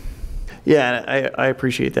 Yeah, I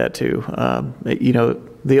appreciate that too. You know,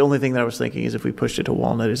 the only thing that I was thinking is if we pushed it to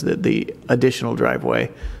Walnut is that the additional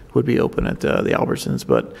driveway would be open at the Albertsons.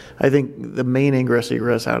 But I think the main ingress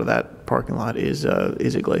egress out of that parking lot is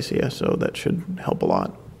Iglesia, so that should help a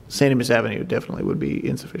lot. San Dimas Avenue definitely would be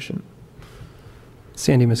insufficient.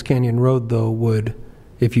 San Dimas Canyon Road, though, would,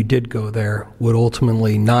 if you did go there, would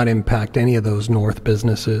ultimately not impact any of those north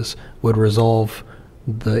businesses, would resolve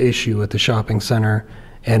the issue at the shopping center,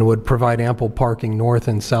 and would provide ample parking north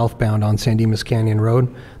and southbound on San Dimas Canyon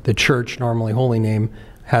Road. The church, normally Holy Name,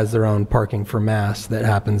 has their own parking for Mass that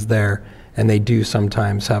happens there, and they do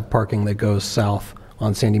sometimes have parking that goes south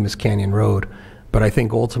on San Dimas Canyon Road. But I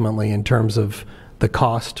think ultimately, in terms of the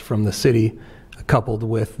cost from the city, coupled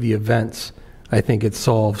with the events, I think it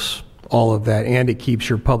solves all of that, and it keeps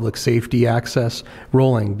your public safety access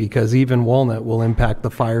rolling, because even Walnut will impact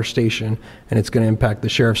the fire station, and it's going to impact the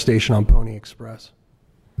sheriff's station on Pony Express.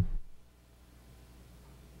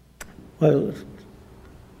 Well,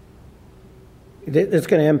 it's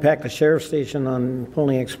going to impact the sheriff's station on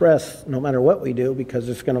Pony Express no matter what we do, because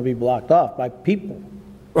it's going to be blocked off by people.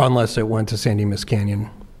 Unless it went to San Dimas Canyon.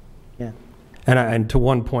 Yeah. And to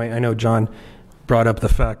one point, I know John brought up the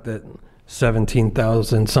fact that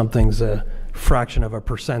 17,000 something's a fraction of a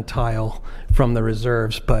percentile from the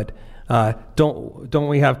reserves, but don't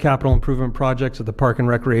we have capital improvement projects at the Park and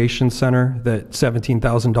Recreation Center that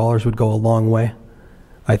 $17,000 would go a long way?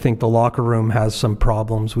 I think the locker room has some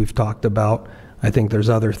problems we've talked about. I think there's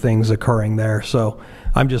other things occurring there. So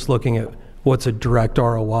I'm just looking at what's a direct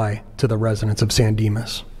ROI to the residents of San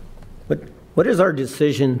Dimas. But what is our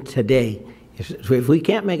decision today? If we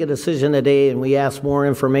can't make a decision today and we ask more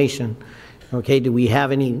information, okay, do we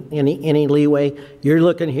have any leeway? You're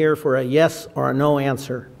looking here for a yes or a no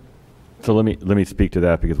answer. So let me speak to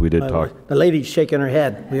that, because we did talk. The lady's shaking her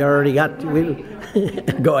head. We already got.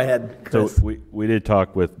 Go ahead, Chris. So we did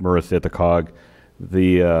talk with Marissa at the COG.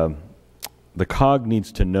 The COG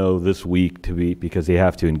needs to know this week because they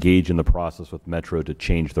have to engage in the process with Metro to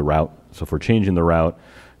change the route. So if we're changing the route,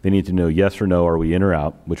 they need to know yes or no, are we in or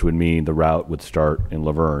out, which would mean the route would start in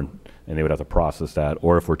Laverne, and they would have to process that.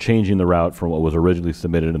 Or if we're changing the route from what was originally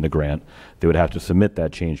submitted in the grant, they would have to submit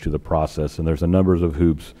that change to the process. And there's a number of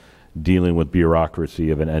hoops dealing with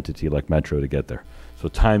bureaucracy of an entity like Metro to get there. So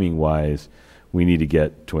timing-wise, we need to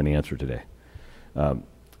get to an answer today. The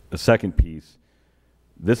second piece,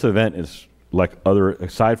 this event is like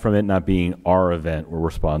aside from it not being our event where we're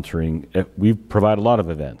sponsoring, we provide a lot of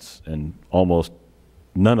events, and almost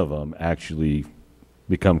none of them actually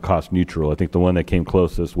become cost neutral. I think the one that came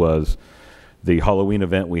closest was the Halloween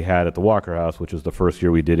event we had at the Walker House, which was the first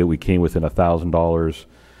year we did it. We came within $1,000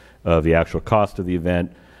 of the actual cost of the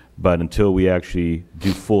event. But until we actually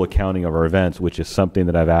do full accounting of our events, which is something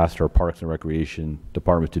that I've asked our Parks and Recreation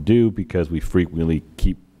Department to do, because we frequently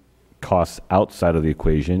keep costs outside of the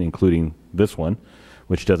equation, including this one,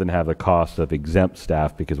 which doesn't have the cost of exempt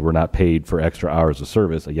staff because we're not paid for extra hours of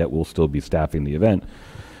service, yet we'll still be staffing the event.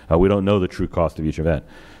 We don't know the true cost of each event.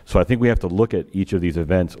 So I think we have to look at each of these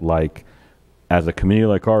events like, as a community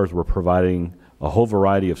like ours, we're providing a whole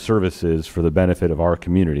variety of services for the benefit of our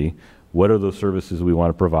community. What are those services we want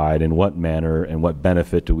to provide, in what manner, and what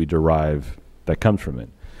benefit do we derive that comes from it?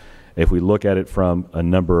 If we look at it from a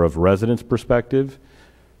number of residents' perspective,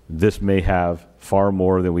 this may have far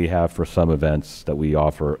more than we have for some events that we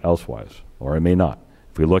offer elsewise, or it may not.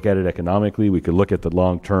 If we look at it economically, we could look at the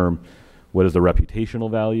long-term, what is the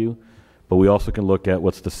reputational value, but we also can look at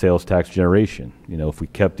what's the sales tax generation. You know, if we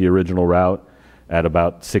kept the original route at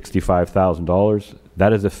about $65,000,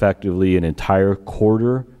 that is effectively an entire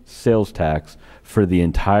quarter sales tax for the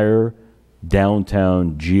entire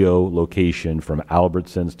downtown geolocation from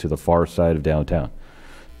Albertsons to the far side of downtown.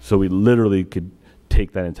 So we literally could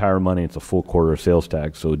take that entire money, it's a full quarter of sales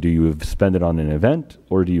tax. So do you spend it on an event,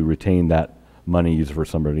 or do you retain that money, use it for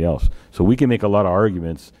somebody else? So we can make a lot of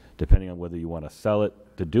arguments depending on whether you want to sell it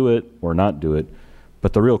to do it or not do it.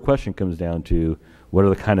 But the real question comes down to, what are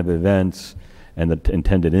the kind of events and the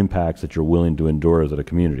intended impacts that you're willing to endure as a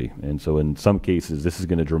community? And so in some cases, this is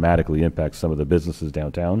going to dramatically impact some of the businesses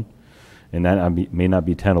downtown, and that may not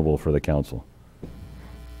be tenable for the council.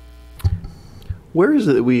 Where is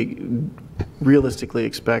it that we realistically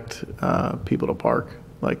expect people to park?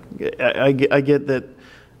 Like, I get that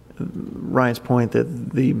Ryan's point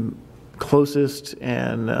that the closest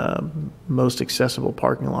and most accessible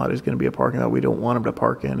parking lot is going to be a parking lot we don't want them to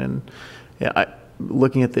park in. And yeah,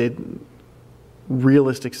 looking at the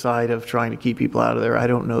realistic side of trying to keep people out of there, I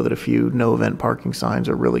don't know that a few no event parking signs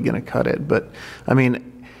are really going to cut it. But I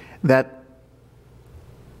mean, that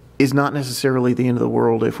is not necessarily the end of the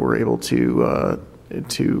world if we're able to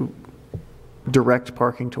direct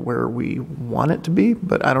parking to where we want it to be.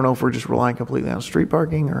 But I don't know if we're just relying completely on street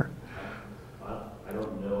parking or. I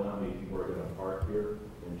don't know how many people are going to park here.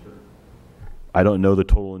 I don't know the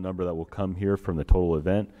total number that will come here from the total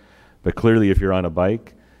event, but clearly if you're on a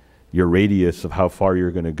bike, your radius of how far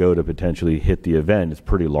you're going to go to potentially hit the event is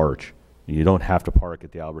pretty large. You don't have to park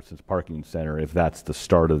at the Albertsons Parking Center if that's the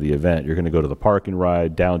start of the event. You're going to go to the parking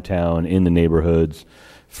ride, downtown, in the neighborhoods,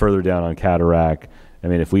 further down on Cataract. I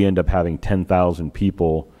mean, if we end up having 10,000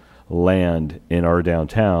 people land in our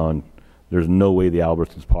downtown, there's no way the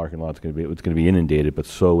Albertsons parking lot's going to be inundated, but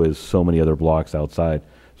so is so many other blocks outside.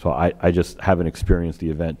 So I just haven't experienced the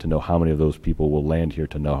event to know how many of those people will land here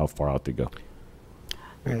to know how far out to go.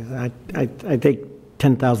 I think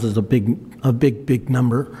 10,000 is a big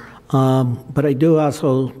number. But I do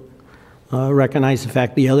also recognize the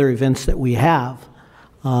fact the other events that we have,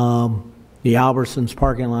 the Albertsons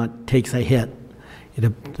parking lot takes a hit.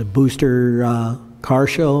 The Booster car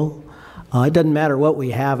show, it doesn't matter what we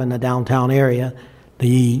have in the downtown area,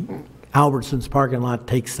 the Albertsons parking lot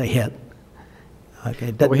takes a hit. Okay,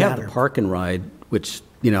 it doesn't we have matter. the park and ride, which,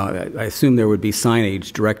 you know, I assume there would be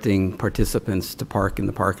signage directing participants to park in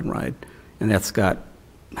the park and ride, and that's got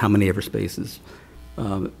how many ever spaces.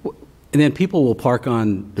 And then people will park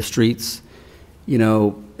on the streets. You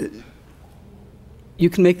know, you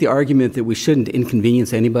can make the argument that we shouldn't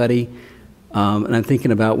inconvenience anybody. And I'm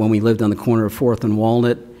thinking about when we lived on the corner of 4th and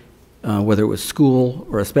Walnut, whether it was school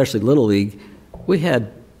or especially Little League, we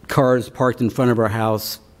had cars parked in front of our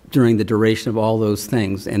house during the duration of all those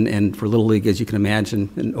things. And for Little League, as you can imagine,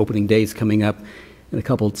 and opening days coming up in a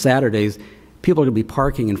couple of Saturdays, people are going to be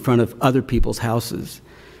parking in front of other people's houses.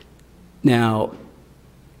 Now,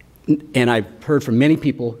 and I've heard from many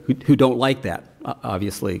people who don't like that,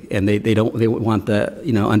 obviously, and they want the,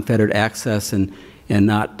 you know, unfettered access and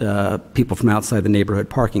not people from outside the neighborhood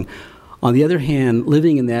parking. On the other hand,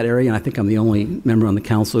 living in that area, and I think I'm the only member on the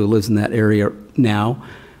council who lives in that area now,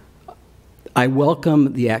 I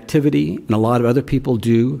welcome the activity, and a lot of other people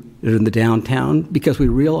do in the downtown, because we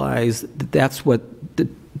realize that that's what the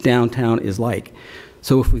downtown is like.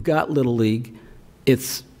 So if we've got Little League,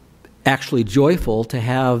 it's actually joyful to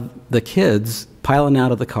have the kids piling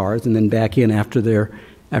out of the cars and then back in after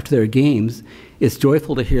their games. It's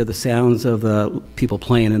joyful to hear the sounds of the people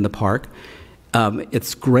playing in the park.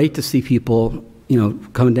 It's great to see people, you know,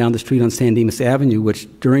 coming down the street on San Dimas Avenue, which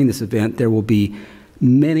during this event there will be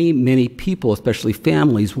many, many people, especially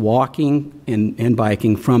families, walking and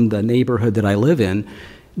biking from the neighborhood that I live in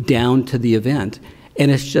down to the event. And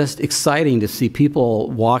it's just exciting to see people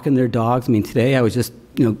walking their dogs. I mean, today I was just,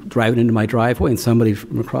 you know, driving into my driveway and somebody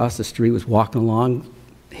from across the street was walking along,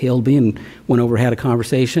 hailed me and went over, had a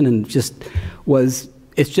conversation, and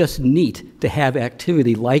it's just neat to have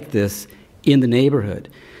activity like this in the neighborhood.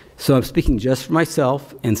 So I'm speaking just for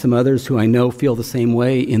myself and some others who I know feel the same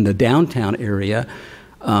way in the downtown area.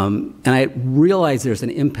 And I realize there's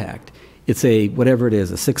an impact. It's whatever it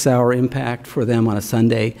is, a 6-hour impact for them on a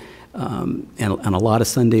Sunday. And a lot of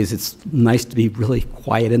Sundays, it's nice to be really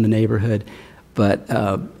quiet in the neighborhood. But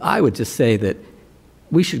I would just say that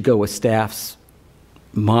we should go with staff's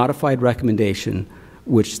modified recommendation,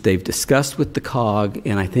 which they've discussed with the COG,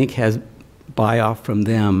 and I think has buy-off from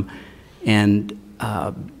them. And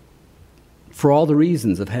for all the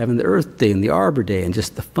reasons of having the Earth Day and the Arbor Day and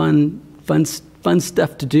just the fun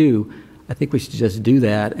stuff to do, I think we should just do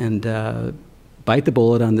that and bite the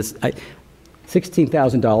bullet on this.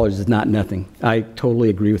 $16,000 is not nothing. I totally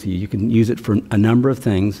agree with you. You can use it for a number of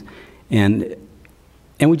things, and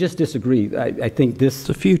we just disagree. I think this. It's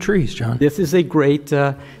a few trees, John. This is a great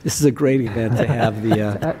event to have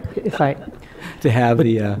the It's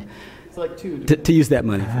like to use that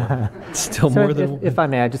money for. Still So more than if I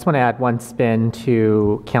may, I just want to add one spin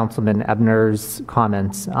to Councilman Ebner's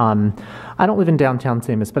comments. I don't live in downtown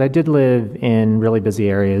St. Louis, but I did live in really busy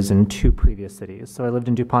areas in 2 previous cities. So I lived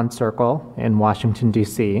in DuPont Circle in Washington,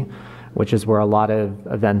 D.C., which is where a lot of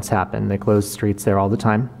events happen. They close streets there all the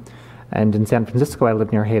time. And in San Francisco, I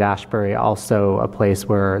lived near Haight-Ashbury, also a place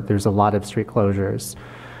where there's a lot of street closures.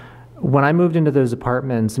 When I moved into those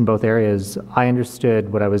apartments in both areas, I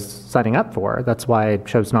understood what I was signing up for. That's why I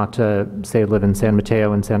chose not to, say, live in San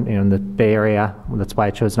Mateo and in the Bay Area. That's why I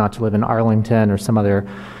chose not to live in Arlington or some other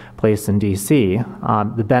place in D.C.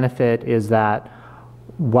 The benefit is that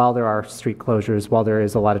while there are street closures, while there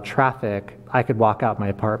is a lot of traffic, I could walk out my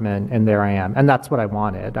apartment and there I am. And that's what I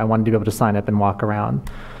wanted. I wanted to be able to sign up and walk around.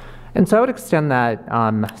 And so I would extend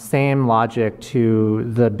that same logic to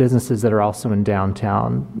the businesses that are also in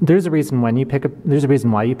downtown. There's a reason why you pick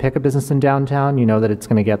a business in downtown. You know that it's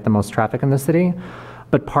going to get the most traffic in the city.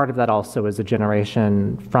 But part of that also is a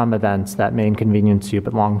generation from events that may inconvenience you,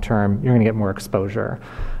 but long term, you're going to get more exposure.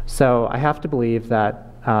 So I have to believe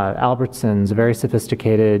that Albertsons, a very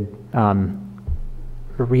sophisticated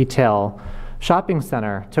retail shopping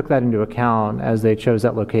center, took that into account as they chose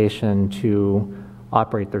that location to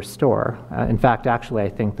operate their store. In fact, actually, I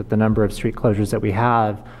think that the number of street closures that we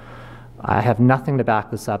have, I have nothing to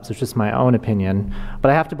back this up, so it's just my own opinion,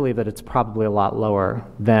 but I have to believe that it's probably a lot lower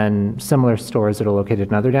than similar stores that are located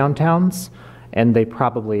in other downtowns, and they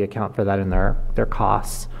probably account for that in their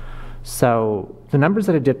costs. So the numbers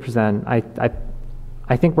that I did present, I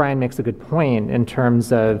think Ryan makes a good point in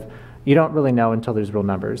terms of you don't really know until there's real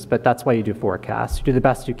numbers, but that's why you do forecasts. You do the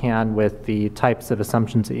best you can with the types of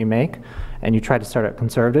assumptions that you make, and you try to start at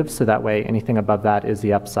conservative, so that way anything above that is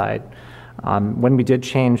the upside. When we did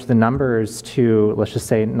change the numbers to, let's just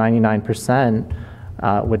say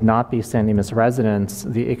 99% would not be San Dimas residents,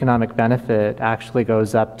 the economic benefit actually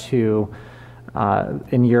goes up to,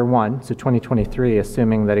 in year one, so 2023,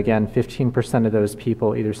 assuming that again 15% of those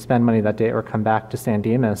people either spend money that day or come back to San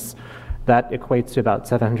Dimas, that equates to about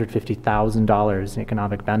 $750,000 in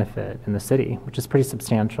economic benefit in the city, which is pretty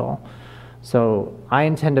substantial. So I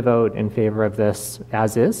intend to vote in favor of this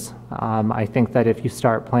as is. I think that if you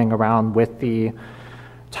start playing around with the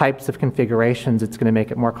types of configurations, it's going to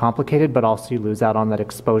make it more complicated, but also you lose out on that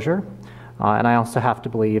exposure. And I also have to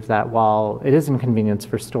believe that while it is inconvenience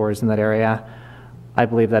for stores in that area, I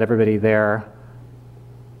believe that everybody there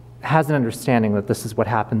has an understanding that this is what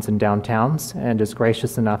happens in downtowns and is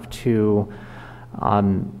gracious enough to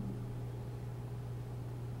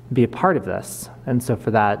be a part of this. And so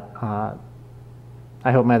for that,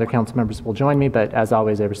 I hope my other council members will join me, but as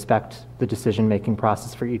always, I respect the decision-making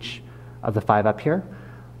process for each of the 5 up here.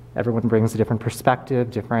 Everyone brings a different perspective,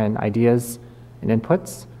 different ideas and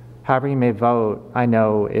inputs. However you may vote, I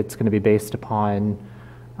know it's going to be based upon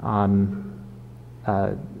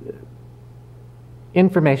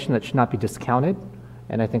information that should not be discounted,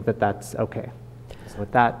 and I think that that's okay. So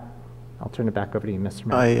with that, I'll turn it back over to you, Mr.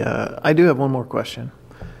 Mayor. I do have one more question.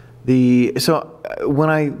 When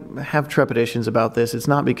I have trepidations about this, it's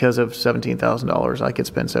not because of $17,000. I could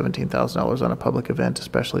spend $17,000 on a public event,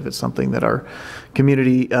 especially if it's something that our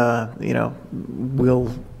community,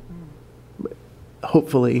 will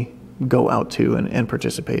hopefully go out to and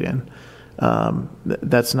participate in.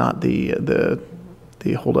 That's not the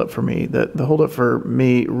holdup for me. The holdup for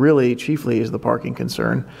me really chiefly is the parking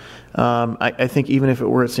concern. I think even if it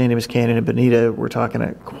were at San Dimas Canyon and Bonita, we're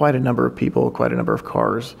talking quite a number of people, quite a number of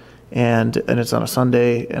cars, and it's on a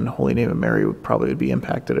Sunday, and Holy Name of Mary would be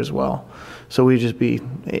impacted as well. So we'd just be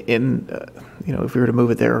in, if we were to move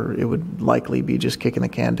it there, it would likely be just kicking the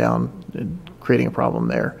can down and creating a problem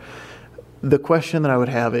there. The question that I would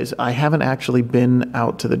have is, I haven't actually been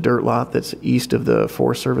out to the dirt lot that's east of the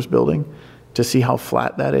Forest Service building to see how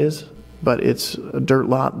flat that is, but it's a dirt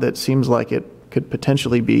lot that seems like it could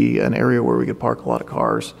potentially be an area where we could park a lot of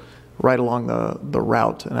cars right along the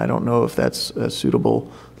route, and I don't know if that's a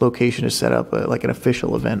suitable location to set up like an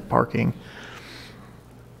official event parking.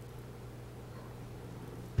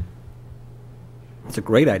 It's a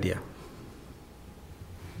great idea.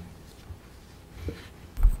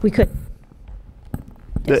 We could.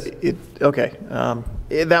 Yes. Okay.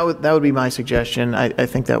 That would be my suggestion. I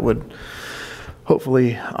think that would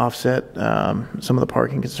hopefully offset some of the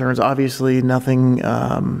parking concerns. Obviously, nothing.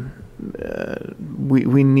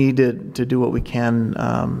 We need to do what we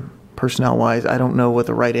can personnel-wise. I don't know what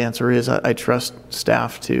the right answer is. I trust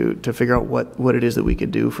staff to figure out what it is that we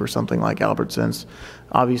could do for something like Albertsons.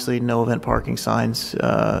 Obviously, no event parking signs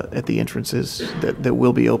at the entrances that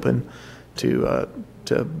will be open to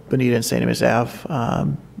Bonita and St. Dimas Ave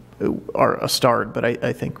are a start, but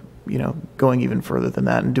I think going even further than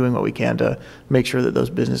that and doing what we can to make sure that those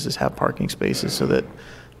businesses have parking spaces so that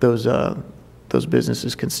those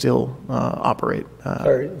businesses can still operate.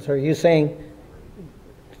 So are you saying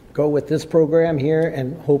go with this program here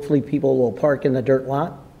and hopefully people will park in the dirt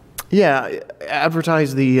lot? Yeah,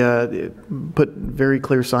 advertise put very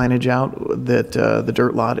clear signage out that the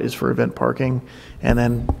dirt lot is for event parking, and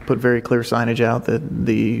then put very clear signage out that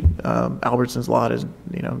the Albertsons lot is,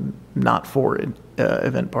 not for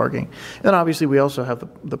event parking. And then obviously we also have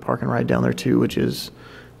the park and ride down there too, which is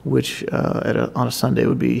which on a Sunday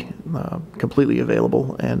would be completely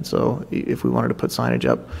available. And so if we wanted to put signage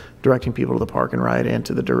up directing people to the park and ride and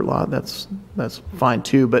to the dirt lot, that's fine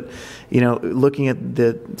too. But, looking at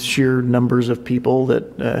the sheer numbers of people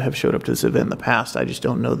that have showed up to this event in the past, I just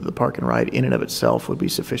don't know that the park and ride in and of itself would be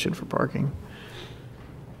sufficient for parking.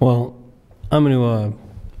 Well,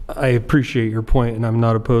 I appreciate your point, and I'm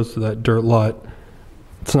not opposed to that dirt lot.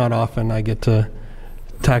 It's not often I get to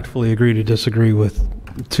tactfully agree to disagree with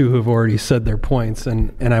two who have already said their points,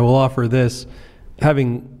 and I will offer this.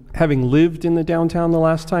 Having lived in the downtown the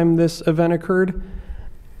last time this event occurred,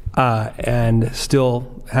 and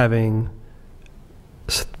still having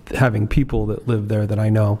people that live there that I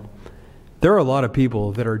know, there are a lot of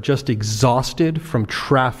people that are just exhausted from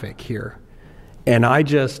traffic here. And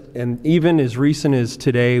even as recent as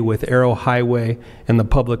today with Arrow Highway and the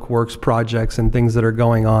public works projects and things that are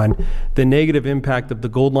going on, the negative impact of the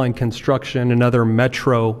Gold Line construction, another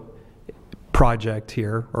metro project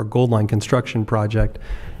here, or Gold Line construction project.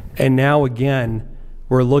 And now again,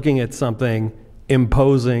 we're looking at something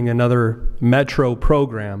imposing another metro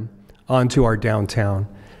program onto our downtown.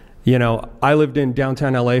 I lived in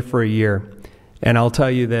downtown LA for a year, and I'll tell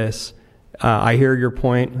you this. I hear your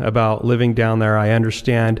point about living down there. I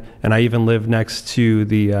understand, and I even live next to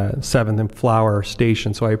the 7th and Flower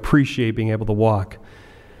station, so I appreciate being able to walk.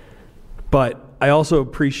 But I also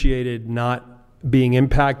appreciated not being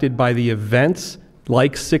impacted by the events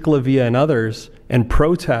like Ciclavia and others, and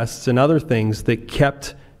protests and other things that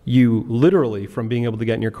kept you literally from being able to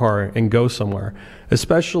get in your car and go somewhere,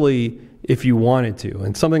 especially if you wanted to.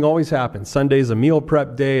 And something always happens. Sunday's a meal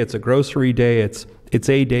prep day. It's a grocery day. It's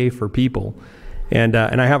a day for people. And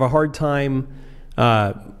I have a hard time,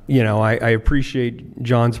 I appreciate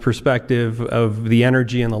John's perspective of the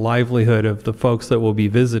energy and the livelihood of the folks that will be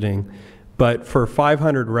visiting. But for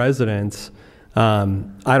 500 residents,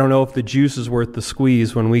 I don't know if the juice is worth the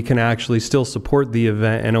squeeze when we can actually still support the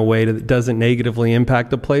event in a way that doesn't negatively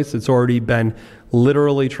impact the place. It's already been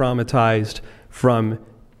literally traumatized from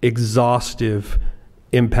exhaustive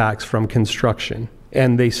impacts from construction,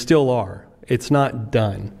 and they still are. It's not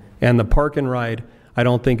done. And the park and ride, I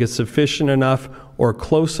don't think is sufficient enough or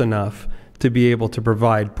close enough to be able to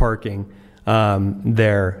provide parking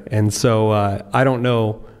there. And so I don't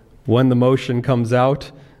know when the motion comes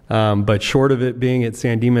out, but short of it being at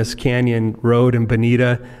San Dimas Canyon Road in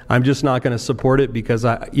Bonita, I'm just not going to support it because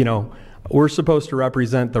we're supposed to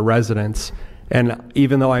represent the residents. And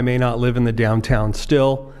even though I may not live in the downtown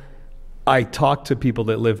still, I talk to people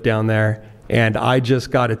that live down there, and I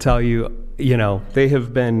just got to tell you, they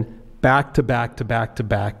have been back to back to back to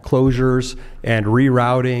back closures and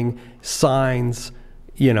rerouting, signs,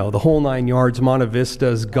 the whole 9 yards. Monte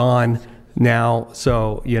Vista's gone now.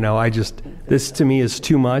 So, this to me is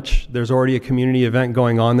too much. There's already a community event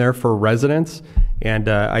going on there for residents. And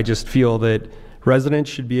I just feel that residents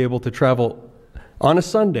should be able to travel on a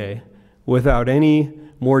Sunday without any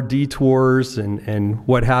more detours and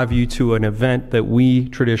what have you to an event that we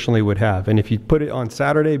traditionally would have. And if you put it on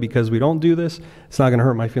Saturday because we don't do this, it's not going to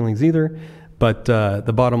hurt my feelings either. But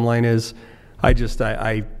the bottom line is, I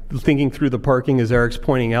thinking through the parking, as Eric's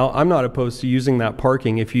pointing out, I'm not opposed to using that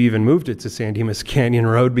parking if you even moved it to San Dimas Canyon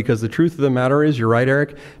Road, because the truth of the matter is, you're right,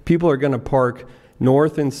 Eric, people are going to park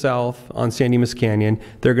north and south on San Dimas Canyon.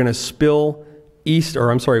 They're going to spill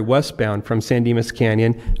westbound from San Dimas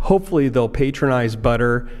Canyon. Hopefully they'll patronize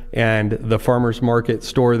Butter and the farmer's market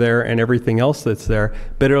store there and everything else that's there,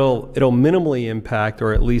 but it'll minimally impact,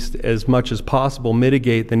 or at least as much as possible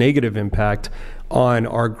mitigate the negative impact on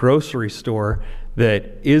our grocery store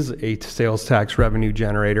that is a sales tax revenue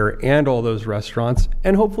generator, and all those restaurants,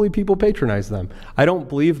 and hopefully people patronize them. I don't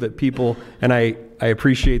believe that people, and I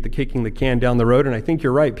appreciate the kicking the can down the road, and I think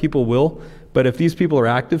you're right, people will, but if these people are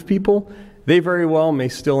active people, they very well may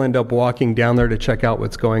still end up walking down there to check out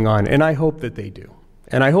what's going on. And I hope that they do.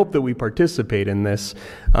 And I hope that we participate in this.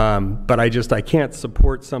 But I can't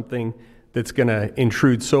support something that's going to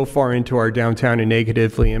intrude so far into our downtown and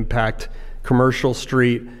negatively impact Commercial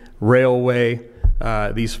Street, Railway,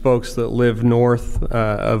 these folks that live north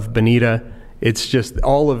of Bonita. It's just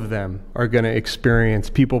all of them are going to experience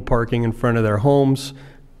people parking in front of their homes,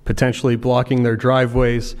 potentially blocking their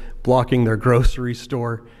driveways, blocking their grocery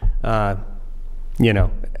store.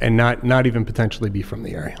 And not even potentially be from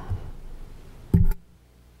the area.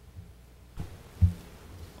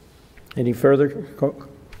 Any further?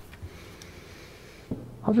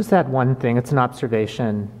 I'll just add one thing. It's an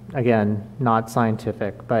observation, again, not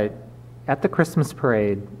scientific, but at the Christmas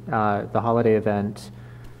parade, the holiday event,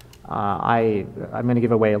 I'm going to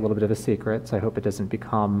give away a little bit of a secret, so I hope it doesn't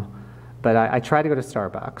become, but I tried to go to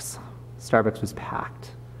Starbucks. Starbucks was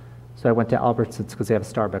packed. So I went to Albertsons because they have a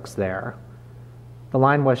Starbucks there. The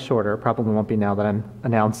line was shorter, probably won't be now that I'm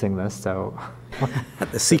announcing this, so.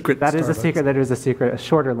 The secret That is a Starbucks. secret, that is a secret, a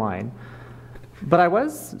shorter line. But I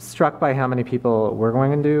was struck by how many people were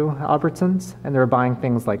going into Albertsons, and they were buying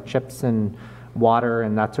things like chips and water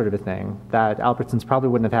and that sort of a thing that Albertsons probably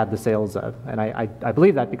wouldn't have had the sales of. And I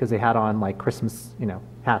believe that because they had on like Christmas,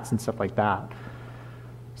 hats and stuff like that.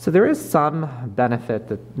 So there is some benefit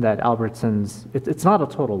that Albertsons, it's not a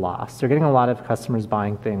total loss. They're getting a lot of customers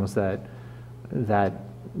buying things that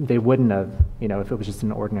they wouldn't have, if it was just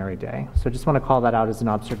an ordinary day. So I just want to call that out as an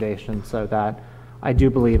observation so that I do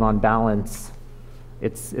believe on balance,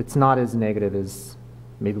 it's not as negative as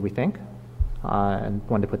maybe we think, and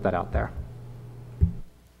wanted to put that out there.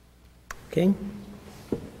 Okay.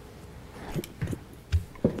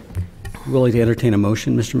 Willing to entertain a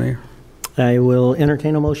motion, Mr. Mayor? I will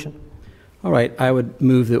entertain a motion. All right, I would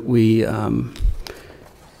move that we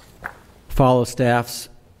follow staff's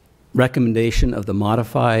recommendation of the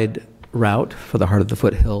modified route for the Heart of the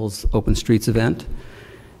Foothills Open Streets event,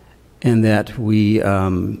 and that we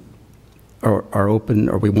are open,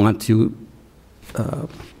 or we want to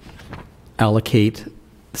allocate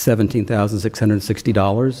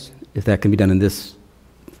 $17,660, if that can be done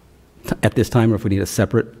at this time, or if we need a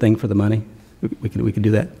separate thing for the money, we can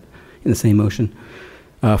do that in the same motion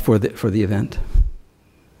for the event,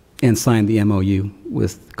 and sign the MOU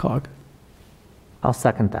with COG. I'll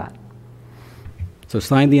second that. So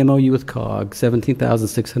sign the MOU with COG,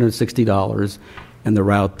 $17,660, and the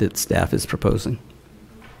route that staff is proposing.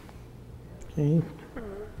 Okay.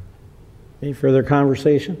 Any further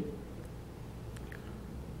conversation?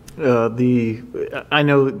 I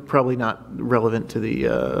know probably not relevant to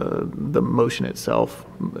the motion itself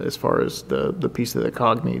as far as the piece that the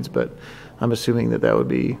COG needs, but I'm assuming that would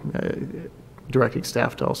be directing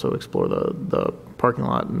staff to also explore the parking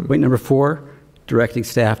lot. Point number 4, directing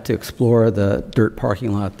staff to explore the dirt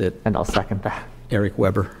parking lot that. And I'll second that. Eric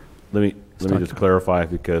Weber. Let me just clarify,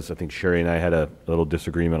 because I think Sherry and I had a little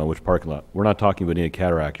disagreement on which parking lot. We're not talking about Bonita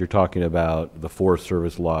Cataract. You're talking about the Forest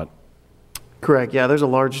Service lot. Correct. Yeah, there's a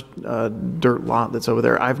large dirt lot that's over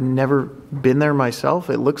there. I've never been there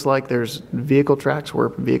myself. It looks like there's vehicle tracks where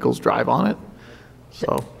vehicles drive on it.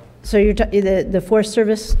 So you're the Forest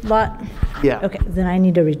Service lot? Yeah. Okay, then I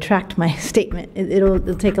need to retract my statement.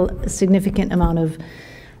 It'll take a significant amount of,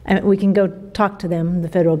 we can go talk to them, the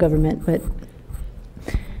federal government, but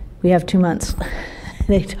we have 2 months.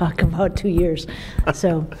 They talk about 2 years.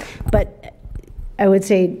 So, but I would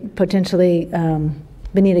say potentially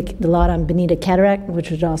the lot on Bonita Cataract,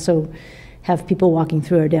 which would also have people walking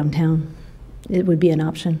through our downtown. It would be an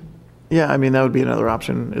option. Yeah, I mean, that would be another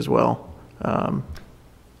option as well.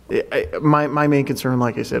 My main concern,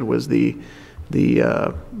 like I said, was the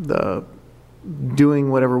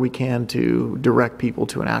doing whatever we can to direct people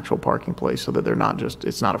to an actual parking place so that they're not just,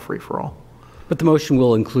 it's not a free-for-all. But the motion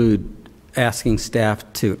will include asking staff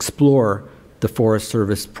to explore the Forest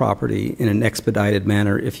Service property in an expedited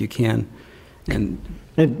manner if you can. And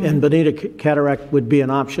Bonita Cataract would be an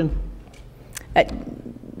option? It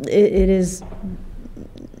is,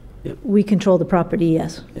 Yep. We control the property,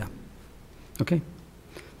 yes. Yeah. Okay.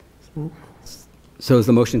 So is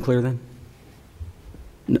the motion clear then?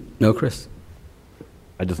 No, Chris?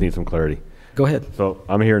 I just need some clarity. Go ahead. So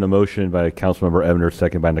I'm hearing a motion by Councilmember Ebner,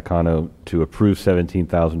 second by Nakano, to approve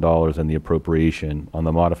 $17,000 and the appropriation on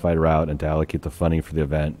the modified route and to allocate the funding for the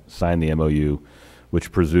event, sign the MOU,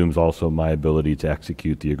 which presumes also my ability to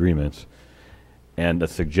execute the agreements, and a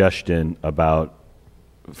suggestion about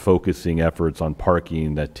focusing efforts on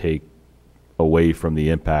parking that take away from the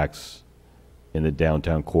impacts in the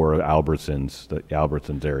downtown core of Albertsons, the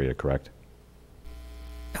Albertsons area, correct?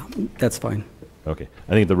 That's fine. Okay.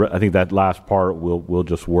 I think that last part will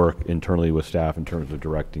just work internally with staff in terms of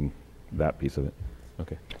directing that piece of it.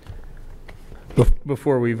 Okay.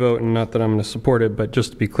 Before we vote, and not that I'm going to support it, but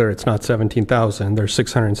just to be clear, it's not $17,000. There's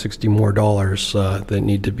 $660 more that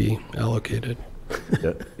need to be allocated.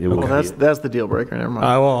 Well, that's the deal breaker. Never mind.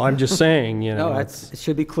 Well, I'm just saying, No, it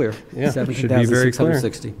should be clear. Yeah, it should be very clear.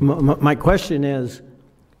 My question is,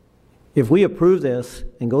 if we approve this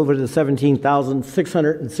and go over to the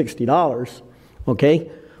 $17,660,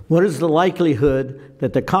 okay, what is the likelihood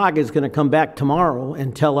that the COG is going to come back tomorrow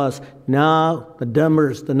and tell us, no,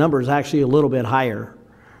 the number is actually a little bit higher,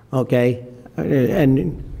 okay?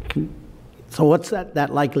 And so what's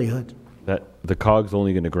that likelihood? That the COG's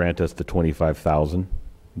only going to grant us the $25,000.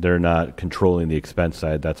 They're not controlling the expense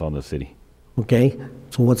side. That's on the city. Okay,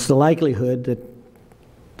 so what's the likelihood that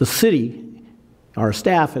the city, our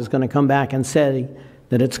staff, is going to come back and say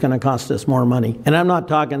that it's going to cost us more money. And I'm not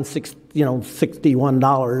talking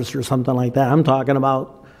 $61 or something like that. I'm talking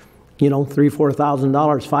about, $3,000, $4,000,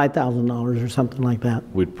 $5,000 or something like that.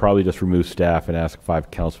 We'd probably just remove staff and ask 5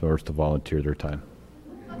 council members to volunteer their time.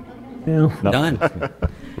 Yeah. No. Done.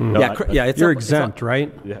 No, You're exempt,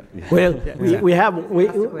 right? Yeah. Well, we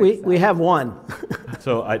have one.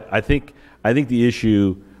 So I think the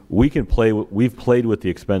issue, we've played with the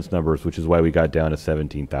expense numbers, which is why we got down to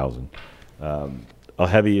 17,000. A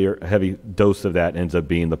heavy dose of that ends up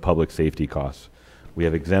being the public safety costs. We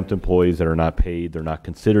have exempt employees that are not paid; they're not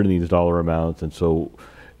considered in these dollar amounts, and so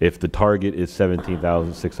if the target is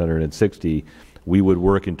 17,660, we would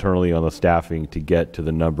work internally on the staffing to get to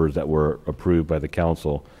the numbers that were approved by the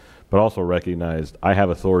council, but also recognized I have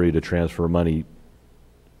authority to transfer money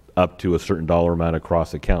up to a certain dollar amount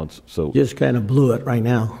across accounts. So just kind of blew it right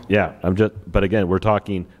now. Yeah, but again, we're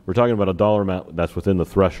talking about a dollar amount that's within the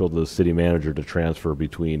threshold of the city manager to transfer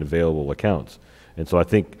between available accounts. And so I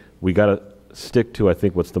think we got to stick to,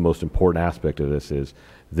 what's the most important aspect of this is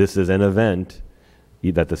an event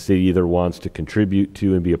that the city either wants to contribute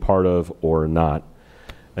to and be a part of or not.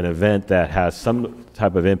 An event that has some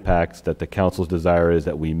type of impacts that the council's desire is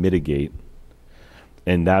that we mitigate.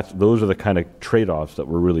 And those are the kind of trade-offs that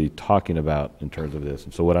we're really talking about in terms of this.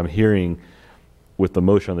 And so what I'm hearing with the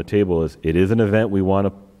motion on the table is it is an event we want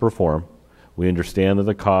to perform. We understand that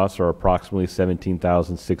the costs are approximately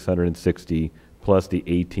 $17,660 plus the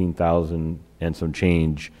 $18,000 and some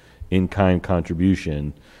change in-kind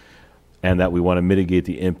contribution, and that we want to mitigate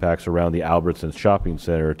the impacts around the Albertsons Shopping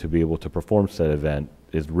Center to be able to perform said event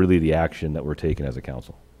is really the action that we're taking as a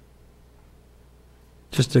council.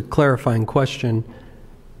 Just a clarifying question.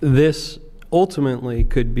 This ultimately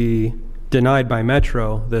could be denied by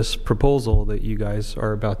Metro, this proposal that you guys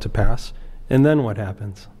are about to pass, and then what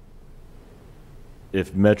happens?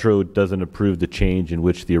 If Metro doesn't approve the change in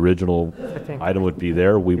which the original item would be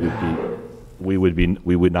there, we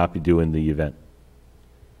would not be doing the event.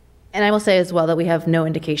 And I will say as well that we have no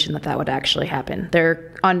indication that would actually happen. They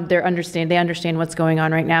understand what's going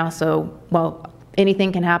on right now. So, while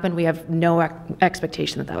anything can happen, we have no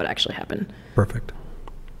expectation that would actually happen. Perfect.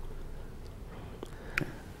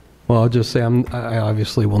 Well, I'll just say I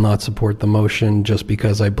obviously will not support the motion just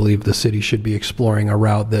because I believe the city should be exploring a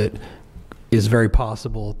route that is very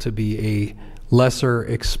possible to be a lesser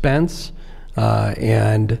expense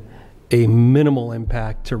and a minimal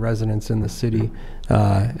impact to residents in the city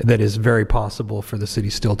that is very possible for the city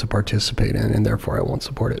still to participate in, and therefore I won't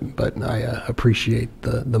support it. But I appreciate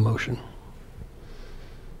the motion.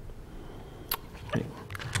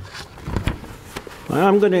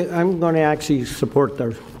 I'm going to actually support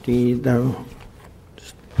the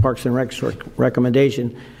Parks and Rec's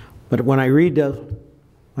recommendation, but when I read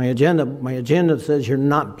my agenda says you're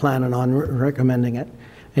not planning on recommending it,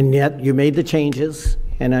 and yet you made the changes,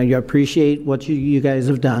 and I appreciate what you guys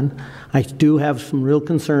have done. I do have some real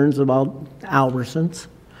concerns about Albertsons,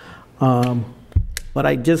 but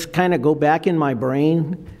I just kind of go back in my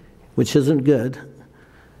brain, which isn't good,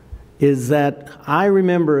 is that I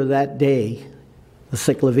remember that day, the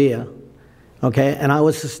Ciclavia, okay, and I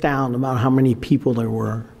was astounded about how many people there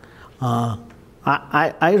were.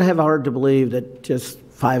 I'd have hard to believe that just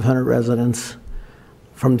 500 residents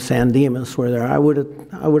from San Dimas were there. I would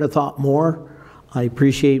have thought more. I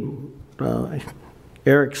appreciate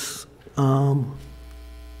Eric's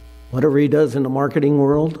whatever he does in the marketing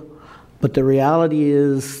world, but the reality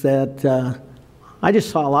is that I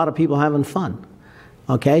just saw a lot of people having fun.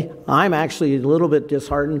 Okay, I'm actually a little bit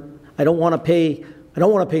disheartened. I don't want to pay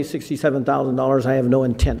 $67,000. I have no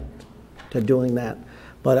intent to doing that,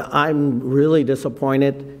 but I'm really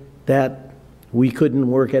disappointed that we couldn't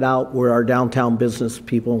work it out where our downtown business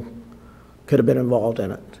people could have been involved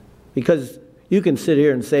in it. Because you can sit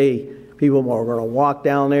here and say people are going to walk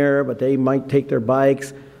down there, but they might take their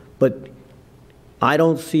bikes. But I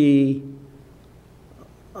don't see,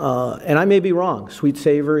 and I may be wrong, Sweet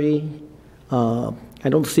Savory, I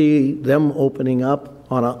don't see them opening up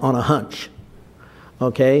on a hunch.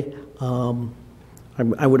 Okay?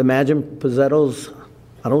 I would imagine Pizzetto's,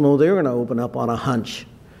 I don't know they're going to open up on a hunch.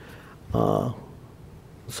 So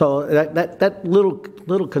that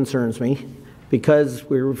little concerns me, because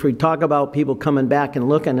if we talk about people coming back and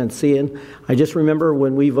looking and seeing, I just remember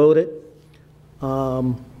when we voted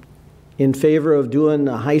in favor of doing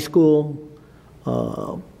a high school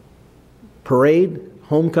parade,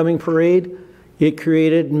 homecoming parade, it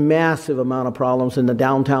created massive amount of problems in the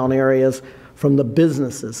downtown areas from the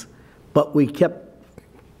businesses, but we kept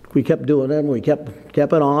doing it, and we kept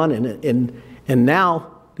it on, and now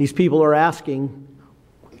these people are asking,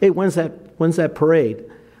 hey, when's that parade?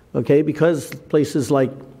 okay, because places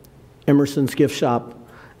like Emerson's Gift Shop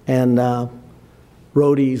and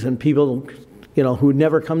roadies and people, you know, who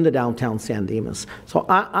never come to downtown San Dimas. So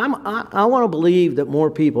I want to believe that more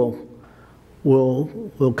people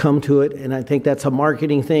will come to it, and I think that's a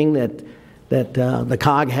marketing thing that the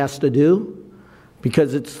COG has to do,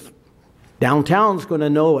 because it's downtown's going to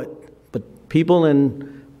know it, but people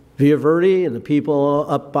in Villa Verde and the people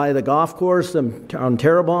up by the golf course and on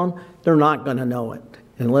Terrebonne, they're not going to know it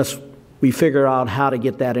unless we figure out how to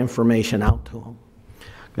get that information out to them.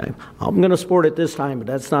 Okay, I'm going to support it this time, but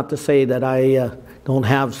that's not to say that I don't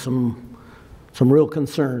have some real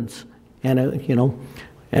concerns, and you know.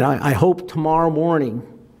 And I hope tomorrow morning,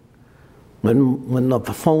 when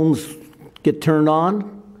the phones get turned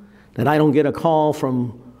on, that I don't get a call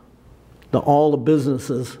from all the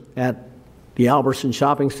businesses at the Albertson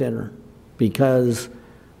Shopping Center, because,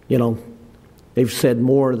 you know, they've said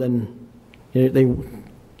more than they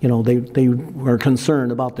were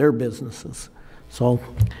concerned about their businesses. So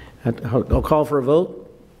I'll call for a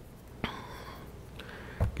vote.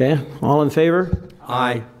 Okay, all in favor?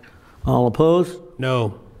 Aye. All opposed?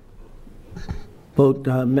 No. Vote,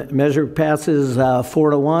 measure passes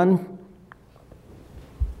 4-1.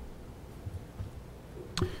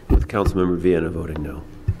 With Councilmember Vienna voting no.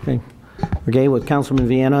 Okay, with Councilman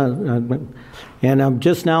Vienna, and I'm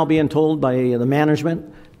just now being told by the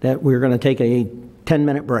management that we're going to take a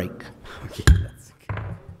 10-minute break. Okay.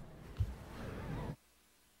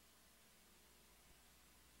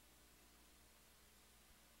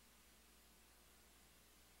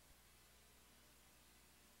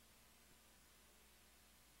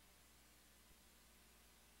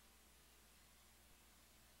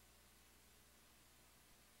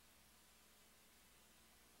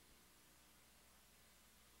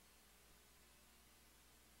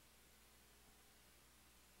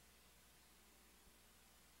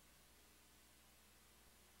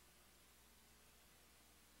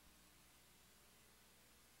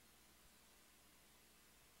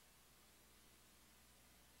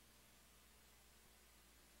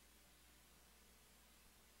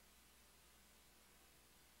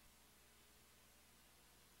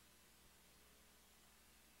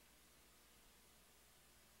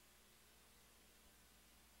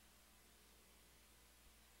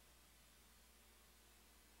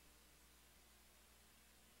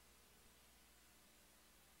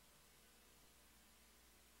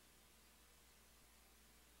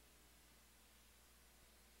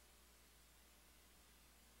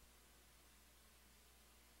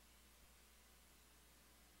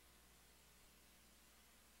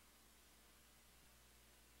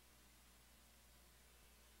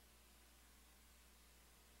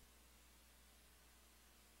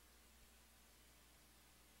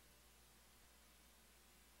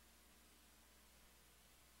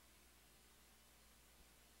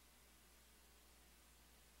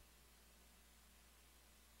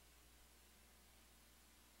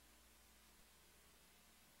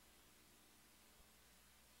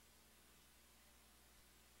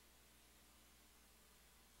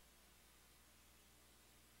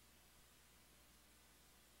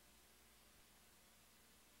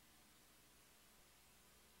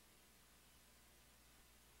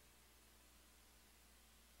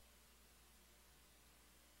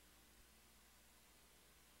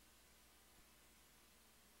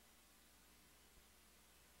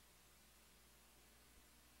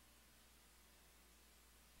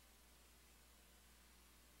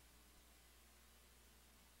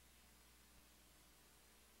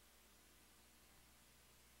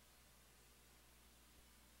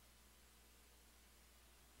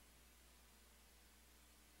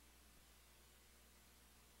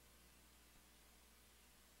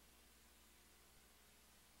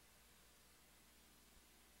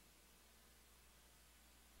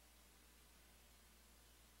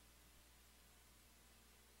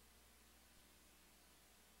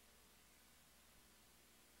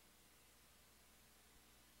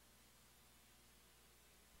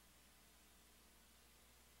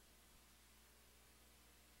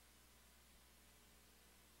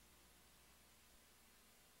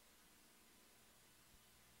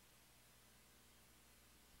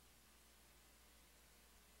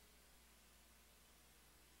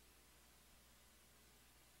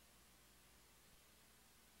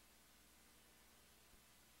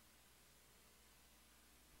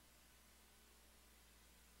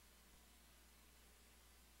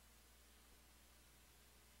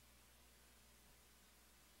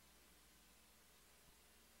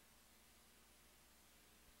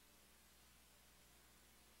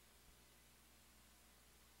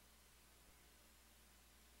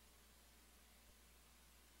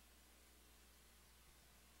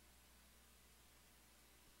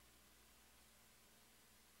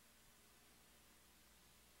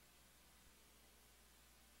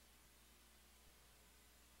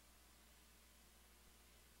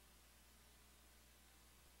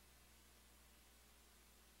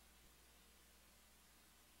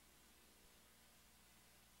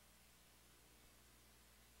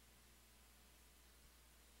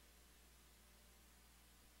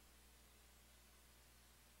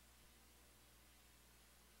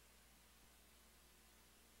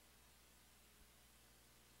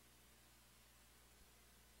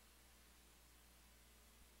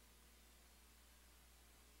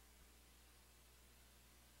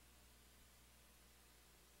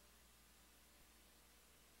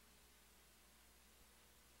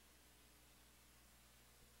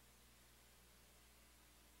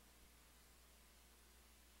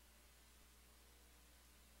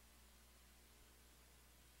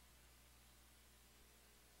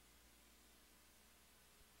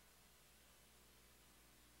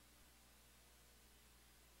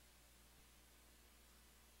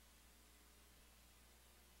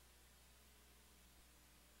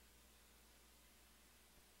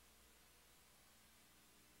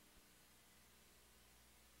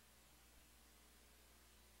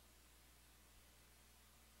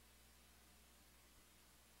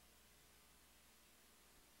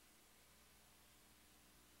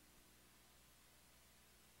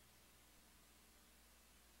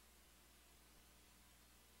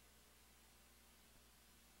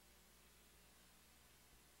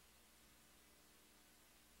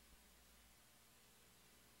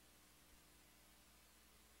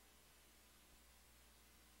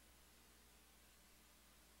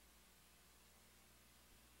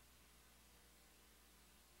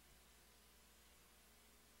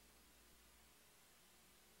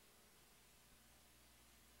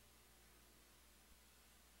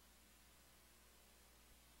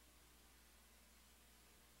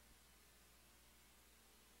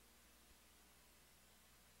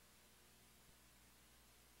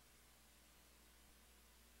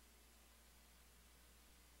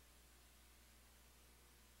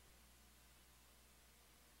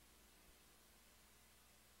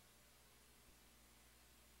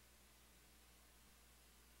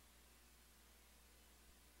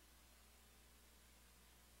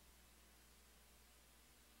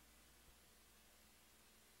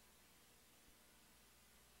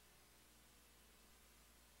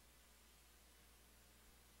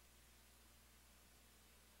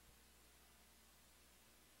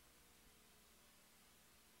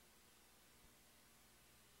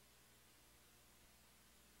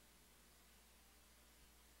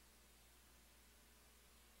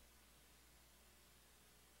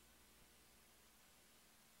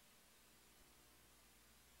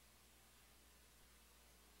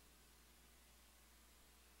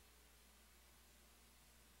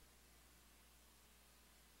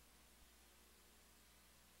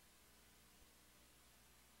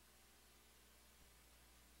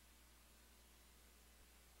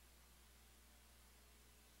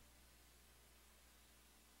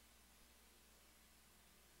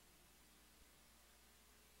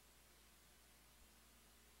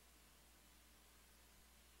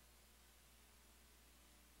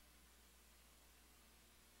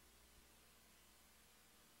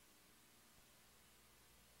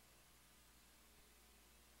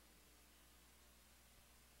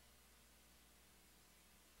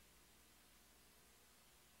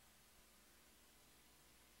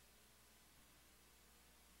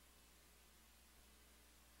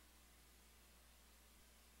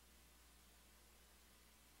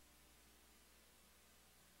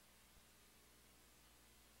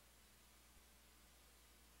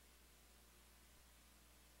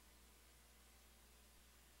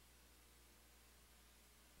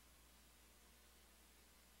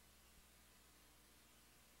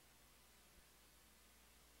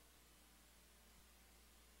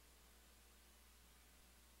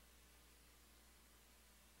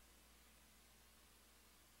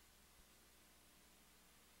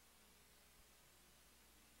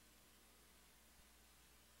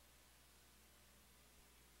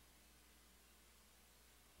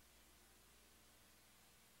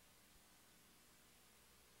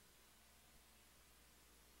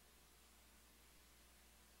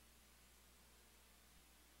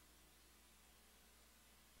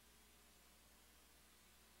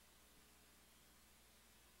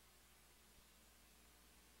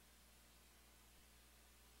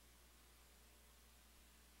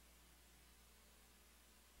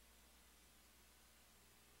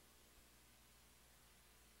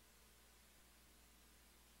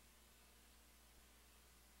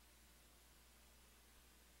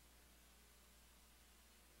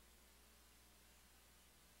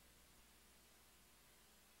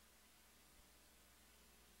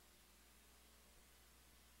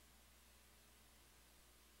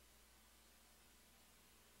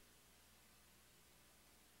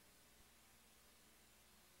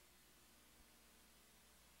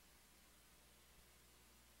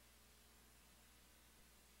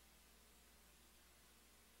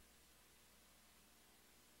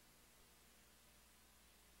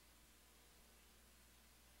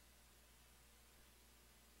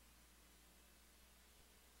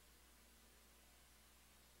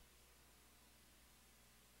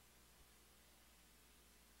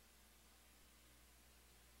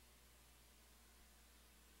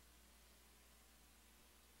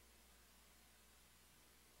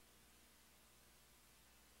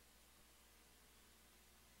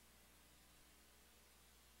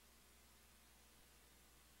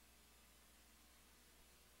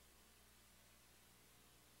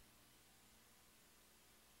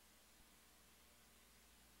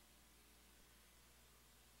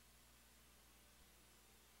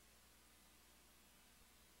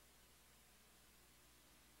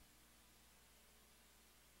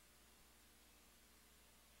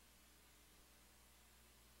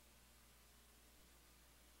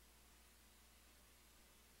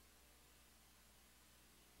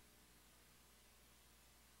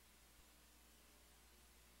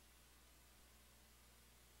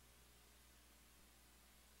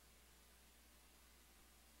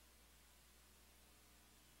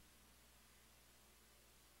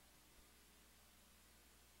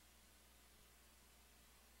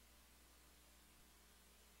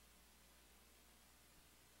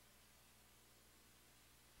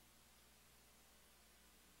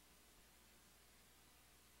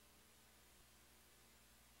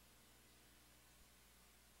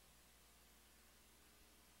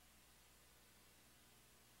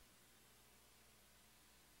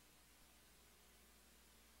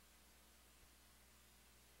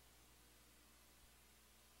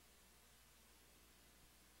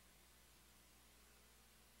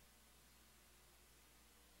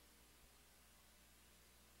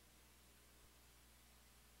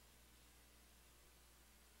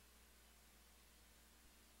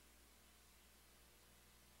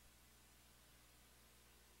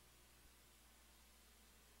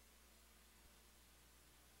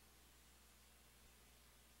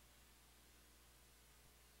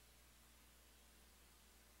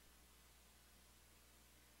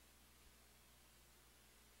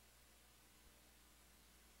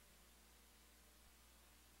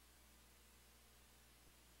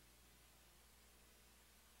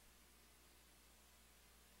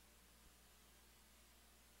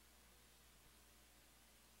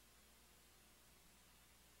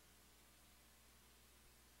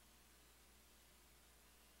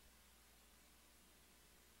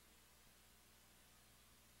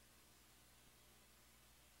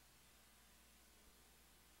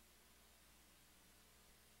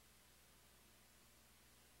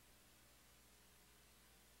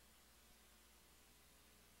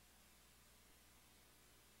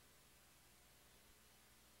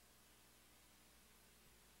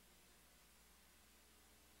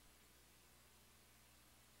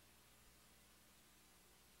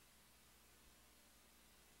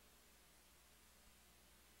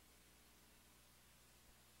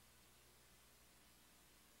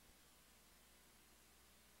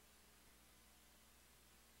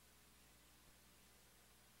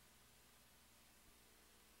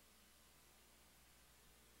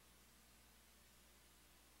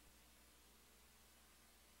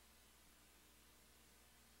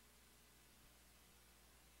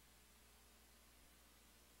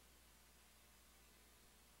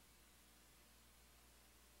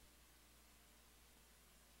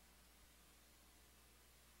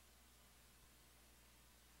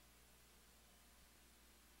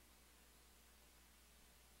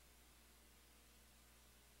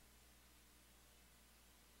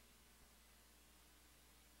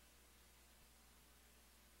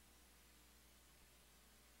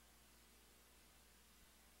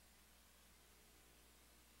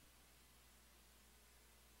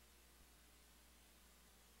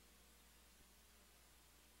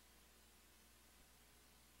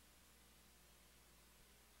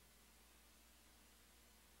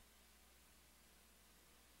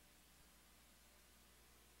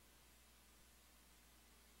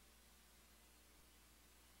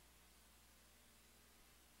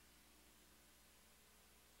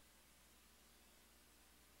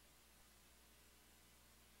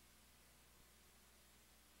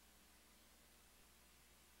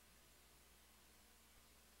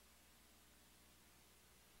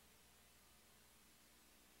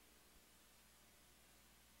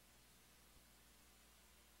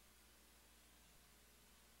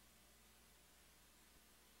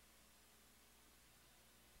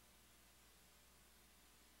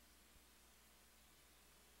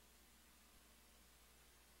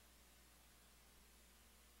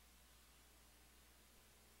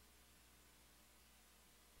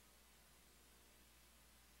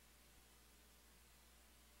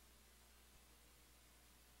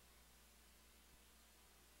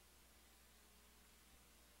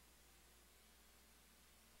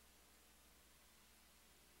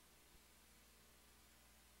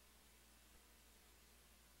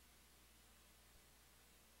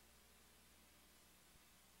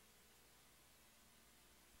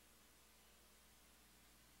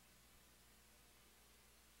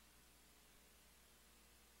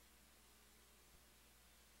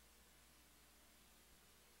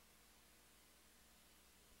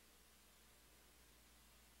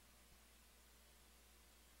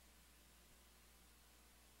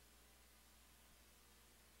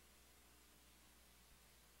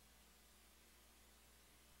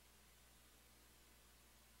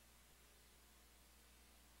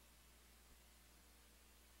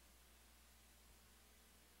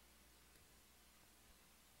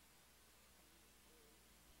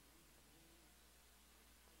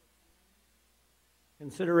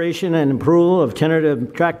 Consideration and approval of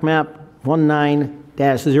tentative track map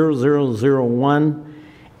 19-0001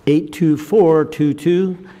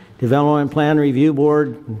 82422, Development Plan Review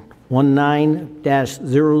Board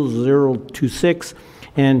 19-0026,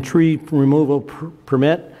 and tree removal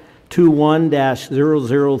permit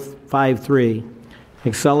 21-0053.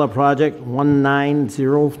 Excella Project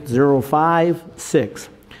 190056.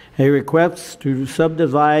 A request to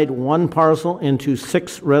subdivide one parcel into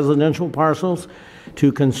 6 residential parcels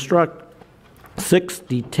to construct 6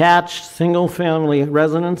 detached single-family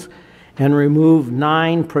residences and remove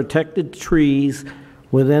 9 protected trees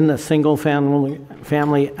within the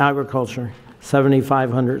single-family agriculture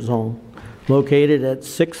 7500 zone, located at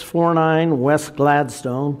 649 West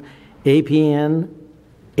Gladstone, APN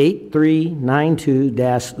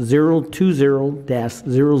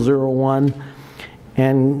 8392-020-001,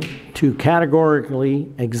 and to categorically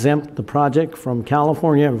exempt the project from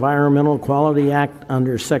California Environmental Quality Act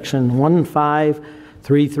under Section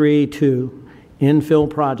 15332, Infill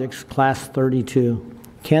Projects, Class 32.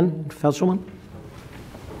 Ken Fesselman?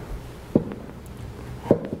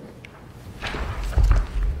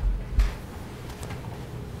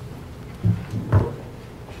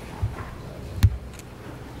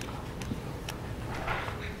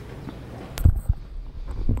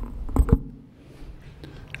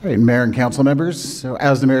 All right, Mayor and council members. So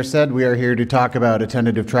as the mayor said, we are here to talk about a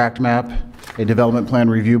tentative tract map, a development plan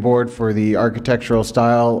review board for the architectural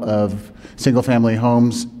style of single-family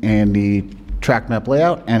homes and the tract map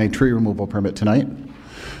layout, and a tree removal permit tonight.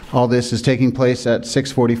 All this is taking place at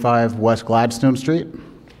 645 West Gladstone Street.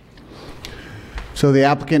 So the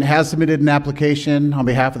applicant has submitted an application on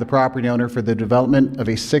behalf of the property owner for the development of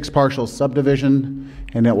a 6-parcel subdivision,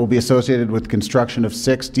 and it will be associated with construction of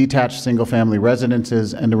 6 detached single-family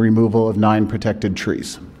residences and the removal of 9 protected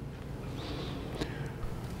trees.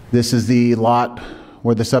 This is the lot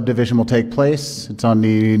where the subdivision will take place. It's on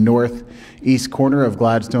the northeast corner of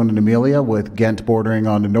Gladstone and Amelia, with Ghent bordering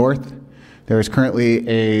on the north. There is currently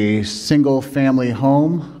a single-family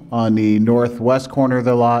home on the northwest corner of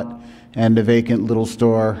the lot and a vacant little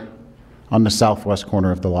store on the southwest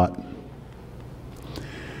corner of the lot.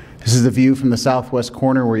 This is the view from the southwest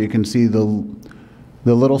corner, where you can see the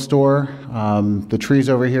little store, the trees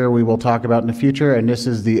over here we will talk about in the future, and this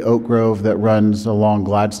is the oak grove that runs along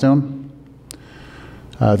Gladstone.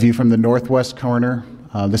 View from the northwest corner.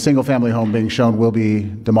 The single family home being shown will be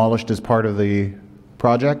demolished as part of the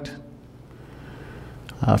project.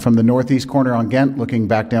 From the northeast corner on Ghent, looking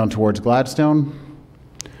back down towards Gladstone.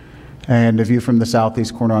 And a view from the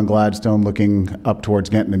southeast corner on Gladstone, looking up towards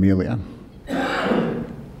Ghent and Amelia.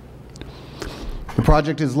 The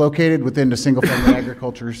project is located within the single-family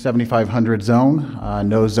agriculture 7500 zone.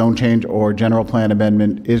 No zone change or general plan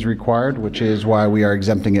amendment is required, which is why we are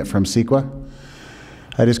exempting it from CEQA.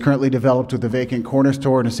 It is currently developed with a vacant corner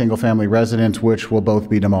store and a single-family residence, which will both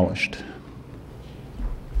be demolished.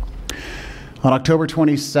 On October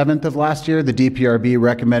 27th of last year, the DPRB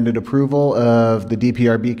recommended approval of the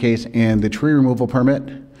DPRB case and the tree removal permit.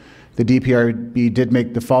 The DPRB did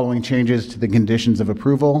make the following changes to the conditions of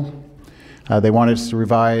approval. They wanted us to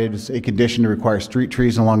revise a condition to require street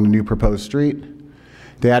trees along the new proposed street.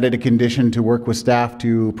 They added a condition to work with staff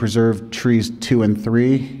to preserve trees 2 and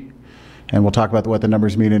 3, and we'll talk about what the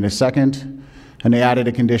numbers mean in a second. And they added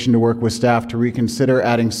a condition to work with staff to reconsider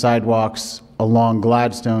adding sidewalks along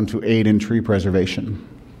Gladstone to aid in tree preservation.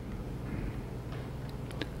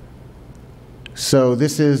 So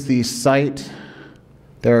this is the site.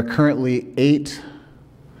 There are currently 8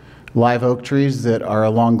 live oak trees that are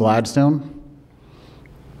along Gladstone.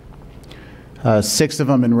 6 of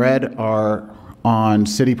them in red are on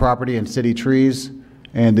city property and city trees,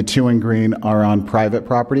 and the 2 in green are on private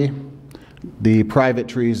property. The private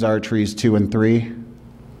trees are trees 2 and 3.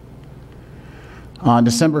 On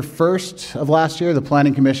December 1st of last year, the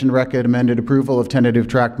Planning Commission recommended approval of tentative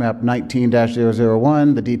tract map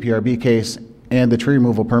 19-001, the DPRB case, and the tree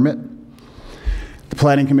removal permit. The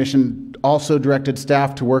Planning Commission also directed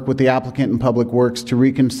staff to work with the applicant and Public Works to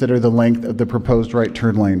reconsider the length of the proposed right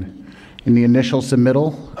turn lane. In the initial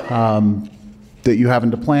submittal that you have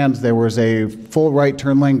into plans, there was a full right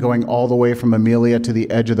turn lane going all the way from Amelia to the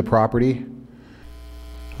edge of the property.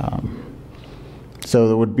 So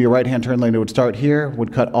there would be a right-hand turn lane that would start here,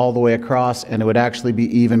 would cut all the way across, and it would actually be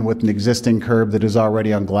even with an existing curb that is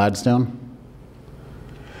already on Gladstone.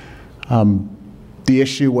 The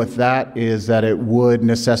issue with that is that it would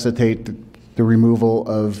necessitate the removal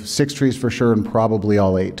of 6 trees for sure, and probably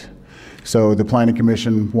all 8. So the Planning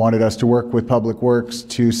Commission wanted us to work with Public Works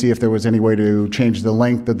to see if there was any way to change the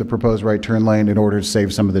length of the proposed right turn lane in order to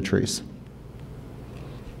save some of the trees.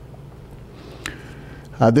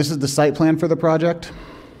 This is the site plan for the project.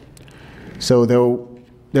 So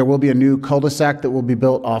there will be a new cul-de-sac that will be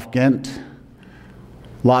built off Ghent.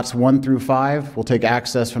 Lots 1 through 5 will take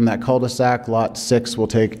access from that cul-de-sac. Lot 6 will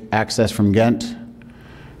take access from Ghent.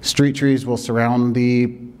 Street trees will surround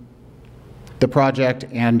the project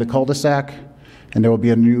and the cul-de-sac, and there will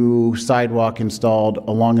be a new sidewalk installed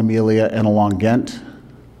along Amelia and along Ghent.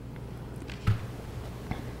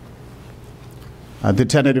 The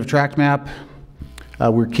tentative tract map,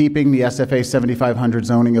 we're keeping the SFA 7500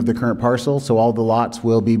 zoning of the current parcel, so all the lots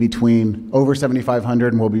will be between over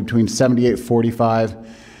 7500 and will be between 7845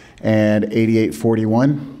 and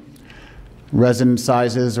 8841. Residence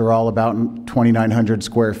sizes are all about 2,900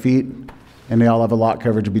 square feet, and they all have a lot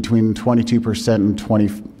coverage between 22% and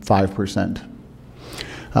 25%.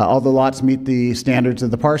 All the lots meet the standards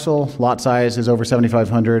of the parcel. Lot size is over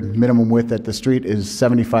 7,500. Minimum width at the street is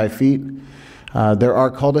 75 feet. There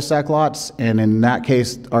are cul-de-sac lots, and in that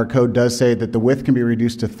case, our code does say that the width can be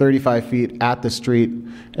reduced to 35 feet at the street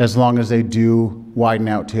as long as they do widen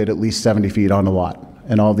out to hit at least 70 feet on the lot,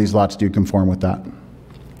 and all these lots do conform with that.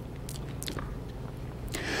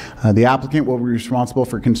 The applicant will be responsible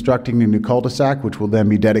for constructing the new cul-de-sac, which will then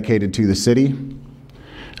be dedicated to the city.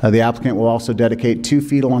 The applicant will also dedicate 2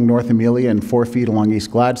 feet along North Amelia and 4 feet along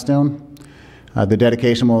East Gladstone. The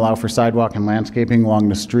dedication will allow for sidewalk and landscaping along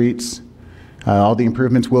the streets. All the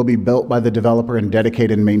improvements will be built by the developer and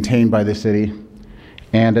dedicated and maintained by the city.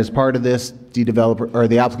 And as part of this,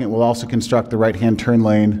 the applicant will also construct the right-hand turn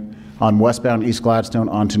lane on westbound East Gladstone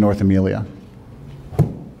onto North Amelia.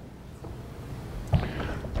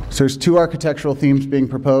 So there's 2 architectural themes being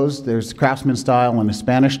proposed. There's craftsman style and a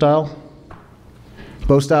Spanish style.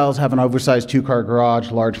 Both styles have an oversized 2-car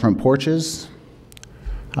garage, large front porches.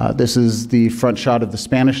 This is the front shot of the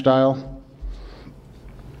Spanish style.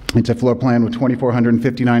 It's a floor plan with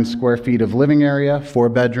 2,459 square feet of living area, 4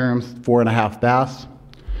 bedrooms, 4.5 baths.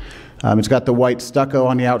 It's got the white stucco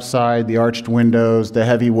on the outside, the arched windows, the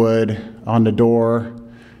heavy wood on the door,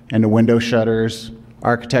 and the window shutters,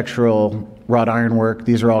 architectural wrought ironwork.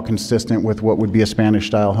 These are all consistent with what would be a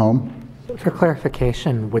Spanish-style home. For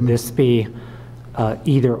clarification, would this be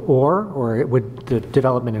either or would the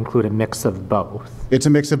development include a mix of both? It's a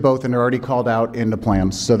mix of both, and they're already called out in the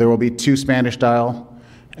plans. So there will be 2 Spanish-style.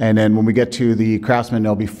 And then when we get to the craftsman,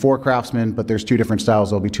 there'll be 4 craftsmen, but there's 2 different styles.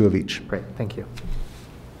 There'll be 2 of each. Great, thank you.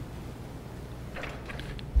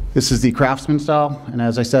 This is the craftsman style, and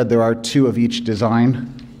as I said, there are 2 of each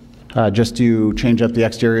design, just to change up the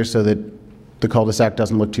exterior so that the cul-de-sac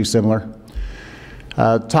doesn't look too similar.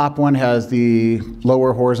 Top one has the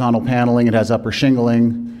lower horizontal paneling. It has upper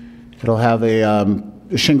shingling. It'll have a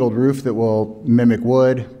shingled roof that will mimic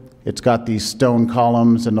wood. It's got the stone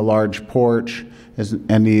columns and the large porch,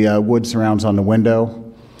 and the wood surrounds on the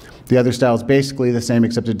window. The other style is basically the same,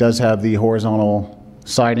 except it does have the horizontal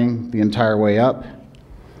siding the entire way up.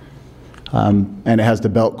 And it has the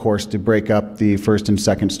belt course to break up the first and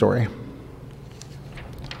second story.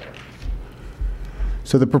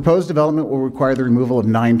 So the proposed development will require the removal of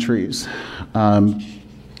 9 trees.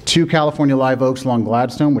 2 California live oaks along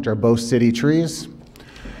Gladstone, which are both city trees.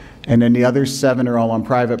 And then the other 7 are all on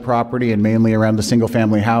private property and mainly around the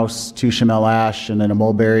single-family house, 2 Chamel ash, and then a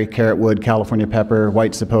mulberry, carrotwood, California pepper,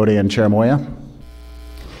 white sapote, and cherimoya.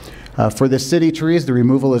 For the city trees, the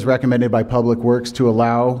removal is recommended by Public Works to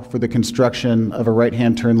allow for the construction of a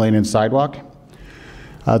right-hand turn lane and sidewalk.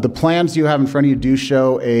 The plans you have in front of you do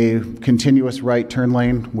show a continuous right turn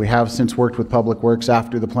lane. We have since worked with Public Works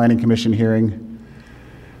after the Planning Commission hearing.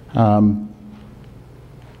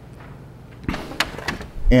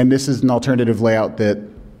 And this is an alternative layout that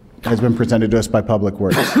has been presented to us by Public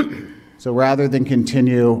Works. So rather than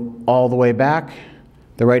continue all the way back,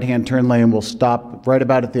 the right-hand turn lane will stop right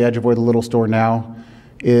about at the edge of where the little store now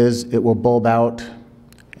is. It will bulb out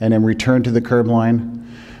and then return to the curb line.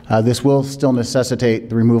 This will still necessitate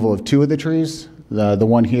the removal of 2 of the trees, the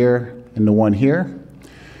one here and the one here.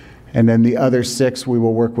 And then the other 6 we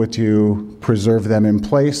will work with to preserve them in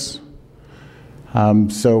place.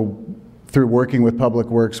 So through working with Public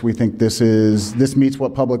Works, we think this meets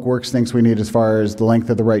what Public Works thinks we need as far as the length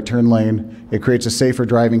of the right turn lane. It creates a safer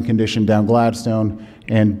driving condition down Gladstone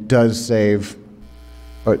and does save,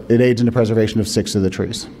 or it aids in the preservation of 6 of the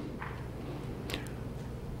trees.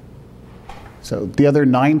 So the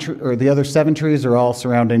other 7 trees are all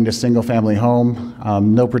surrounding the single-family home.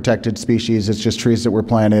 No protected species. It's just trees that were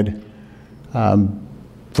planted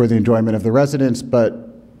for the enjoyment of the residents,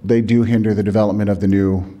 but they do hinder the development of the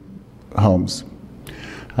new homes.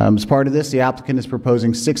 As part of this, the applicant is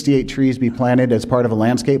proposing 68 trees be planted as part of a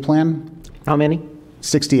landscape plan. How many?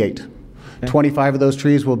 68. 25 of those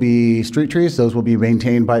trees will be street trees. Those will be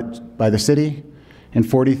maintained by the city, and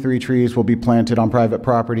 43 trees will be planted on private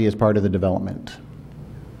property as part of the development.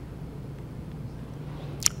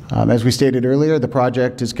 As we stated earlier, the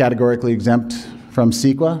project is categorically exempt from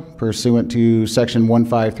CEQA pursuant to Section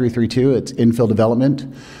 15332. It's infill development,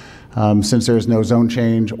 since there is no zone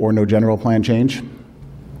change or no general plan change.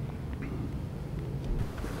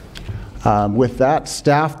 With that,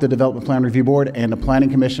 staff, the Development Plan Review Board, and the Planning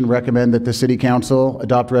Commission recommend that the City Council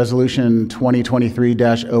adopt Resolution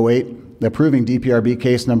 2023-08, approving DPRB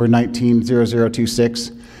case number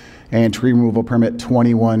 190026 and tree removal permit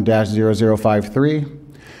 21-0053.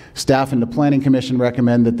 Staff and the Planning Commission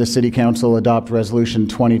recommend that the City Council adopt Resolution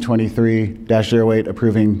 2023-08,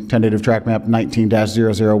 approving tentative track map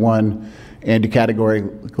 19-001, and to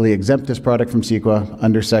categorically exempt this product from CEQA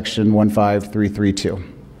under Section 15332.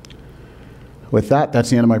 With that, that's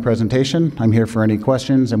the end of my presentation. I'm here for any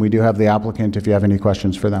questions, and we do have the applicant if you have any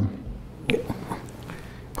questions for them.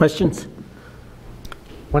 Questions?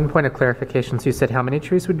 One point of clarification. So you said how many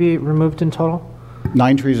trees would be removed in total?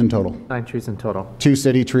 9 trees in total. 9 trees in total. 2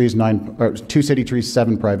 city trees, 2 city trees,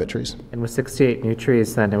 7 private trees. And with 68 new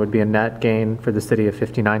trees, then it would be a net gain for the city of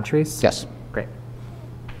 59 trees? Yes. Great.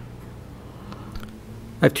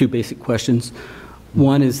 I have 2 basic questions.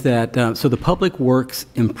 One is that, so the public works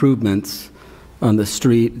improvements on the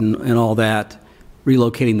street and all that,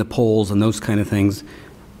 relocating the poles and those kind of things,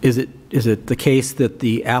 is it the case that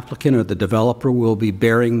the applicant or the developer will be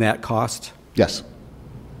bearing that cost? Yes.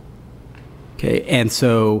 Okay, and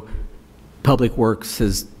so Public Works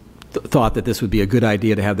has thought that this would be a good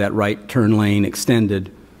idea to have that right turn lane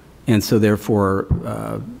extended, and so therefore,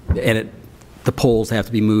 the poles have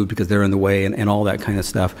to be moved because they're in the way and all that kind of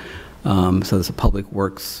stuff. So there's a Public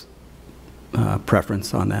Works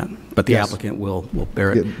preference on that, but the applicant will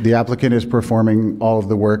bear it. The applicant is performing all of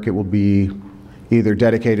the work. It will be either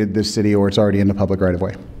dedicated to the city or it's already in the public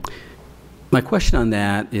right-of-way. My question on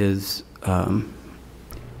that is,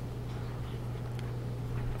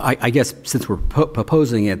 I guess since we're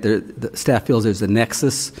proposing it, the staff feels there's a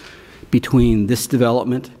nexus between this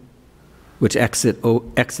development, which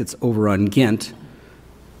exits over on Ghent.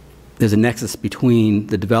 There's a nexus between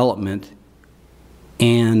the development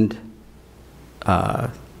and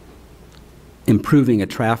improving a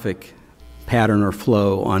traffic pattern or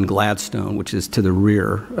flow on Gladstone, which is to the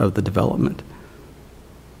rear of the development.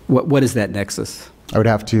 What is that nexus? I would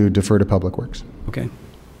have to defer to Public Works. Okay.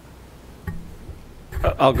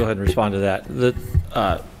 I'll go ahead and respond to that. The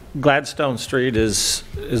Gladstone Street is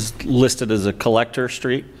listed as a collector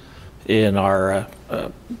street in our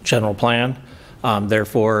general plan.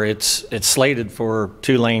 Therefore, it's slated for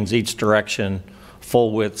 2 lanes each direction,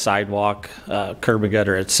 full width sidewalk, curb and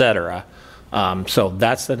gutter, et cetera. So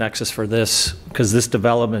that's the nexus for this, because this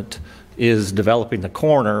development is developing the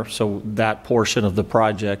corner, so that portion of the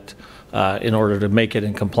project in order to make it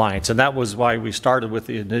in compliance. And that was why we started with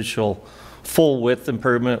the initial full width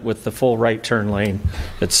improvement with the full right turn lane,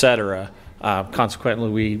 et cetera.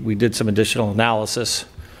 Consequently, we did some additional analysis.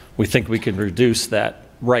 We think we can reduce that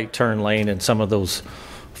right turn lane and some of those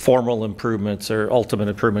formal improvements or ultimate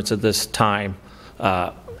improvements at this time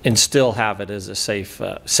and still have it as a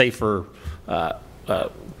safer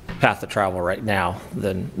path to travel right now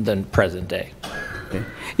than present day. Okay.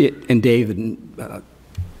 And Dave and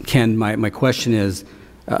Ken, my question is,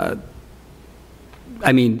 I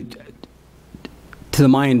mean, to the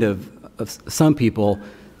mind of some people,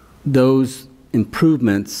 those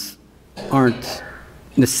improvements aren't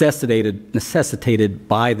necessitated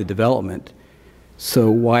by the development. So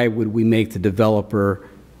why would we make the developer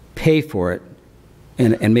pay for it?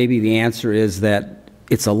 And maybe the answer is that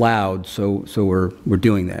it's allowed, so we're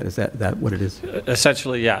doing that. Is that what it is?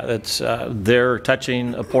 Essentially, yeah. It's they're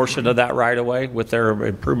touching a portion of that right away with their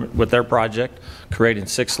improvement, with their project, creating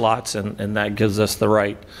 6 lots, and that gives us the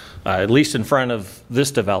right, at least in front of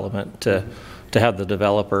this development, to have the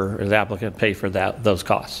developer or the applicant pay for those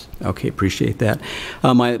costs. Okay, appreciate that.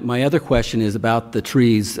 My other question is about the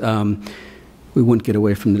trees. We wouldn't get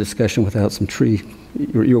away from the discussion without some tree.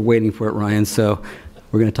 You're waiting for it, Ryan. So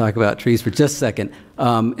we're going to talk about trees for just a second.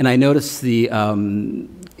 And I noticed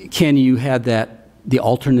Ken, you had the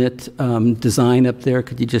alternate design up there.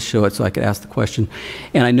 Could you just show it so I could ask the question?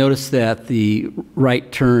 And I noticed that the right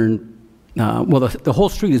turn, the whole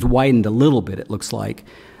street is widened a little bit, it looks like.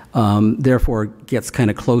 Therefore, it gets kind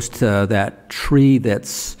of close to that tree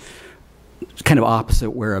that's kind of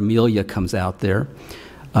opposite where Amelia comes out there.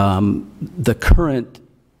 The current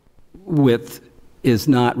width is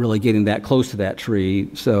not really getting that close to that tree,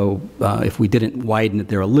 so if we didn't widen it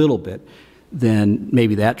there a little bit, then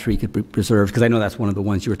maybe that tree could be preserved, because I know that's one of the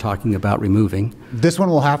ones you were talking about removing. This one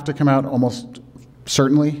will have to come out almost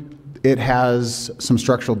certainly. It has some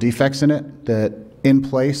structural defects in it that in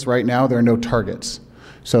place right now there are no targets.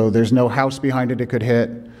 So there's no house behind it could hit.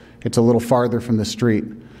 It's a little farther from the street.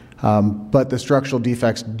 But the structural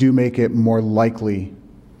defects do make it more likely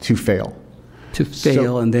to fail. To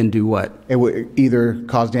fail and then do what? It would either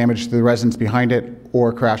cause damage to the residents behind it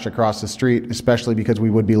or crash across the street, especially because we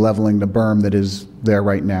would be leveling the berm that is there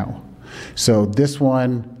right now. So this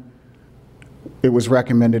one, it was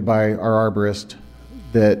recommended by our arborist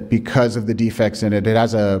that because of the defects in it, it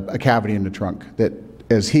has a cavity in the trunk that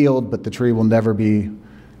is healed, but the tree will never be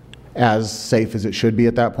as safe as it should be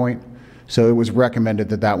at that point. So it was recommended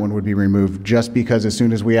that that one would be removed, just because as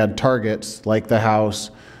soon as we add targets like the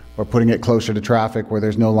house or putting it closer to traffic where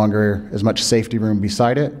there's no longer as much safety room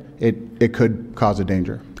beside it, it could cause a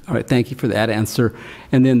danger. All right, thank you for that answer.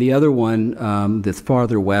 And then the other one that's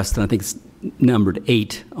farther west, and I think it's numbered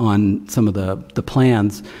 8 on some of the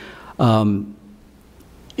plans,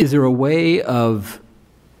 is there a way of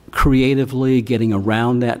creatively getting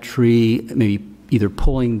around that tree, maybe either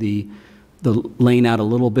pulling the lane out a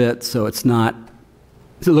little bit so it's not,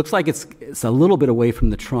 so it looks like it's a little bit away from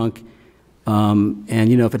the trunk, and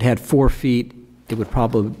you know, if it had 4 feet, it would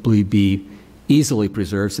probably be easily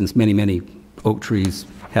preserved, since many oak trees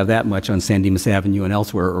have that much on San Dimas Avenue and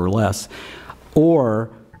elsewhere, or less. Or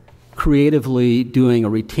creatively doing a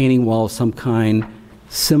retaining wall of some kind,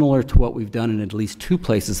 similar to what we've done in at least 2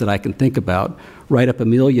 places that I can think about. Right up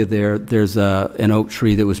Amelia there's an oak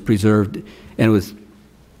tree that was preserved, and it was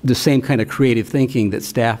the same kind of creative thinking that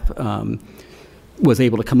staff was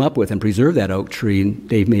able to come up with and preserve that oak tree. And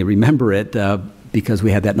Dave may remember it because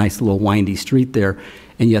we had that nice little windy street there,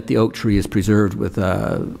 and yet the oak tree is preserved with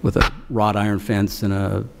a wrought iron fence and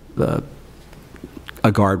a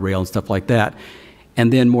guardrail and stuff like that.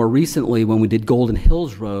 And then more recently, when we did Golden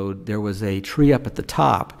Hills Road, there was a tree up at the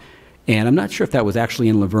top, and I'm not sure if that was actually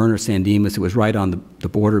in Laverne or San Dimas. It was right on the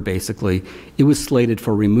border, basically. It was slated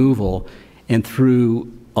for removal, and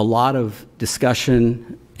through a lot of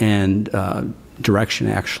discussion and direction,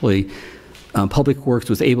 actually, Public Works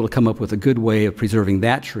was able to come up with a good way of preserving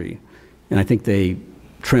that tree. And I think they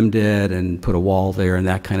trimmed it and put a wall there and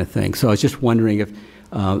that kind of thing. So I was just wondering if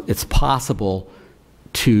it's possible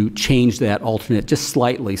to change that alternate just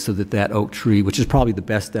slightly so that that oak tree, which is probably the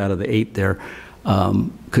best out of the 8 there,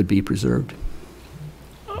 could be preserved.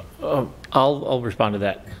 I'll respond to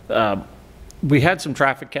that. We had some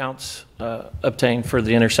traffic counts obtained for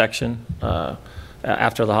the intersection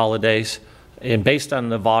after the holidays, and based on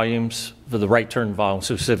the volumes, for the right turn volume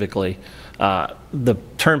specifically, the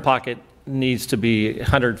turn pocket needs to be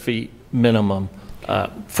 100 feet minimum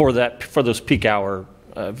for those peak hour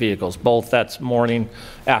vehicles, both that's morning,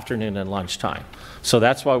 afternoon, and lunchtime. So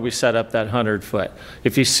that's why we set up that 100 foot.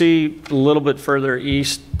 If you see a little bit further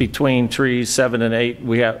east between trees 7 and 8,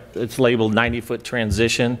 it's labeled 90-foot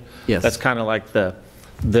transition. Yes. That's kind of like the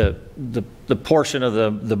portion of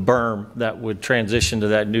the berm that would transition to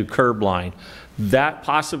that new curb line. That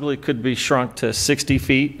possibly could be shrunk to 60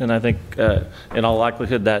 feet, and I think in all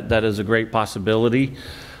likelihood that is a great possibility.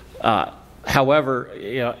 However,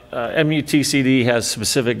 MUTCD has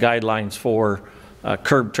specific guidelines for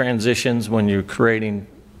curb transitions when you're creating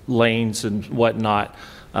lanes and whatnot.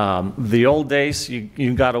 The old days,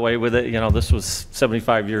 you got away with it. This was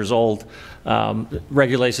 75 years old.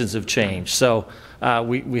 Regulations have changed. So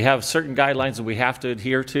we have certain guidelines that we have to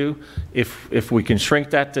adhere to. If we can shrink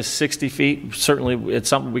that to 60 feet, certainly it's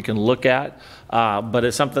something we can look at. But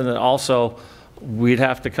it's something that also we'd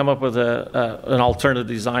have to come up with an alternative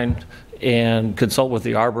design and consult with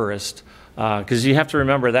the arborist, because you have to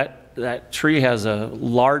remember that tree has a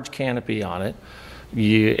large canopy on it.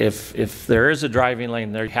 If there is a driving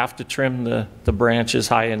lane there, you have to trim the branches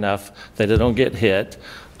high enough that it don't get hit.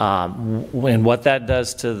 And what that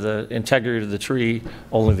does to the integrity of the tree,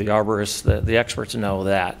 only the arborists, the experts know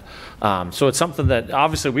that. So it's something that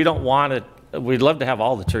obviously we don't want it. We'd love to have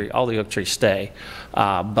all the oak trees stay,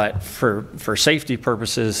 but for safety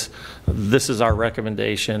purposes, this is our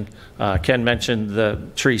recommendation. Ken mentioned the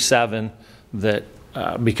tree 7, that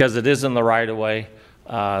because it is in the right of way,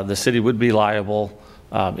 the city would be liable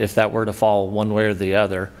if that were to fall one way or the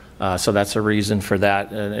other. So that's a reason for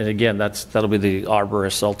that. And again, that'll be the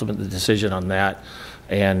arborist's ultimate decision on that.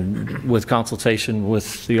 And with consultation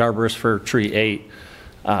with the arborist for tree 8,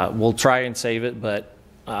 we'll try and save it, but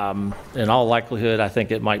in all likelihood, I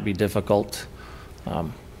think it might be difficult.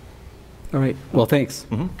 All right. Well, thanks.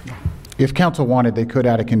 Mm-hmm. If council wanted, they could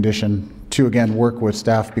add a condition to, again, work with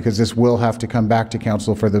staff, because this will have to come back to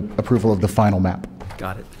council for the approval of the final map.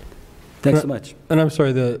 Got it. Thanks so much. And I'm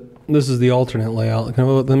sorry, this is the alternate layout.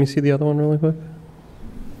 Let me see the other one really quick.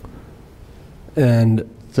 And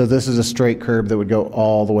so this is a straight curb that would go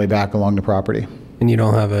all the way back along the property. And you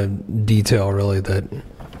don't have a detail really that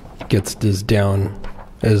gets as down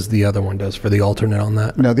as the other one does for the alternate on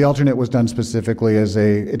that? No, the alternate was done specifically as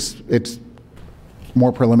it's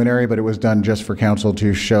more preliminary, but it was done just for council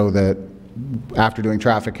to show that after doing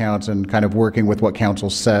traffic counts and kind of working with what council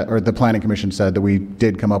said, or the planning commission said, that we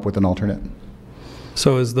did come up with an alternate.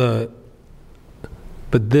 So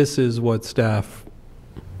but this is what's staff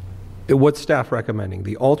recommending?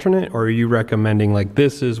 The alternate, or are you recommending like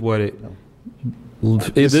this is what it?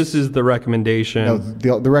 This is the recommendation.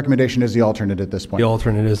 No, the recommendation is the alternate at this point. The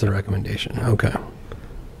alternate is the recommendation. Okay. All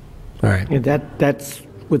right. And that's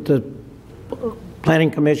with the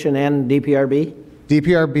Planning Commission and DPRB?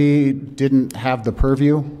 DPRB didn't have the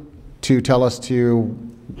purview to tell us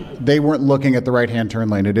they weren't looking at the right-hand turn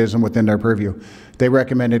lane. It isn't within their purview. They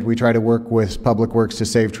recommended we try to work with Public Works to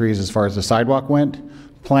save trees as far as the sidewalk went.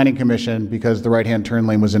 Planning Commission, because the right-hand turn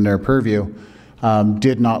lane was in their purview,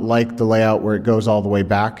 did not like the layout where it goes all the way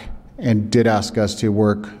back and did ask us to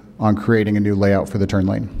work on creating a new layout for the turn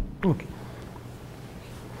lane. Okay.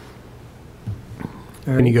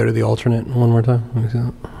 Can you go to the alternate one more time? Let me see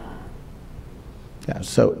that. Yeah,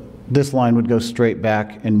 so this line would go straight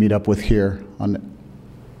back and meet up with here on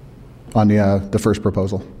the first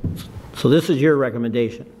proposal. So this is your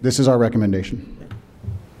recommendation? This is our recommendation.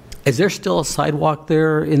 Is there still a sidewalk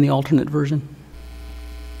there in the alternate version?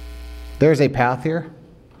 There's a path here.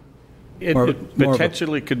 It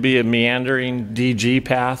potentially could be a meandering DG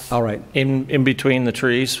path. All right. In between the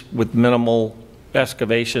trees with minimal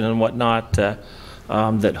excavation and whatnot,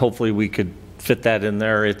 that hopefully we could fit that in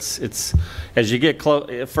there. It's as you get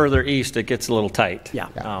further east, it gets a little tight.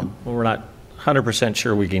 Yeah. We're not 100%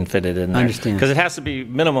 sure we can fit it in there. I understand. Because it has to be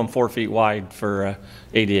minimum 4 feet wide for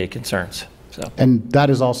ADA concerns. So. And that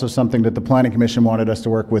is also something that the Planning Commission wanted us to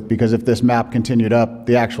work with, because if this map continued up,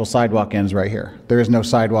 the actual sidewalk ends right here. There is no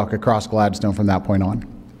sidewalk across Gladstone from that point on.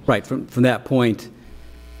 Right, from that point,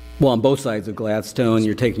 well, on both sides of Gladstone,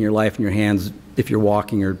 you're taking your life in your hands if you're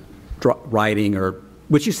walking or riding, or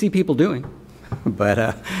which you see people doing.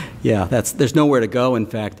 But yeah, there's nowhere to go. In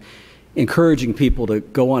fact, encouraging people to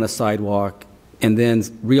go on a sidewalk and then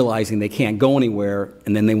realizing they can't go anywhere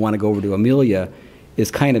and then they want to go over to Amelia is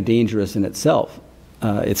kind of dangerous in itself.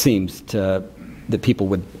 It seems that people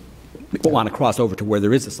would want to cross over to where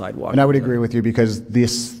there is a sidewalk. And I would agree with you, because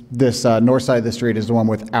this north side of the street is the one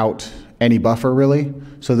without any buffer, really.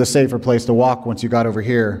 So the safer place to walk once you got over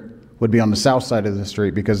here would be on the south side of the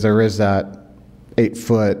street, because there is that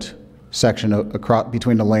 8-foot section across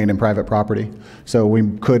between the lane and private property. So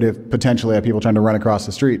we could have potentially have people trying to run across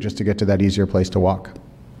the street just to get to that easier place to walk.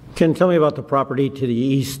 Can you tell me about the property to the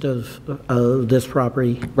east of this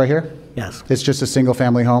property? Right here? Yes. It's just a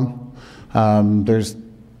single-family home. Going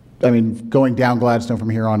down Gladstone from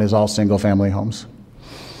here on is all single-family homes.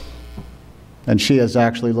 And she is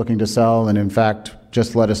actually looking to sell, and in fact,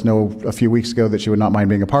 just let us know a few weeks ago that she would not mind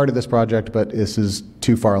being a part of this project, but this is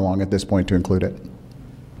too far along at this point to include it.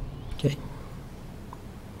 Okay.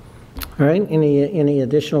 All right, any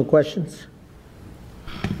additional questions?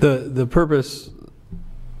 The purpose.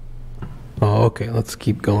 Oh, okay, let's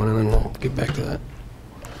keep going and then we'll get back to that.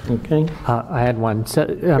 Okay. I had one. So,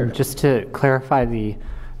 Sure. Just to clarify, the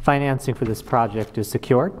financing for this project is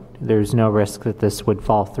secured. There's no risk that this would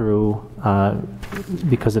fall through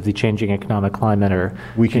because of the changing economic climate or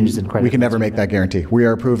changes in credit. We can never make that guarantee. We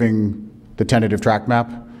are approving the tentative track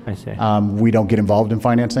map. I see. We don't get involved in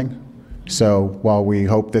financing. So while we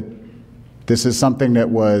hope that this is something that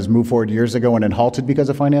was moved forward years ago and then halted because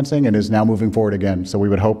of financing and is now moving forward again. So we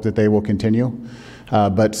would hope that they will continue.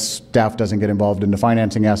 But staff doesn't get involved in the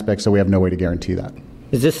financing aspect, so we have no way to guarantee that.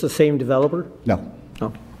 Is this the same developer? No.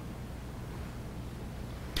 Oh.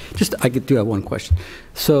 I do have one question.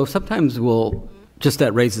 So sometimes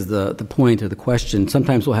that raises the point of the question.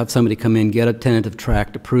 Sometimes we'll have somebody come in, get a tentative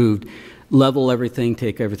tract approved, level everything,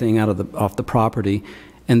 take everything off the property,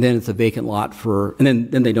 and then it's a vacant lot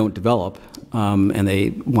and then they don't develop, and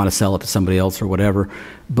they want to sell it to somebody else or whatever.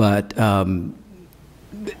 But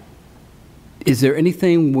is there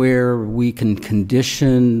anything where we can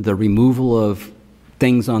condition the removal of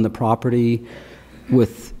things on the property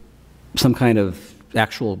with some kind of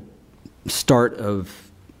actual start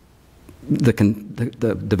of the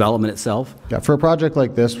development itself? Yeah, for a project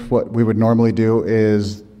like this, what we would normally do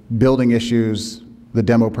is building issues the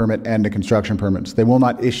demo permit and the construction permits. They will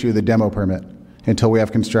not issue the demo permit until we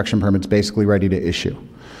have construction permits basically ready to issue.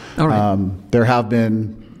 All right. There have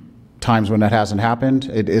been times when that hasn't happened.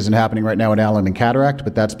 It isn't happening right now in Allen and Cataract,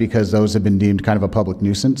 but that's because those have been deemed kind of a public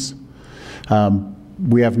nuisance.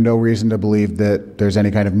 We have no reason to believe that there's any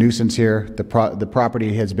kind of nuisance here. The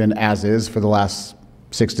property has been as is for the last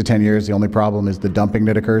 6 to 10 years. The only problem is the dumping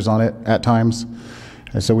that occurs on it at times.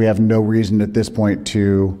 And so we have no reason at this point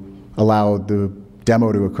to allow the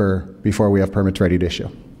demo to occur before we have permits ready to issue.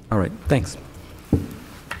 All right, thanks.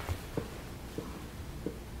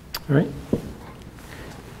 All right.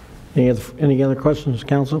 Any other questions,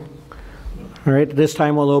 council? All right, at this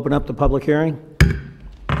time we'll open up the public hearing.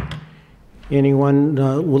 Anyone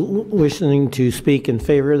wishing to speak in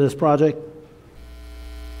favor of this project?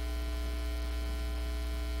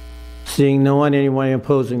 Seeing no one, anyone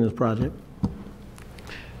opposing this project?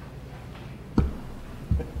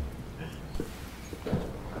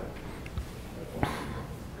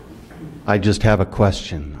 I just have a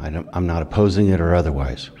question. I'm not opposing it or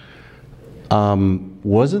otherwise.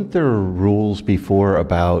 Wasn't there rules before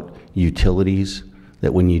about utilities,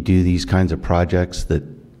 that when you do these kinds of projects that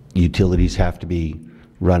utilities have to be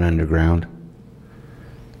run underground?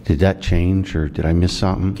 Did that change, or did I miss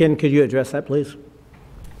something? Ken, could you address that, please?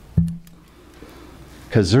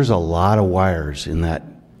 Because there's a lot of wires in that,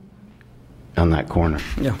 on that corner.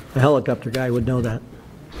 Yeah. A helicopter guy would know that.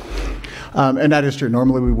 And that is true.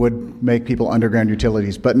 Normally we would make people underground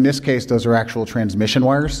utilities, but in this case, those are actual transmission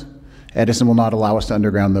wires. Edison will not allow us to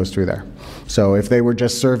underground those through there. So if they were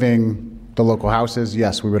just serving the local houses,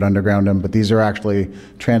 yes, we would underground them, but these are actually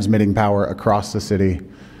transmitting power across the city.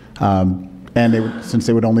 And since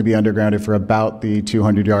they would only be undergrounded for about the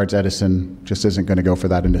 200 yards, Edison just isn't going to go for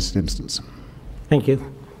that in this instance. Thank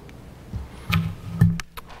you.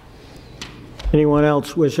 Anyone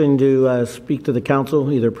else wishing to speak to the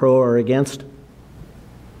council, either pro or against?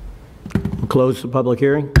 We'll close the public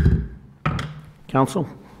hearing. Council?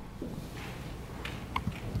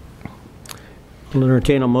 I'll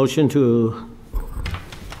entertain a motion to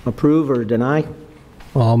approve or deny.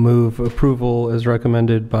 I'll move approval as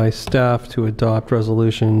recommended by staff to adopt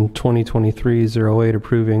Resolution 2023-08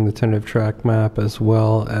 approving the tentative track map, as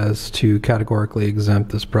well as to categorically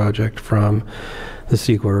exempt this project from the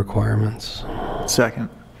CEQA requirements. Second.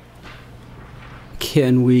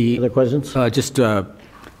 Can we... Other questions?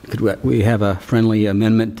 Could we have a friendly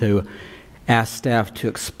amendment to ask staff to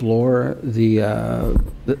explore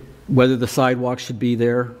whether the sidewalk should be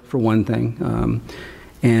there, for one thing,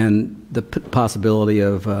 and the possibility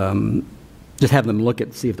of just have them look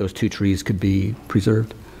at, see if those 2 trees could be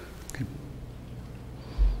preserved. Okay.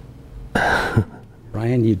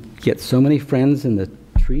 Ryan, you get so many friends in the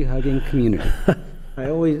tree-hugging community. I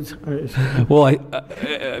always... Well,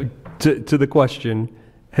 to the question,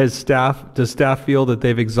 does staff feel that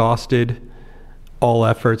they've exhausted all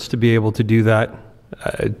efforts to be able to do that,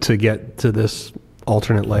 to get to this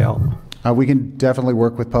alternate layout? We can definitely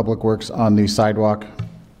work with Public Works on the sidewalk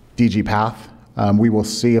DG path. We will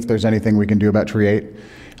see if there's anything we can do about Tree 8.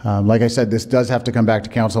 Like I said, this does have to come back to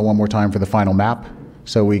council one more time for the final map.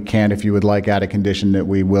 So we can, if you would like, add a condition that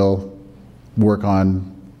we will work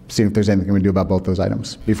on seeing if there's anything we can do about both those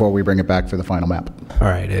items before we bring it back for the final map. All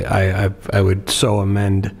right. I would so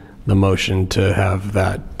amend the motion to have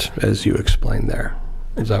that as you explained there.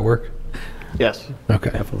 Does that work? Yes. Okay.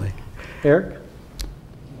 Definitely. Eric?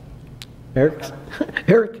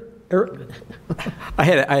 I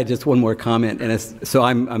had just one more comment, and so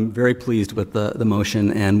I'm very pleased with the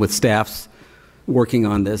motion and with staff's working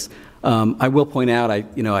on this. I will point out,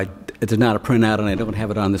 it's not a printout and I don't have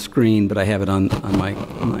it on the screen, but I have it on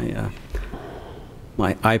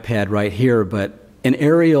my iPad right here. But an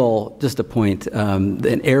aerial, just a point,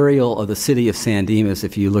 an aerial of the city of San Dimas,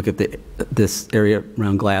 if you look at this area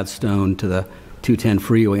around Gladstone to the 210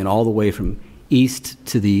 freeway and all the way from east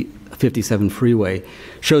to the 57 freeway,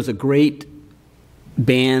 shows a great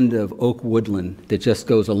band of oak woodland that just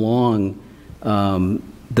goes along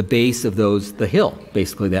the base of the hill,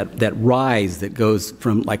 basically, that rise that goes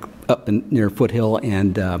from like up near Foothill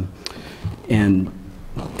and the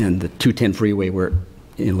 210 freeway where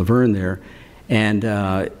in Laverne there. And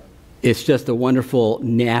it's just a wonderful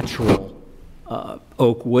natural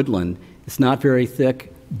oak woodland. It's not very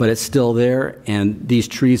thick, but it's still there, and these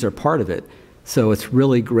trees are part of it. So it's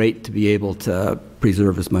really great to be able to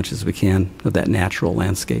preserve as much as we can of that natural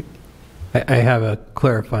landscape. I have a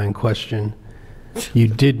clarifying question. You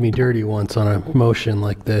did me dirty once on a motion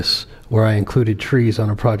like this where I included trees on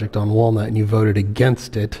a project on Walnut, and you voted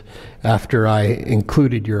against it after I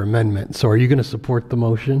included your amendment. So are you going to support the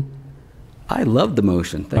motion? I love the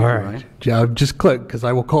motion. Thank you, Ryan. Yeah, just click, because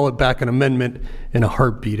I will call it back an amendment in a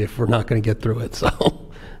heartbeat if we're not going to get through it. So,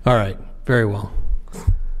 all right, very well.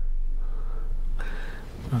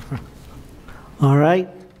 All right.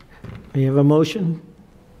 We have a motion.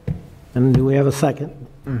 And do we have a second?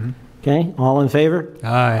 Okay, all in favor?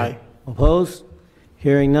 Aye. Opposed?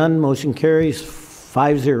 Hearing none, motion carries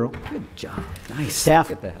 5-0. Good job. Nice. Staff,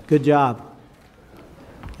 Look at that. good job.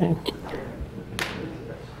 Okay.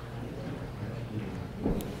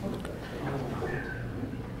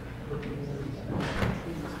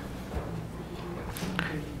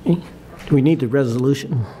 Do we need the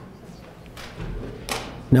resolution?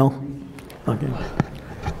 No? Okay.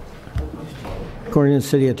 According to the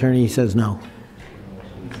city attorney, he says no.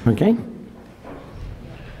 Okay.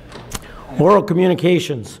 Oral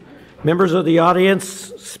communications. Members of the audience,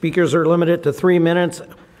 speakers are limited to 3 minutes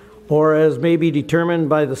or as may be determined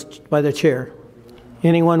by the chair.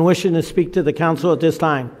 Anyone wishing to speak to the council at this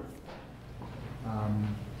time?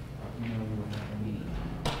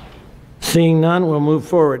 Seeing none, we'll move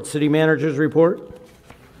forward. City manager's report.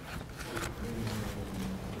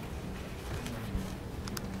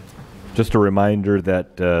 Just a reminder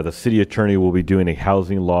that the city attorney will be doing a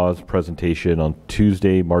housing laws presentation on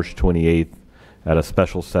Tuesday, March 28th at a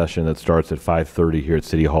special session that starts at 5:30 here at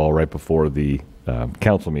City Hall right before the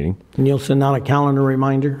council meeting. And you'll send out a calendar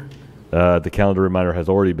reminder? The calendar reminder has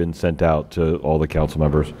already been sent out to all the council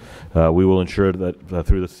members. We will ensure that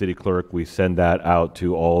through the city clerk, we send that out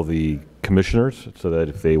to all the commissioners so that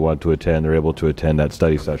if they want to attend, they're able to attend that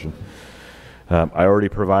study session. I already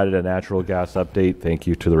provided a natural gas update. Thank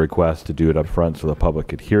you to the request to do it up front so the public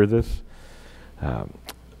could hear this.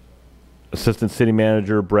 Assistant City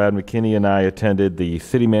Manager Brad McKinney and I attended the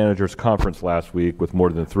City Managers Conference last week with more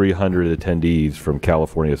than 300 attendees from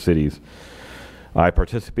California cities. I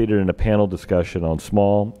participated in a panel discussion on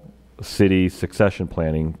small city succession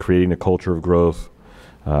planning, creating a culture of growth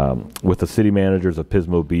with the city managers of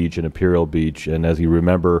Pismo Beach and Imperial Beach. And as you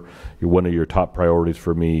remember, one of your top priorities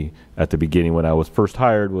for me at the beginning when I was first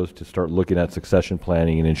hired was to start looking at succession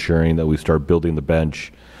planning and ensuring that we start building the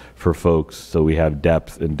bench for folks so we have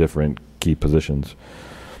depth in different key positions.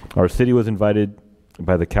 Our city was invited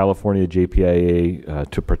by the California JPIA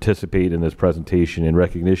to participate in this presentation in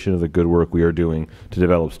recognition of the good work we are doing to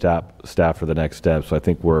develop staff for the next step. So I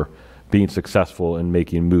think we're being successful in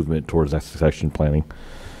making movement towards that succession planning.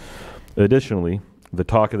 Additionally, the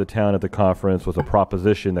talk of the town at the conference was a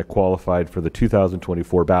proposition that qualified for the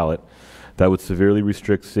 2024 ballot that would severely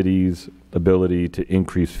restrict cities' ability to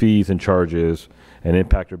increase fees and charges and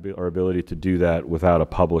impact our ability to do that without a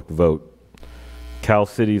public vote. Cal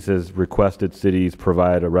Cities has requested cities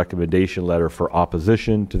provide a recommendation letter for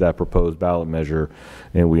opposition to that proposed ballot measure,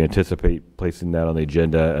 and we anticipate placing that on the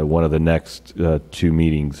agenda at one of the next 2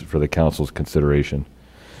 meetings for the council's consideration.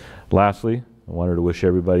 Lastly, I wanted to wish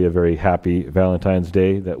everybody a very happy Valentine's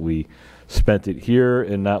Day, that we spent it here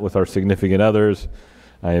and not with our significant others.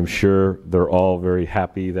 I am sure they're all very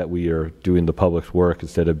happy that we are doing the public's work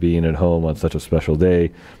instead of being at home on such a special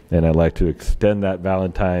day. And I'd like to extend that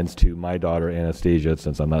Valentine's to my daughter, Anastasia,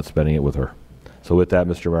 since I'm not spending it with her. So with that,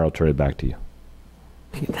 Mr. Mayor, I'll turn it back to you.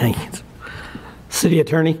 Thank you. City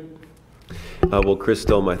Attorney? Well, Chris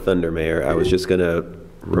stole my thunder, Mayor. I was just going to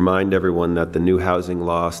remind everyone that the new housing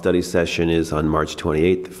law study session is on March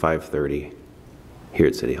 28th at 5:30 here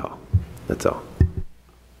at City Hall. That's all.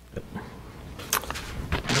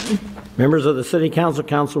 Members of the City Council,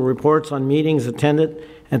 council reports on meetings attended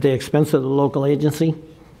at the expense of the local agency.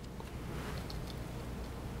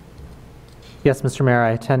 Yes, Mr. Mayor,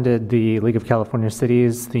 I attended the League of California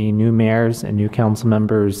Cities, the New Mayors and New Council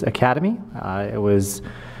Members Academy. It was,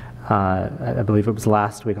 I believe it was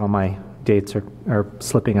last week. All my dates are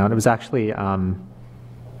slipping out. It was actually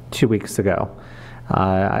 2 weeks ago.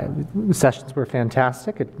 Sessions were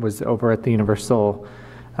fantastic. It was over at the Universal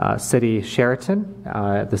City Sheraton.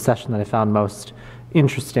 The session that I found most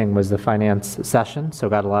interesting was the finance session, so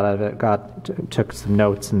got a lot of it, took some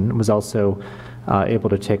notes, and was also able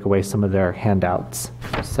to take away some of their handouts.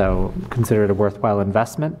 So consider it a worthwhile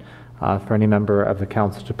investment for any member of the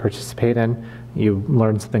council to participate in. You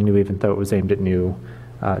learn something new even though it was aimed at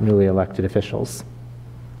newly elected officials.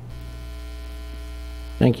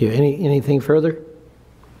 Thank you. Anything further?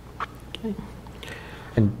 Okay.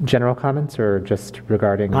 And general comments or just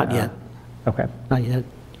regarding? Not yet. Okay. Not yet.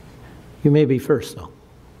 You may be first, though.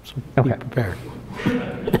 So be okay. prepared.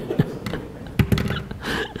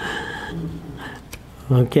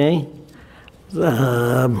 Okay.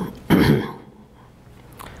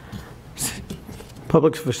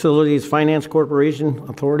 Public Facilities Finance Corporation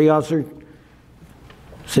Authority Officer,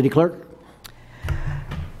 City Clerk.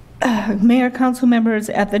 Mayor, council members,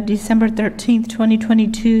 at the December 13th,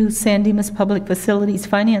 2022 San Dimas Public Facilities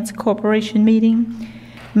Finance Corporation meeting,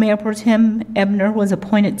 Mayor Pro Tem Ebner was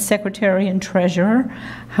appointed Secretary and Treasurer.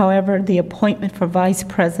 However, the appointment for Vice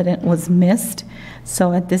President was missed.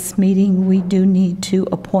 So at this meeting, we do need to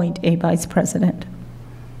appoint a Vice President.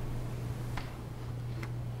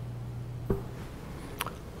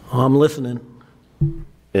 I'm listening.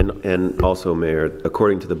 And also, Mayor,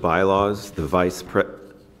 according to the bylaws, the Vice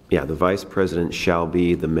President shall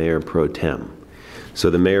be the Mayor Pro Tem. So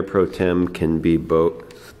the Mayor Pro Tem can be both.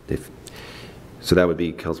 So that would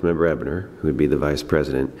be Councilmember Ebner, who would be the Vice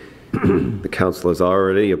President. The council has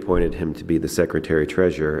already appointed him to be the Secretary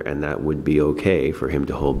Treasurer, and that would be okay for him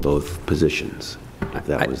to hold both positions, if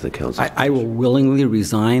that was the council. I will willingly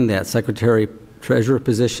resign that Secretary Treasurer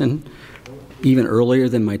position even earlier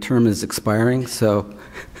than my term is expiring, so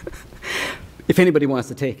if anybody wants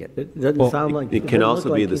to take it. It doesn't sound like it can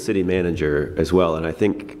also be the city manager as well, and I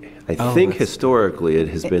think historically it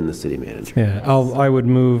has been the city manager. Yeah, I would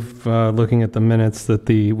move, looking at the minutes, that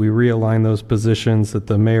we realign those positions, that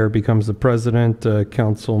the mayor becomes the president,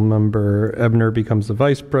 council member Ebner becomes the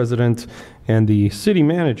vice president, and the city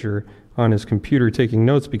manager on his computer taking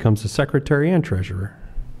notes becomes the secretary and treasurer.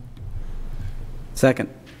 Second.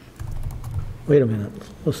 Wait a minute.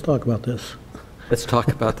 Let's talk about this. Let's talk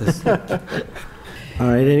about this. All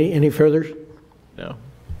right. Any further? No.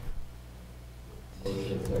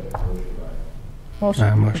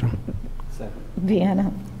 Motion.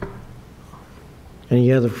 Vienna.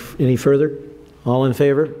 Any further? All in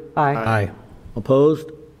favor? Aye. Aye.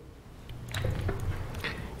 Opposed?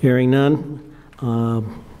 Hearing none.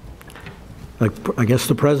 I guess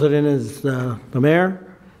the president is the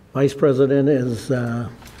mayor, vice president is the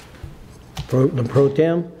pro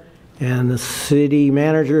tem, and the city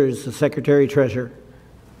manager is the secretary treasurer.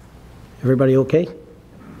 Everybody okay?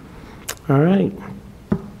 All right.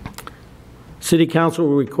 City council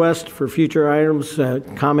request for future items,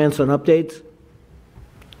 comments and updates.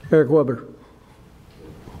 Eric Weber.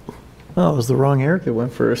 Oh, it was the wrong Eric that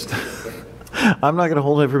went first. I'm not going to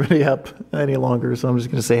hold everybody up any longer, so I'm just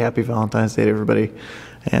going to say Happy Valentine's Day to everybody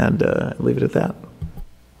and leave it at that.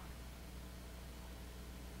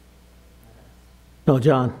 No,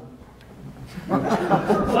 John.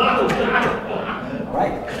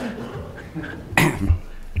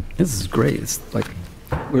 This is great. It's like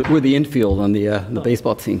we're the infield on the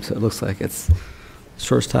baseball team, so it looks like it's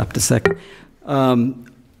shortstop to second.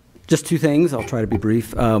 Just two things. I'll try to be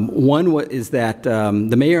brief. One is that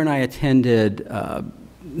the mayor and I attended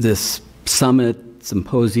this summit,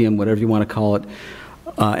 symposium, whatever you want to call it,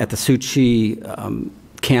 at the Suchi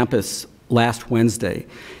campus last Wednesday.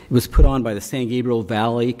 It was put on by the San Gabriel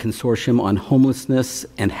Valley Consortium on Homelessness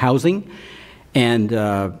and Housing, and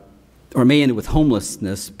or may end with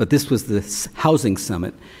homelessness, but this was the housing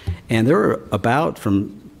summit. And there were about, from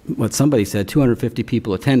what somebody said, 250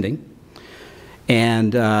 people attending.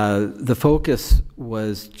 And the focus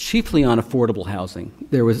was chiefly on affordable housing.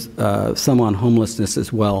 There was some on homelessness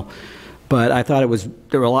as well. But I thought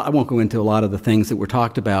there were a lot, I won't go into a lot of the things that were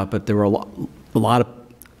talked about, but there were a lot of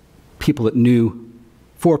people that knew,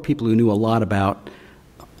 4 people who knew a lot about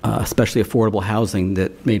especially affordable housing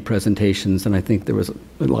that made presentations, and I think there was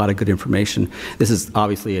a lot of good information. This is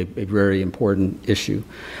obviously a very important issue.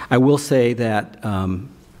 I will say that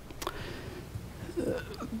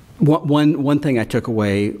one thing I took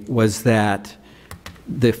away was that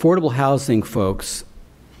the affordable housing folks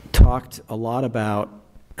talked a lot about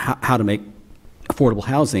how to make affordable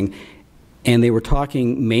housing, and they were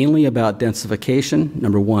talking mainly about densification,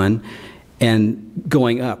 number one, and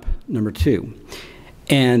going up, number 2.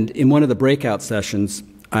 And in one of the breakout sessions,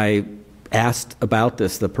 I asked about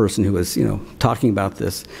this, the person who was, talking about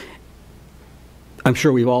this. I'm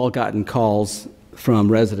sure we've all gotten calls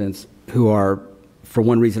from residents who are, for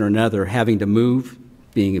one reason or another, having to move,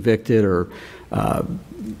 being evicted, or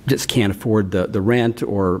just can't afford the rent,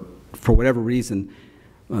 or for whatever reason,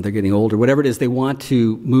 they're getting older, whatever it is, they want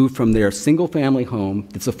to move from their single-family home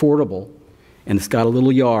that's affordable and it's got a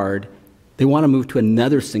little yard, they want to move to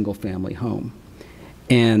another single-family home.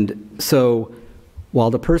 And so while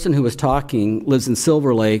the person who was talking lives in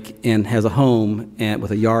Silver Lake and has a home and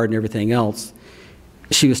with a yard and everything else,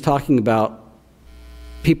 she was talking about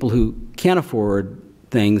people who can't afford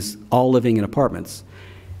things all living in apartments.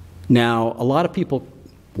 Now, a lot of people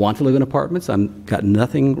want to live in apartments. There's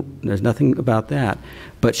nothing about that.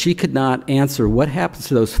 But she could not answer what happens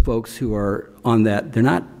to those folks who are on that. They're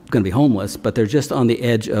not going to be homeless, but they're just on the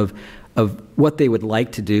edge of what they would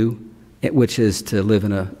like to do, which is to live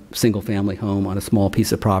in a single-family home on a small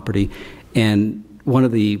piece of property. And one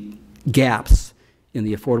of the gaps in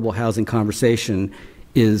the affordable housing conversation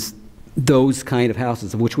is those kind of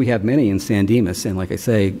houses, of which we have many in San Dimas. And like I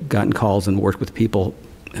say, gotten calls and worked with people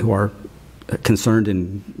who are concerned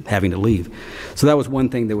in having to leave. So that was one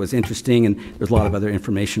thing that was interesting, and there's a lot of other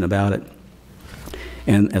information about it.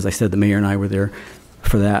 And as I said, the mayor and I were there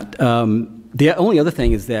for that. The only other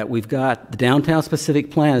thing is that we've got the downtown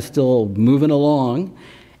specific plan is still moving along,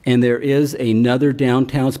 and there is another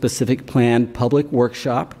downtown specific plan public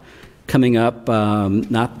workshop coming up,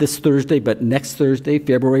 not this Thursday, but next Thursday,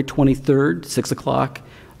 February 23rd, 6 o'clock.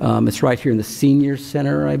 It's right here in the Senior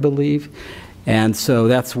Center, I believe. And so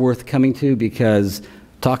that's worth coming to, because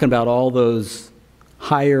talking about all those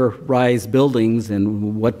higher rise buildings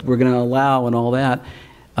and what we're going to allow and all that,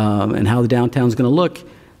 and how the downtown's going to look,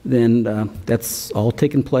 then that's all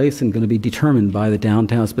taking place and going to be determined by the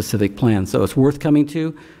downtown specific plan. So it's worth coming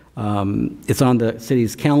to. It's on the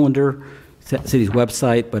city's calendar, city's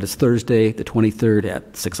website, but it's Thursday, the 23rd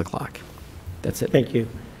at 6 o'clock. That's it. Thank you.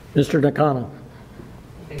 Mr. Nakano.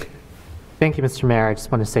 Thank you, Mr. Mayor. I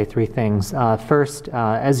just want to say three things. First,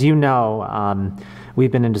 as you know,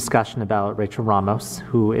 we've been in discussion about Rachel Ramos,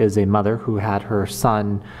 who is a mother who had her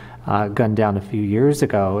son gunned down a few years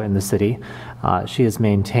ago in the city. She has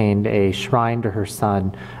maintained a shrine to her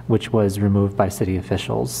son, which was removed by city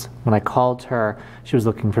officials. When I called her, she was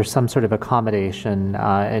looking for some sort of accommodation,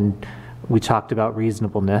 and we talked about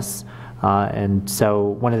reasonableness. And so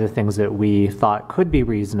one of the things that we thought could be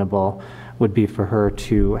reasonable would be for her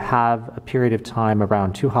to have a period of time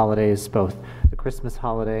around two holidays, both the Christmas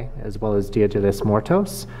holiday as well as Dia de los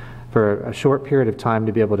Muertos, for a short period of time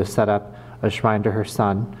to be able to set up a shrine to her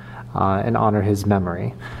son and honor his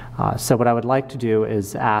memory. So what I would like to do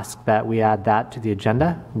is ask that we add that to the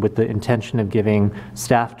agenda with the intention of giving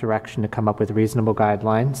staff direction to come up with reasonable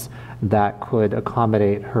guidelines that could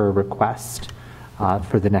accommodate her request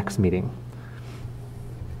for the next meeting.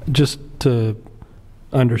 Just to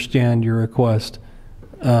understand your request,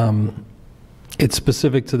 it's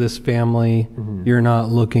specific to this family. Mm-hmm. You're not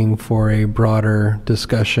looking for a broader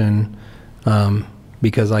discussion,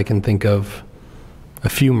 because I can think of a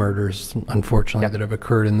few murders, unfortunately, that have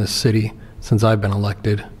occurred in this city since I've been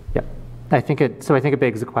elected. Yep. I think it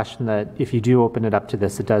begs the question that if you do open it up to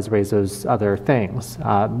this, it does raise those other things.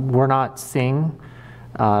 We're not seeing,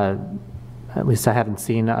 at least I haven't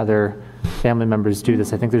seen other family members do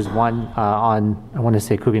this. I think there's one on, I want to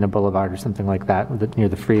say Covina Boulevard or something like that, near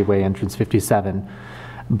the freeway entrance 57.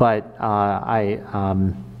 But I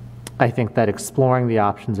think that exploring the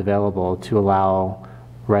options available to allow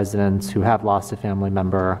residents who have lost a family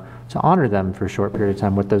member to honor them for a short period of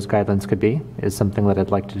time, what those guidelines could be, is something that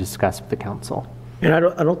I'd like to discuss with the council. And I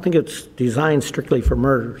don't think it's designed strictly for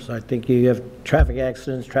murders. I think you have traffic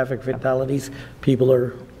accidents, traffic fatalities. People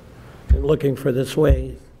are looking for this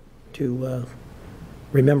way to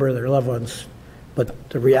remember their loved ones.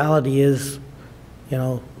 But the reality is, you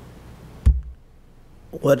know,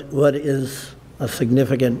 what is a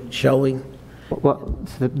significant showing? Well,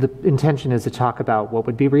 so the intention is to talk about what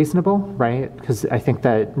would be reasonable, right? Because I think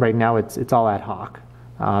that right now it's all ad hoc.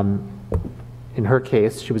 In her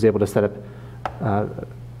case, she was able to set up a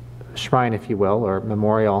shrine, if you will, or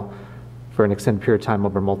memorial for an extended period of time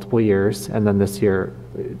over multiple years, and then this year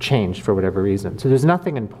it changed for whatever reason. So there's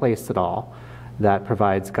nothing in place at all that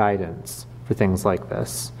provides guidance for things like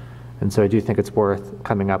this. And so I do think it's worth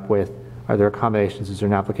coming up with, are there accommodations, is there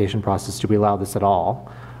an application process, do we allow this at all?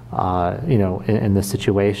 You know, in this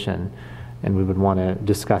situation, and we would want to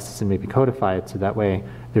discuss this and maybe codify it so that way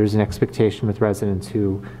there's an expectation with residents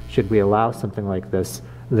who, should we allow something like this,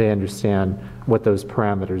 they understand what those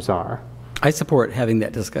parameters are. I support having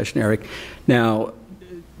that discussion, Eric. Now,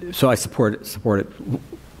 so I support it,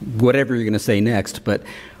 whatever you're going to say next, but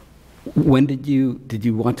when did you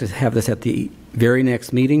want to have this at the very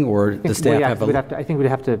next meeting, or the staff have a... I think we'd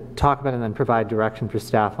have to talk about it and then provide direction for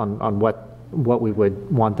staff on what we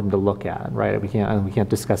would want them to look at, right? We can't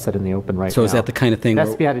discuss that in the open right now. So is that the kind of thing? It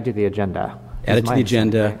has to be added to the agenda. Added to the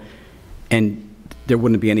agenda, and there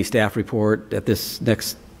wouldn't be any staff report at this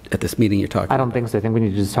meeting you're talking about? I don't think so. I think we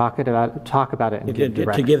need to just talk about it and give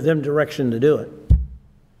direction. To give them direction to do it.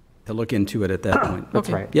 To look into it at that point. That's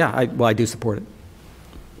right. Yeah, I do support it.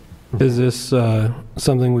 Is this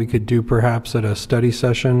something we could do perhaps at a study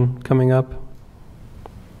session coming up?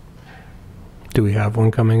 Do we have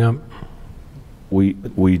one coming up? We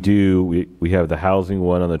do. We have the housing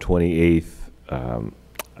one on the 28th.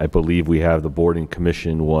 I believe we have the board and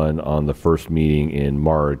commission one on the first meeting in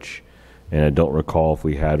March, and I don't recall if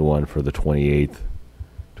we had one for the 28th. Do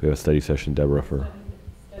we have a study session, Deborah, for?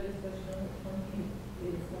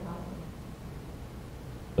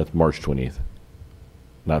 That's March 20th,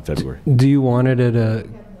 not February. Do you want it at a...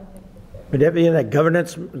 Would that be in that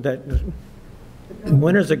governance,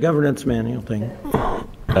 when is the governance manual thing?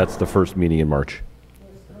 That's the first meeting in March.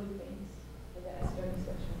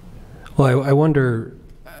 Well, I wonder,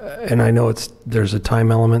 and I know there's a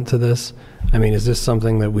time element to this. I mean, is this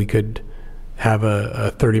something that we could have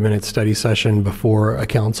a 30-minute study session before a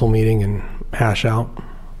council meeting and hash out?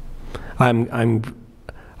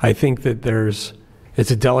 I think that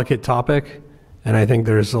it's a delicate topic, and I think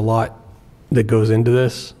there's a lot that goes into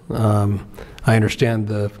this. I understand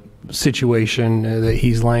the situation that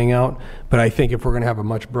he's laying out, but I think if we're going to have a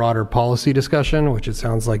much broader policy discussion, which it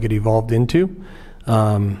sounds like it evolved into,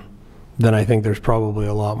 then I think there's probably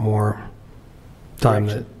a lot more time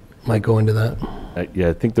that might go into that. Yeah,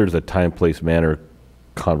 I think there's a time, place, manner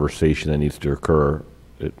conversation that needs to occur,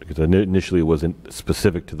 because initially it wasn't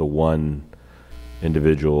specific to the one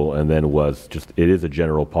individual, and then it is a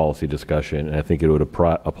general policy discussion, and I think it would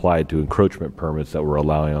apply to encroachment permits that we're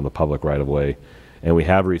allowing on the public right of way. And we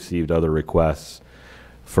have received other requests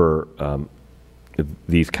for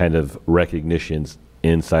these kind of recognitions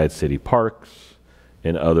inside city parks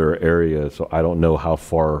and other areas, so I don't know how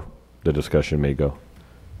far the discussion may go.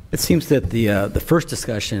 It seems that the first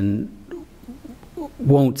discussion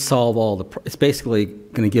won't solve all it's basically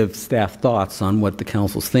going to give staff thoughts on what the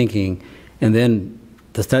council's thinking, and then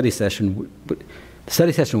the study session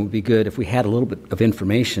would be good if we had a little bit of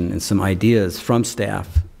information and some ideas from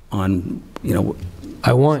staff on,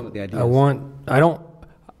 I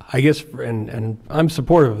guess, and I'm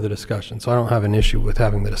supportive of the discussion, so I don't have an issue with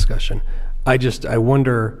having the discussion. I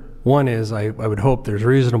wonder, one is, I would hope there's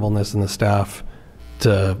reasonableness in the staff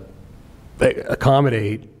to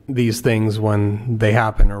accommodate these things when they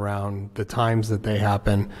happen around the times that they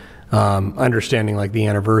happen, understanding like the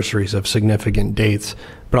anniversaries of significant dates.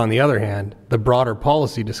 But on the other hand, the broader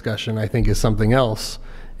policy discussion, I think, is something else.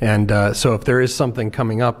 And so if there is something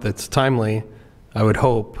coming up that's timely, I would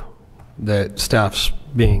hope that staff's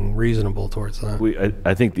being reasonable towards that.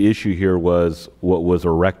 I think the issue here was what was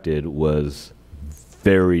erected was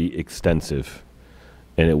very extensive,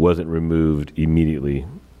 and it wasn't removed immediately,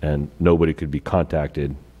 and nobody could be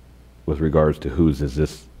contacted with regards to whose is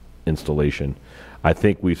this installation. I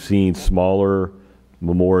think we've seen smaller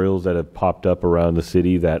memorials that have popped up around the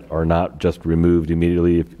city that are not just removed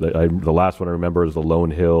immediately. The last one I remember is the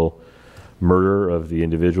Lone Hill murder of the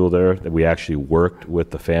individual there, that we actually worked with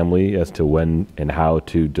the family as to when and how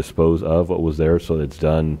to dispose of what was there, so it's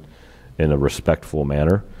done in a respectful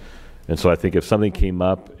manner. And so I think if something came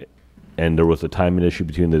up and there was a timing issue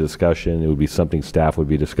between the discussion, it would be something staff would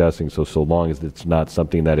be discussing. So long as it's not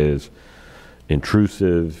something that is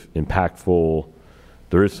intrusive, impactful,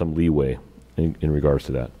 there is some leeway in regards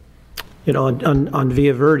to that. You know, on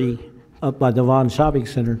Via Verde, up by the Vaughan Shopping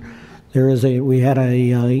Center, we had a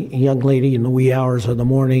young lady in the wee hours of the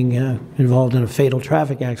morning involved in a fatal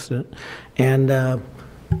traffic accident, and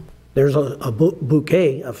there's a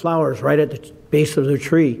bouquet of flowers right at the base of the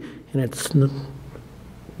tree, and it's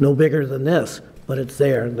no bigger than this, but it's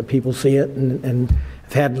there, and the people see it, and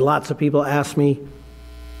I've had lots of people ask me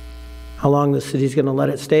how long the city's going to let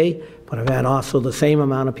it stay, but I've had also the same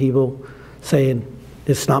amount of people saying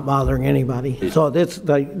it's not bothering anybody. So this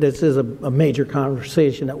is a major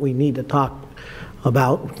conversation that we need to talk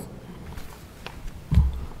about.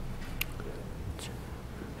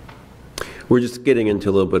 We're just getting into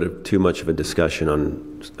a little bit of too much of a discussion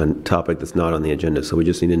on a topic that's not on the agenda, so we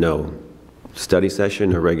just need to know, study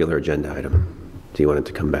session or regular agenda item? Do you want it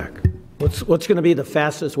to come back? What's going to be the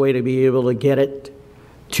fastest way to be able to get it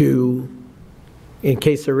to, in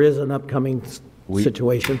case there is an upcoming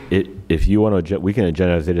situation? If you want to, we can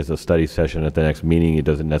agendize it as a study session at the next meeting. It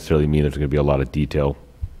doesn't necessarily mean there's going to be a lot of detail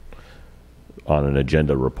on an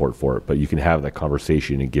agenda report for it, but you can have that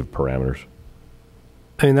conversation and give parameters.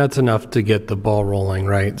 I mean, that's enough to get the ball rolling,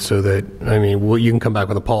 right? So that, I mean, you can come back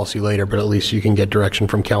with a policy later, but at least you can get direction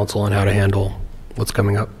from council on how to handle what's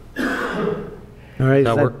coming up. All right.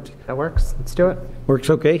 That works. Let's do it.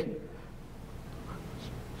 Works okay.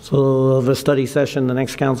 So we'll have a study session, the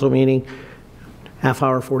next council meeting, half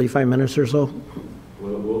hour, 45 minutes or so.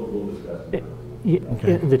 We'll discuss it.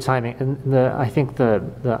 Okay. The timing, and I think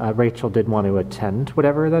Rachel did want to attend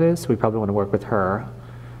whatever that is, so we probably want to work with her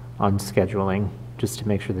on scheduling just to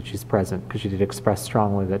make sure that she's present, because she did express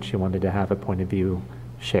strongly that she wanted to have a point of view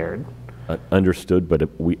shared. Understood, but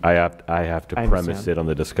I have to premise it on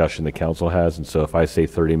the discussion the council has, and so if I say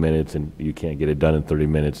 30 minutes and you can't get it done in 30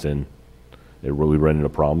 minutes, then it really run into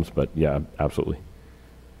problems. But yeah, absolutely.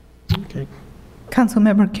 Okay. Council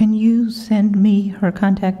member, can you send me her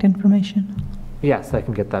contact information? Yes, I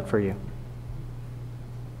can get that for you.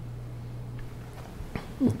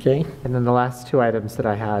 Okay. And then the last two items that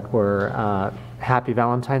I had were Happy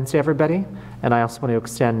Valentine's Day, everybody. And I also want to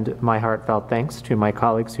extend my heartfelt thanks to my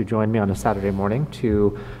colleagues who joined me on a Saturday morning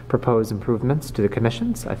to propose improvements to the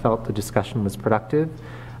commissions. I felt the discussion was productive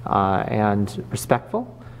and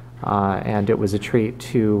respectful. And it was a treat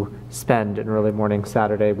to spend an early morning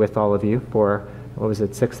Saturday with all of you for, what was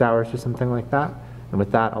it, 6 hours or something like that? And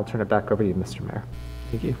with that, I'll turn it back over to you, Mr. Mayor.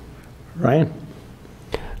 Thank you. Ryan?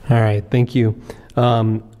 All right, thank you.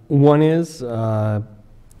 One is,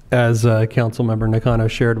 as Councilmember Nakano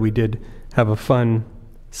shared, we did have a fun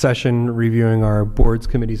session reviewing our boards,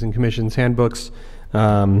 committees, and commissions handbooks,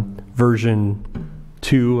 version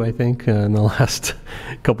 2, I think, in the last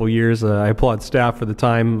couple years. I applaud staff for the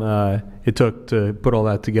time it took to put all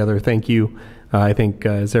that together. Thank you. I think,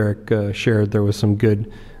 as Eric shared, there was some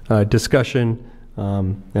good discussion,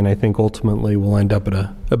 and I think ultimately we'll end up at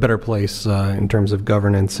a better place in terms of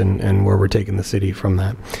governance and where we're taking the city from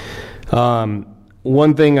that.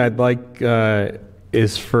 One thing I'd like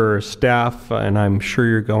is for staff, and I'm sure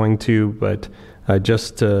you're going to, but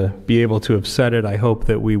just to be able to have said it, I hope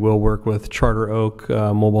that we will work with Charter Oak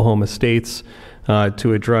Mobile Home Estates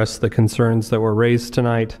to address the concerns that were raised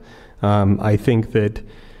tonight. I think that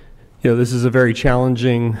this is a very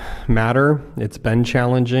challenging matter. It's been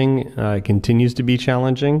challenging. It continues to be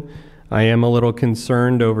challenging. I am a little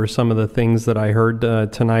concerned over some of the things that I heard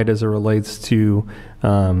tonight as it relates to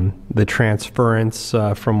the transference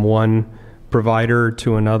from one provider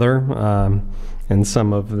to another, and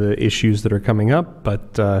some of the issues that are coming up.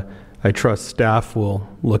 But I trust staff will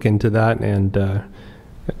look into that and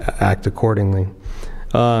act accordingly.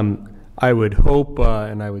 I would hope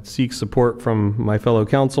and I would seek support from my fellow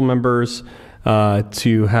council members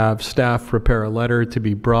to have staff prepare a letter to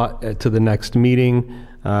be brought to the next meeting,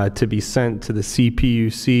 to be sent to the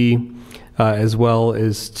CPUC, as well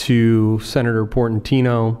as to Senator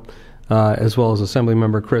Portantino, as well as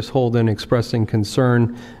Assemblymember Chris Holden, expressing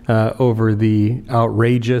concern over the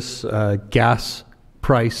outrageous gas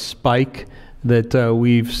price spike that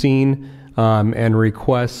we've seen, and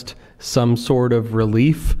request some sort of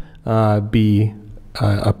relief be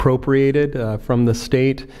appropriated from the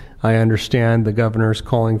state. I understand the governor's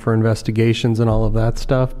calling for investigations and all of that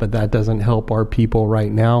stuff, but that doesn't help our people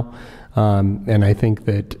right now. And I think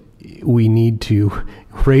that we need to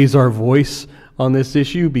raise our voice on this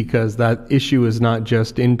issue, because that issue is not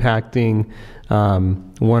just impacting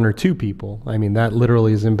one or two people. I mean, that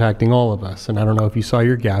literally is impacting all of us. And I don't know if you saw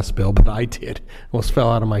your gas bill, but I did. Almost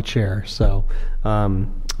fell out of my chair. So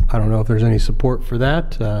I don't know if there's any support for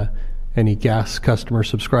that. Any gas customer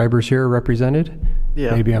subscribers here represented?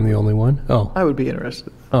 Yeah. Maybe I'm the only one. Oh, I would be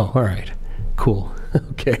interested. Oh, all right. Cool.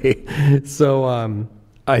 Okay. So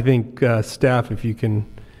I think staff, if you can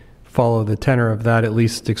follow the tenor of that, at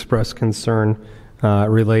least express concern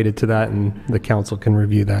related to that, and the council can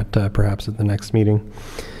review that perhaps at the next meeting.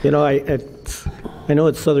 I know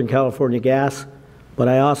it's Southern California Gas, but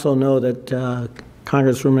I also know that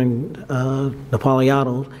Congresswoman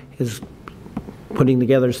Napolitano is putting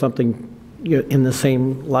together something in the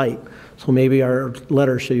same light. So maybe our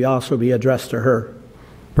letter should also be addressed to her.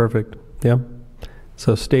 Perfect. Yeah.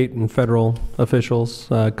 So state and federal officials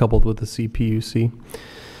coupled with the CPUC.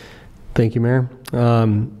 Thank you, Mayor.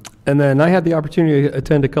 And then I had the opportunity to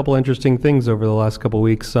attend a couple interesting things over the last couple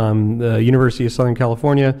weeks. The University of Southern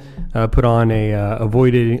California put on a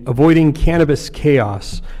Avoiding Cannabis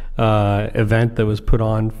Chaos event that was put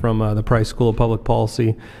on from the Price School of Public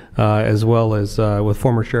Policy, as well as with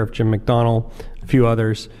former Sheriff Jim McDonnell, a few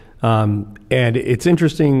others. And it's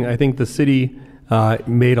interesting. I think the city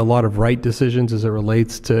made a lot of right decisions as it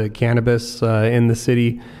relates to cannabis in the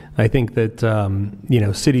city. I think that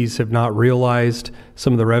cities have not realized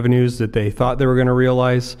some of the revenues that they thought they were going to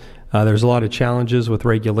realize. There's a lot of challenges with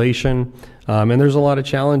regulation, and there's a lot of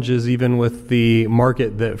challenges even with the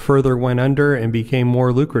market that further went under and became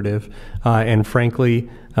more lucrative, and frankly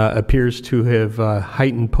appears to have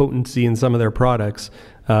heightened potency in some of their products,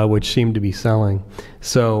 which seem to be selling.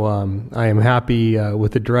 So I am happy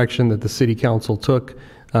with the direction that the City Council took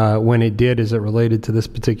when it did as it related to this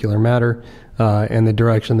particular matter, and the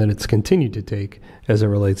direction that it's continued to take as it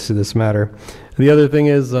relates to this matter. The other thing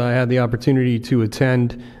is I had the opportunity to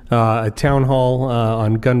attend a town hall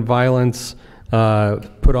on gun violence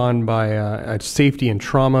put on by safety and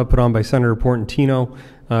trauma, put on by Senator Portantino.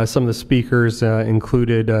 Some of the speakers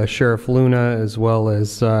included Sheriff Luna, as well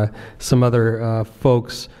as some other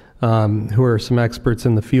folks who are some experts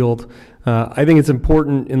in the field. I think it's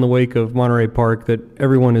important in the wake of Monterey Park that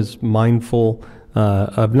everyone is mindful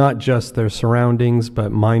of not just their surroundings,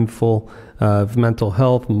 but mindful of mental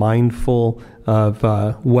health, mindful of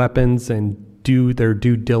weapons, and do their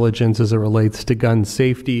due diligence as it relates to gun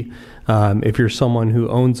safety. If you're someone who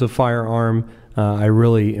owns a firearm, I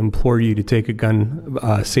really implore you to take a gun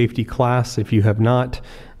safety class if you have not,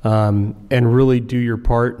 and really do your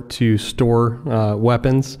part to store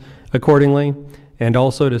weapons accordingly, and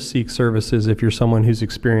also to seek services if you're someone who's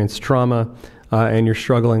experienced trauma and you're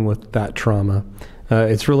struggling with that trauma.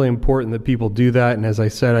 It's really important that people do that, and as I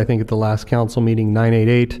said, I think at the last council meeting,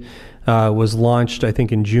 988 was launched, I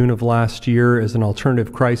think, in June of last year as an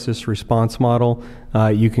alternative crisis response model.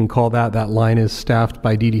 You can call that. That line is staffed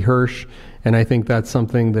by Dee Dee Hirsch, and I think that's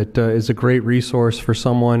something that is a great resource for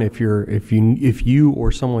someone if you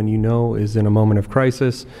or someone you know is in a moment of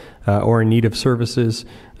crisis or in need of services.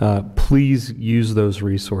 Please use those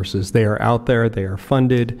resources. They are out there. They are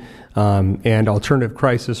funded, and alternative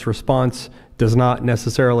crisis response does not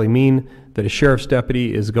necessarily mean that a sheriff's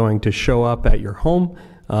deputy is going to show up at your home.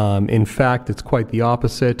 In fact, it's quite the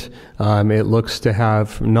opposite. It looks to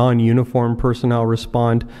have non-uniform personnel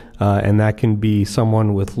respond, and that can be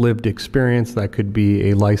someone with lived experience. That could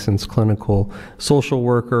be a licensed clinical social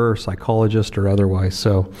worker, psychologist, or otherwise.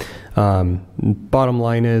 So bottom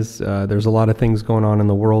line is there's a lot of things going on in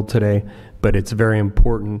the world today, but it's very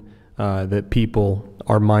important that people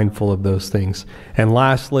are mindful of those things. And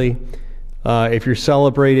lastly, if you're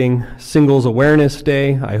celebrating Singles Awareness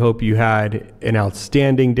Day, I hope you had an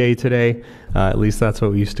outstanding day today. At least that's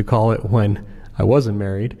what we used to call it when I wasn't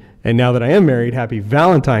married. And now that I am married, happy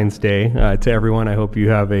Valentine's Day to everyone. I hope you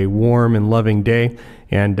have a warm and loving day.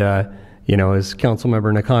 And, as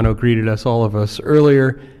Councilmember Nakano greeted all of us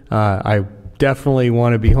earlier, I definitely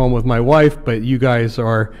want to be home with my wife, but you guys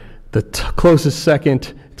are the closest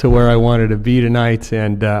second to where I wanted to be tonight,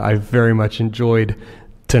 and I very much enjoyed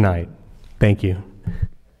tonight. Thank you.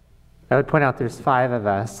 I would point out there's 5 of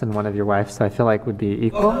us and one of your wife, so I feel like would be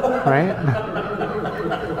equal, right?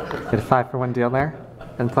 Get a 5 for 1 deal there,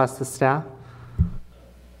 and plus the staff.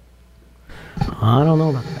 I don't know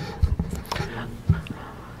about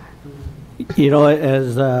that.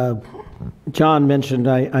 As John mentioned,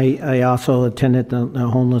 I also attended the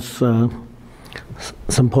homeless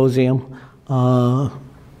symposium.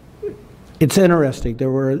 It's interesting.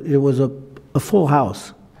 It was a full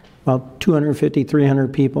house. About 250,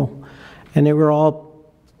 300 people, and they were all,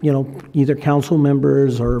 either council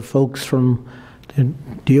members or folks from to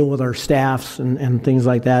deal with our staffs and things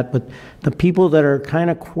like that. But the people that are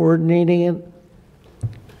kind of coordinating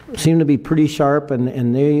it seem to be pretty sharp, and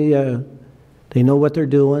they know what they're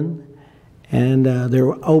doing, and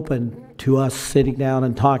they're open to us sitting down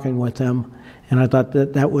and talking with them, and I thought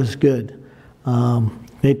that was good.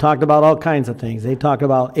 They talked about all kinds of things. They talked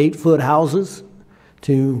about 8-foot houses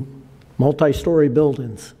to multi-story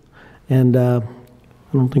buildings, and I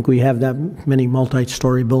don't think we have that many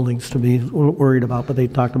multi-story buildings to be worried about, but they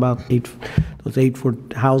talked about those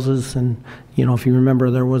 8-foot houses, and if you remember,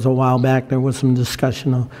 there was a while back there was some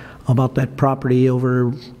discussion about that property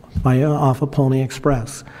over off of Pony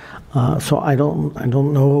Express. So I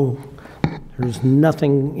don't know. There's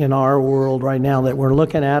nothing in our world right now that we're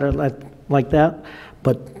looking at it like that,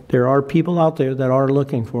 but there are people out there that are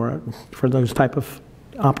looking for those type of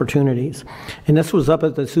opportunities. And this was up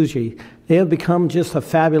at the Sushi. They have become just a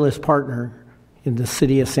fabulous partner in the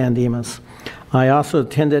city of San Dimas. I also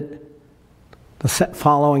attended the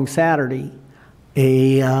following Saturday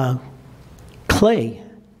a clay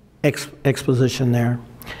exposition there.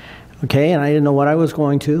 Okay, and I didn't know what I was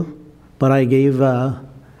going to, but I gave the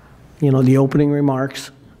opening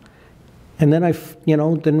remarks, and then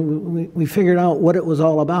then we figured out what it was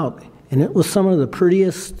all about, and it was some of the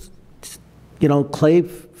prettiest clay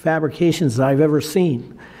fabrications that I've ever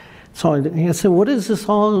seen. So I said, what is this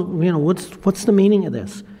all, what's the meaning of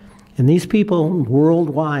this? And these people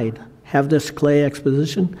worldwide have this clay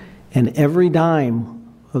exposition, and every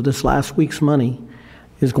dime of this last week's money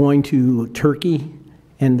is going to Turkey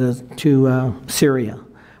and to Syria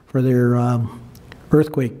for their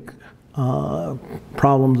earthquake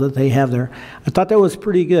problems that they have there. I thought that was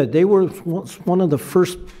pretty good. They were one of the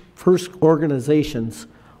first organizations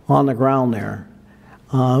on the ground there.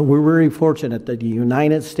 We're very fortunate that the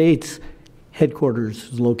United States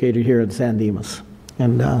headquarters is located here in San Dimas.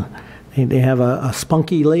 And they have a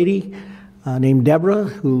spunky lady named Deborah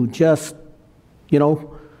who just,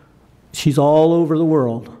 she's all over the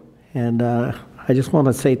world. And I just want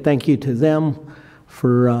to say thank you to them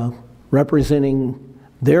for representing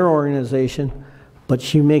their organization, but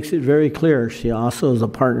she makes it very clear she also is a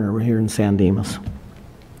partner here in San Dimas.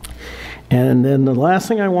 And then the last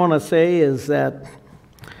thing I want to say is that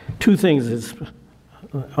 2 things is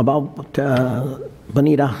about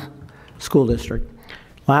Bonita School District.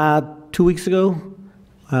 2 weeks ago,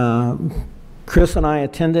 Chris and I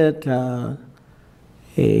attended an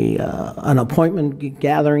appointment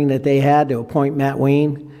gathering that they had to appoint Matt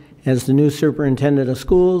Wayne as the new superintendent of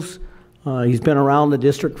schools. He's been around the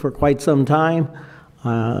district for quite some time.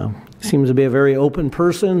 Seems to be a very open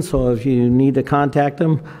person, so if you need to contact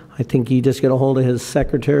him, I think you just get a hold of his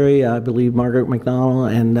secretary, I believe Margaret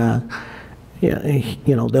McDonald, and yeah,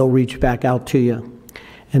 you know, they'll reach back out to you.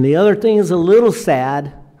 And the other thing is a little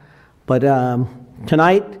sad, but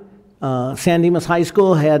tonight San Dimas High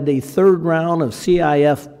School had the third round of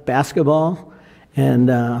CIF basketball, and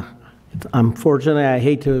unfortunately I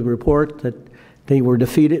hate to report that they were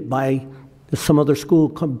defeated by some other school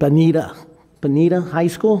called Bonita High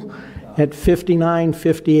School at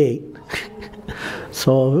 59-58.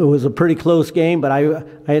 So it was a pretty close game, but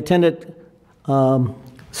I attended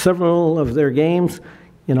several of their games,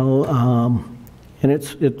 you know, and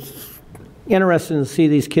it's interesting to see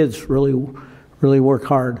these kids really work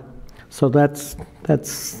hard. So that's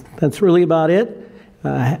really about it.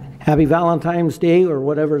 Happy Valentine's Day, or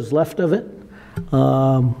whatever's left of it.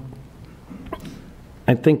 I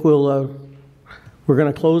think we're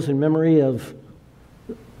going to close in memory of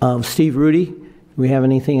Steve Rudy. Do we have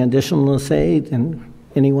anything additional to say? And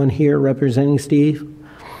anyone here representing Steve?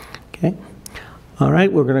 Okay. All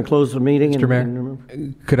right, we're going to close the meeting. Mr. Mayor,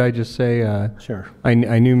 could I just say, sure. I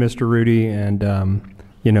knew Mr. Rudy, and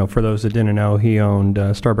you know, for those that didn't know, he owned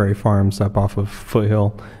Starberry Farms up off of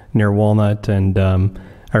Foothill near Walnut, and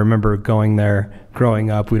I remember going there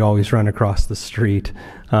growing up. We'd always run across the street.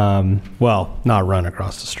 Well, not run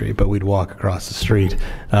across the street, but we'd walk across the street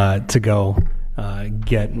to go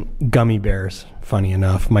get gummy bears. Funny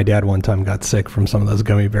enough, my dad one time got sick from some of those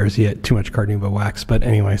gummy bears. He had too much carnauba wax. But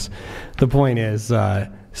anyways, the point is,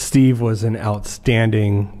 Steve was an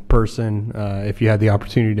outstanding person. If you had the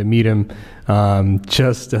opportunity to meet him,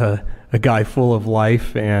 just a guy full of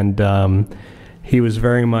life, and he was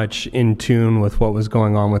very much in tune with what was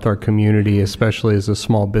going on with our community, especially as a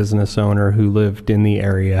small business owner who lived in the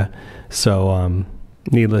area. So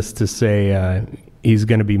needless to say, he's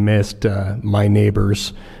going to be missed. My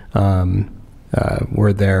neighbors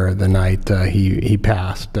were there the night he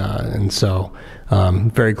passed, and so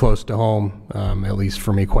very close to home, at least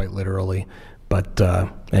for me, quite literally. But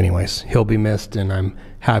anyways, he'll be missed, and I'm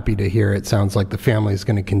happy to hear it sounds like the family is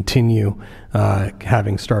going to continue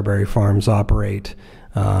having Starberry Farms operate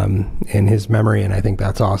in his memory, and I think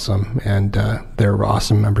that's awesome. And they're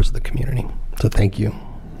awesome members of the community. So thank you.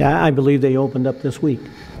 Yeah, I believe they opened up this week.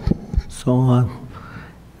 So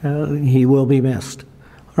he will be missed.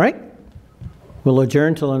 All right? We'll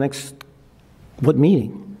adjourn till the next, what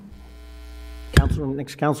meeting?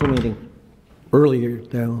 Next council meeting. Earlier,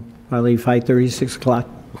 though, probably 5:30, 6 o'clock.